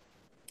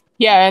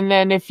 Yeah, and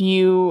then I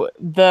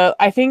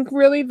think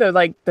really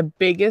the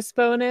biggest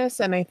bonus,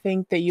 and I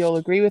think that you'll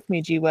agree with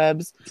me,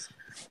 G-Webs,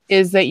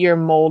 is that your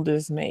mold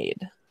is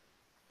made.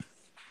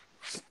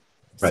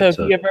 Right, so if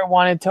so- you ever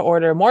wanted to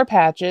order more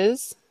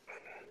patches,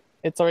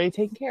 it's already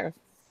taken care of.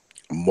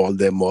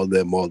 Molde.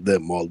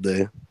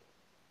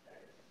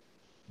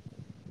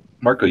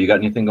 Marco, you got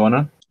anything going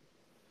on?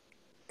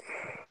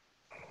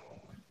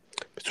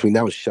 Between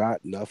that was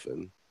shot,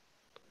 nothing.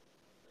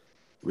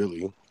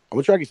 Really. I'm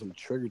gonna try to get some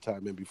trigger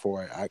time in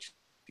before I actually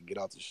get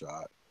out the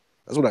shot.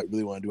 That's what I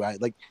really want to do.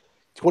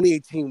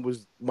 2018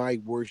 was my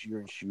worst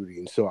year in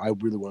shooting, so I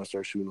really want to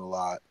start shooting a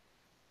lot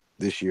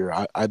this year.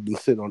 I've been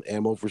sitting on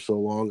ammo for so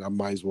long, I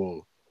might as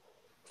well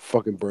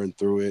fucking burn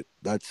through it.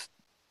 That's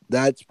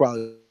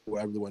probably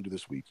what I really want to do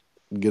this week.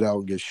 Get out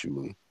and get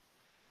shooting.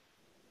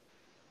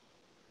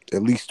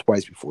 At least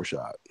twice before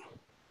shot.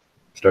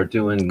 Start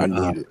doing I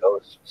need it.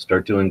 Ghost.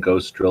 Start doing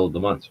Ghost Drill of the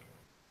Month.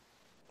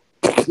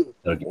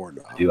 That'll get Or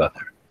not. you out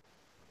there.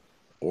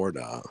 Or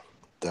not.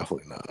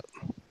 Definitely not.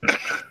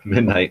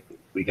 Midnight.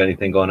 We got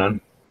anything going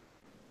on?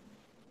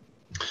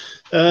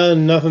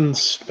 Nothing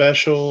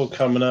special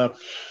coming up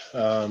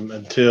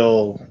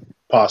until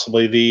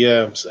possibly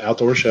the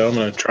outdoor show. I'm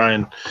going to try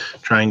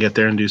and get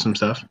there and do some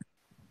stuff.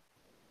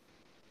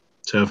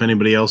 So if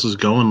anybody else is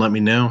going, let me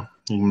know.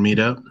 You can meet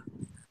up.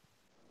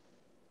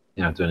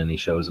 You're not doing any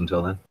shows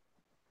until then?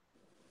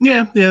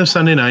 Yeah.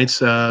 Sunday nights,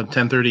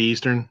 10:30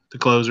 Eastern, the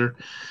closer.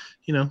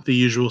 The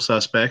usual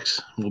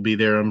suspects will be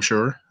there, I'm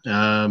sure.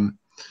 You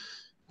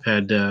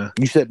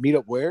said meet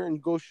up where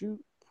and go shoot?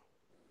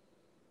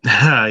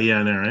 Yeah,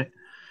 I know,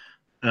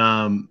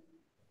 right?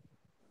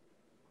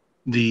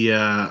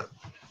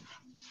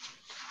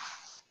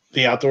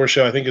 The outdoor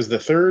show, I think, is the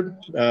third.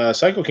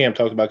 Psycho Camp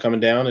talked about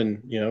coming down,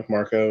 and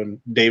Marco and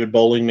David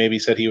Bowling maybe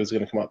said he was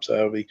going to come up.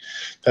 So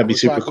that'd be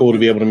super cool to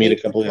be able to meet a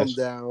couple of guys.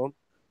 Down.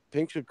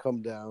 Pink should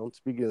come down.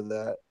 Speaking of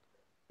that,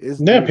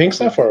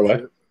 Pink's not far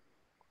away.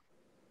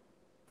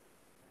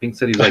 Pink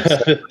said he's like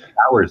 7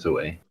 hours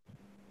away.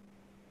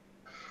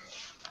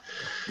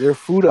 Their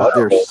food out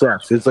there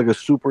sucks. It's like a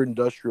super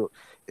industrial.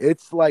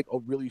 It's like a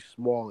really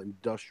small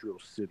industrial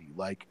city,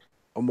 like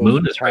almost.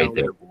 Moon is right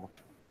there.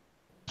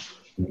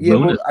 Yeah,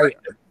 Moon is right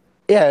there.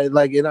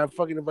 and I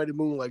fucking invited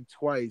Moon like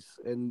twice,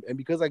 and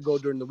because I go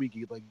during the week,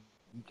 you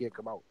can't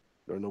come out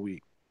during the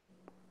week.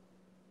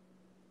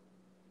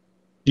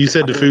 You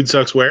said the food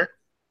sucks where?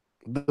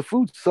 The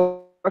food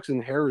sucks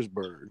in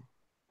Harrisburg.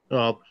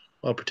 Well,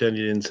 I'll pretend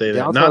you didn't say that.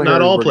 Downtown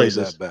Not all Harrisburg ain't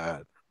places. that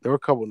bad. There were a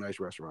couple of nice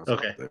restaurants.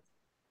 Okay. Out there.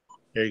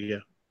 There you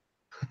go.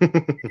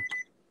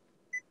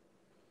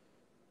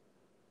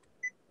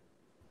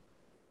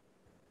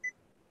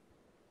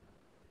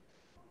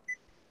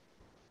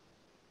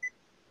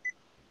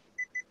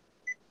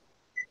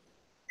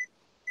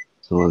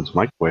 Someone's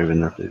microwaving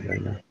their food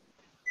right now.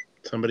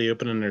 Somebody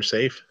opening their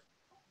safe.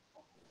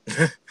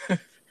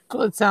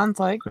 Well, it sounds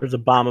like there's a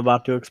bomb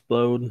about to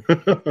explode.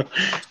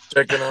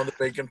 Checking on the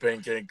bacon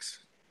pancakes.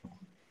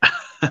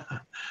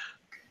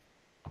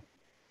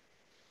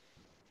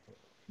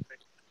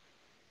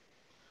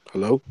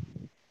 Hello?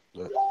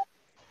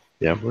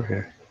 Yeah, we're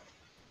here.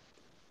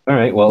 All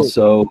right. Well,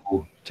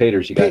 so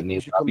Taters, you got any you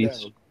should come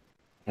lobbies down.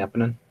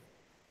 happening?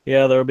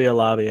 Yeah, there'll be a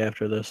lobby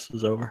after this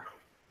is over.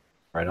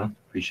 Right on.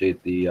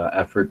 Appreciate the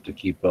effort to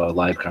keep a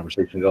live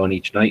conversation going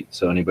each night.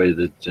 So anybody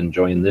that's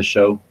enjoying this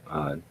show,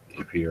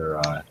 if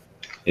you're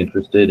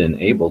interested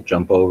and able,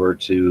 jump over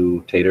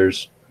to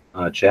Tater's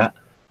chat.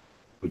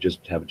 We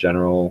just have a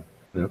general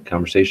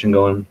conversation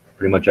going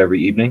pretty much every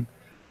evening,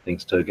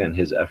 thanks to, again,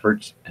 his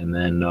efforts. And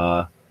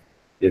then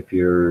if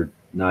you're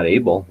not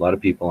able, a lot of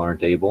people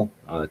aren't able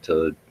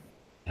to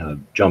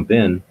jump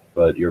in,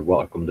 but you're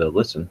welcome to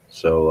listen.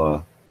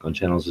 So Gun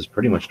Channels is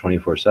pretty much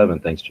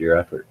 24/7 thanks to your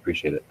effort.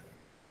 Appreciate it.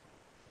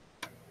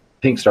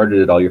 Pink started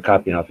it all. You're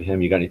copying off of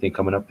him. You got anything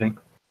coming up, Pink?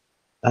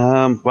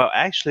 Well,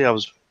 actually, I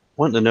was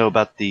wanting to know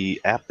about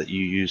the app that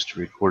you use to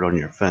record on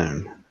your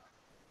phone.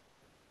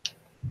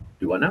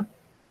 Do what now?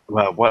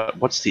 Well,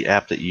 what's the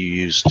app that you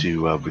use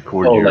to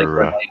record Oh,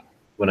 your? like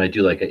when I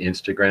do like an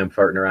Instagram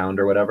farting around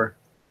or whatever.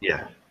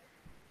 Yeah.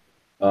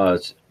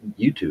 It's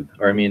YouTube.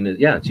 Or I mean,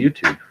 yeah, it's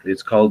YouTube.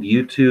 It's called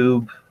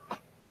YouTube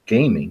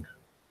Gaming.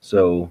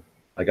 So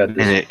I got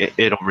this. And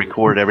it'll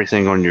record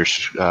everything on your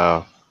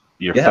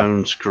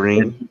phone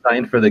screen. It's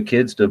designed for the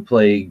kids to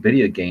play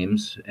video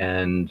games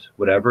and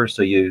whatever.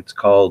 So it's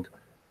called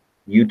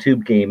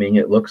YouTube Gaming.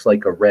 It looks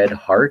like a red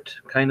heart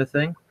kind of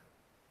thing.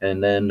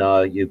 And then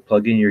you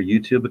plug in your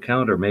YouTube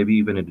account, or maybe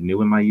even a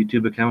new in my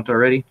YouTube account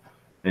already,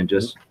 and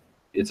just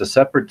it's a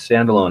separate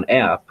standalone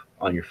app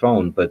on your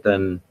phone. But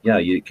then, yeah,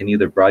 you can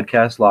either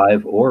broadcast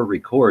live or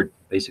record,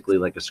 basically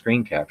like a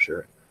screen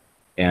capture,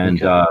 and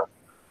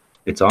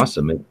it's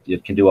awesome.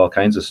 It can do all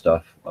kinds of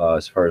stuff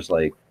as far as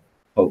like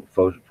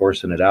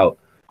forcing it out.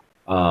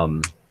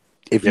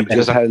 If you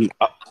just had,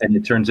 and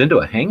it turns into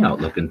a hangout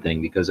looking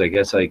thing because I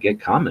guess I get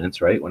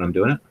comments right when I'm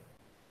doing it.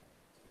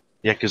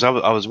 Yeah, because I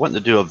was wanting to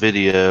do a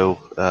video,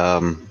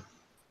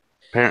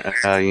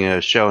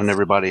 showing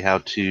everybody how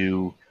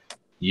to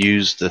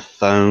use the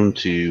phone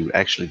to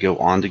actually go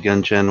onto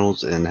Gun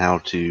Channels and how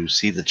to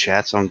see the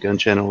chats on Gun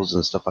Channels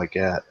and stuff like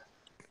that.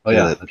 Oh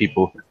yeah,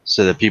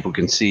 so that people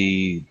can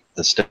see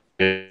the stuff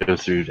go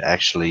through to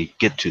actually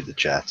get to the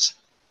chats.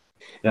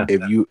 Yeah.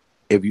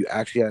 If you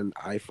actually had an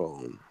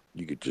iPhone,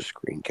 you could just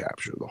screen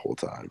capture the whole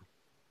time.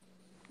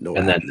 No,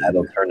 and then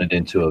that'll turn it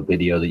into a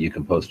video that you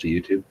can post to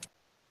YouTube.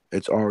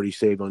 It's already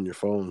saved on your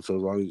phone, so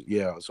as long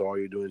as so all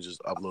you're doing is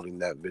just uploading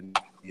that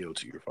video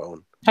to your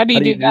phone. How do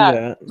you do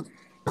that?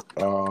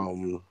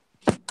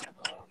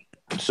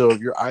 So if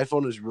your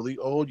iPhone is really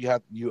old, you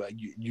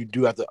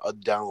do have to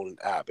download an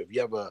app. If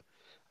you have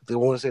they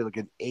want to say like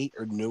an 8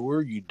 or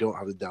newer, you don't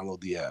have to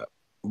download the app.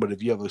 But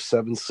if you have a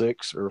 7,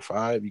 6, or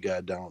 5, you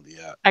gotta download the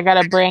app. I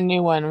got a brand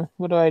new one.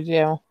 What do I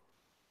do?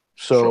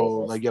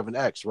 So like you have an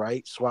X,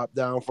 right? Swipe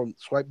down from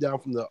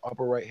the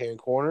upper right hand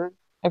corner.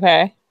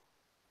 Okay.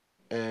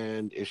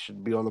 And it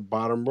should be on the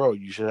bottom row.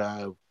 You should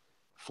have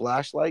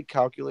flashlight,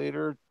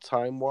 calculator,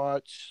 time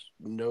watch,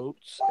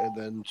 notes, and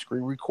then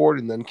screen record,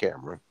 and then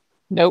camera.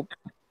 Nope.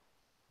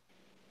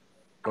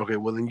 Okay,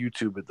 well then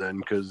YouTube it then,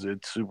 because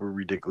it's super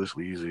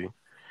ridiculously easy.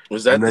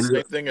 Was that the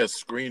same thing as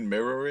screen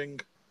mirroring?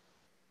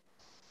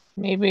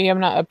 Maybe I'm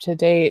not up to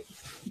date.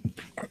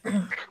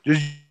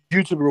 Just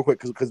YouTube real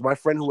quick, because my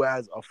friend who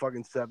has a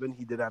fucking 7,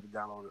 he did have to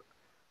download it.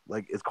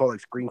 Like it's called like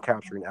screen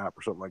capturing app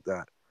or something like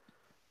that.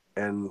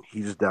 And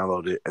he just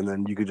downloaded it, and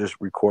then you could just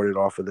record it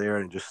off of there,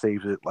 and it just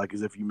saves it like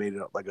as if you made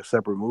it like a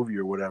separate movie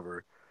or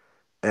whatever.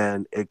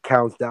 And it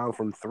counts down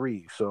from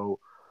 3. So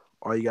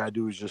all you gotta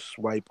do is just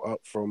swipe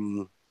up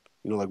from,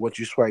 like once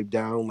you swipe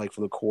down, like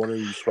from the corner,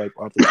 you swipe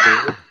up to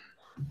clear it.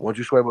 Once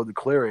you swipe up to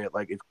clear it,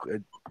 like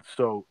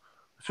so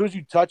as soon as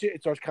you touch it,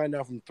 it starts counting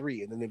down from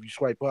 3, and then if you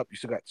swipe up, you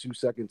still got 2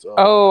 seconds.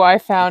 Oh, I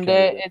found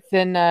it. It's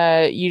in.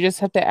 You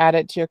just have to add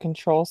it to your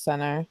control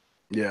center.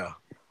 Yeah.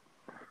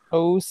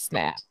 Oh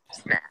snap!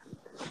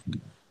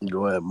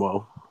 Go ahead,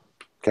 Mo.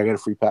 Can I get a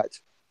free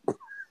patch?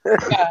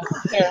 Yeah,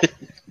 sure.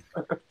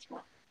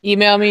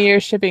 Email me your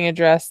shipping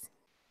address.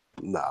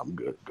 Nah, I'm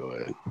good. Go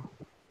ahead.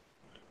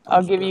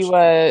 I'll give you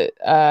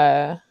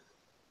a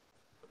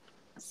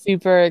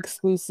super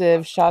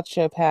exclusive SHOT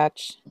Show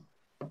patch.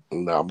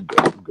 No, I'm good.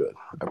 I'm good.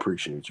 I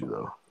appreciate you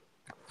though.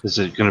 Is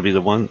it going to be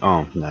the one?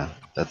 Oh no,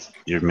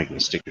 you're making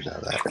stickers out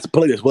of that. Let's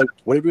play this. Whatever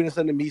you're gonna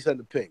send to me, send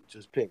to Pink.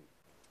 Just Pink.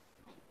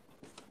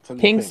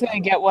 Pink's gonna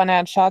get one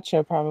at SHOT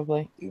Show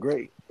probably.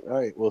 Great. All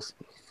right. Well.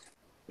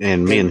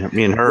 And me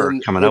and her are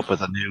coming up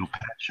with a new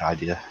patch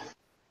idea.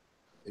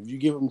 If you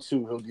give him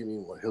 2, he'll give me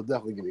 1. He'll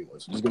definitely give me 1.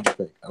 So just give me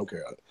Pink. I don't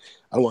care. I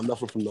don't want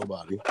nothing from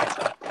nobody.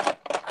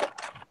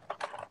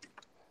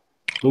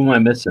 Who am I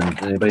missing?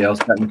 Anybody else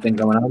got anything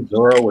going on?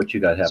 Zorro, what you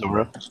got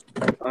happening?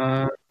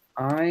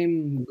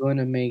 I'm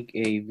gonna make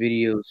a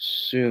video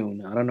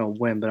soon. I don't know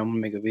when, but I'm gonna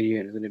make a video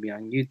and it's gonna be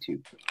on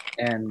YouTube.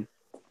 And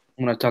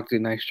I'm gonna talk to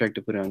Nice Strike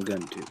to put it on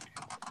Gun too.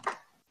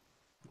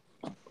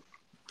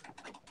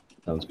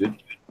 Sounds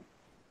good.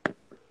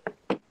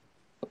 Did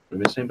I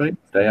miss anybody?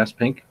 Did I ask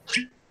Pink?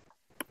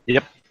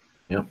 Yep.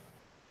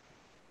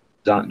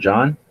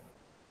 John?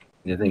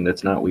 Anything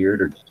that's not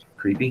weird or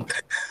creepy?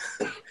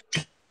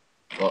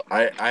 Well,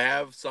 I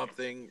have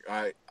something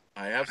I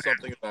have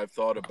something that I've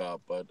thought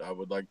about, but I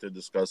would like to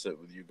discuss it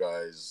with you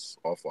guys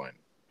offline.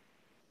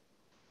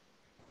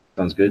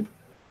 Sounds good.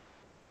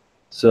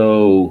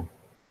 So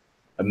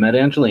I met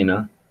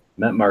Angelina,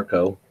 met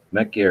Marco,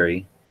 met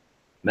Gary,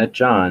 met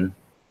John,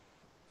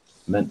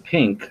 met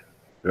Pink.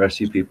 The rest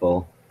of you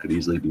people could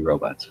easily be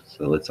robots.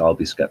 So let's all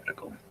be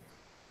skeptical.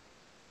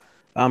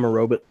 I'm a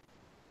robot.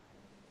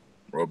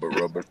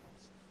 Robot.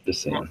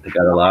 Just saying. They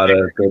got a lot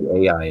of good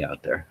AI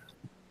out there.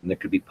 And there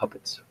could be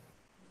puppets.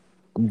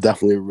 I'm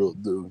definitely a real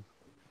dude.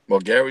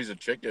 Well, Gary's a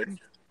chicken.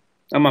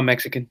 I'm a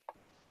Mexican.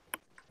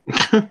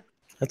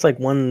 That's like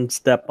one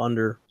step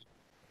under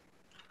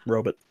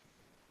robot.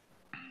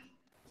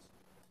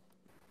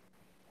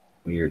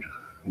 Weird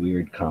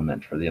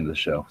comment for the end of the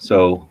show.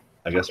 So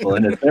I guess we'll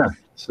end it there.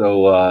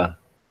 So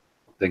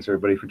thanks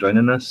everybody for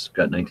joining us.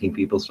 Got 19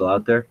 people still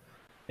out there.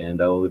 And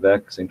I will be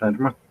back same time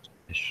tomorrow.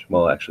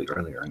 Well, actually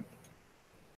earlier.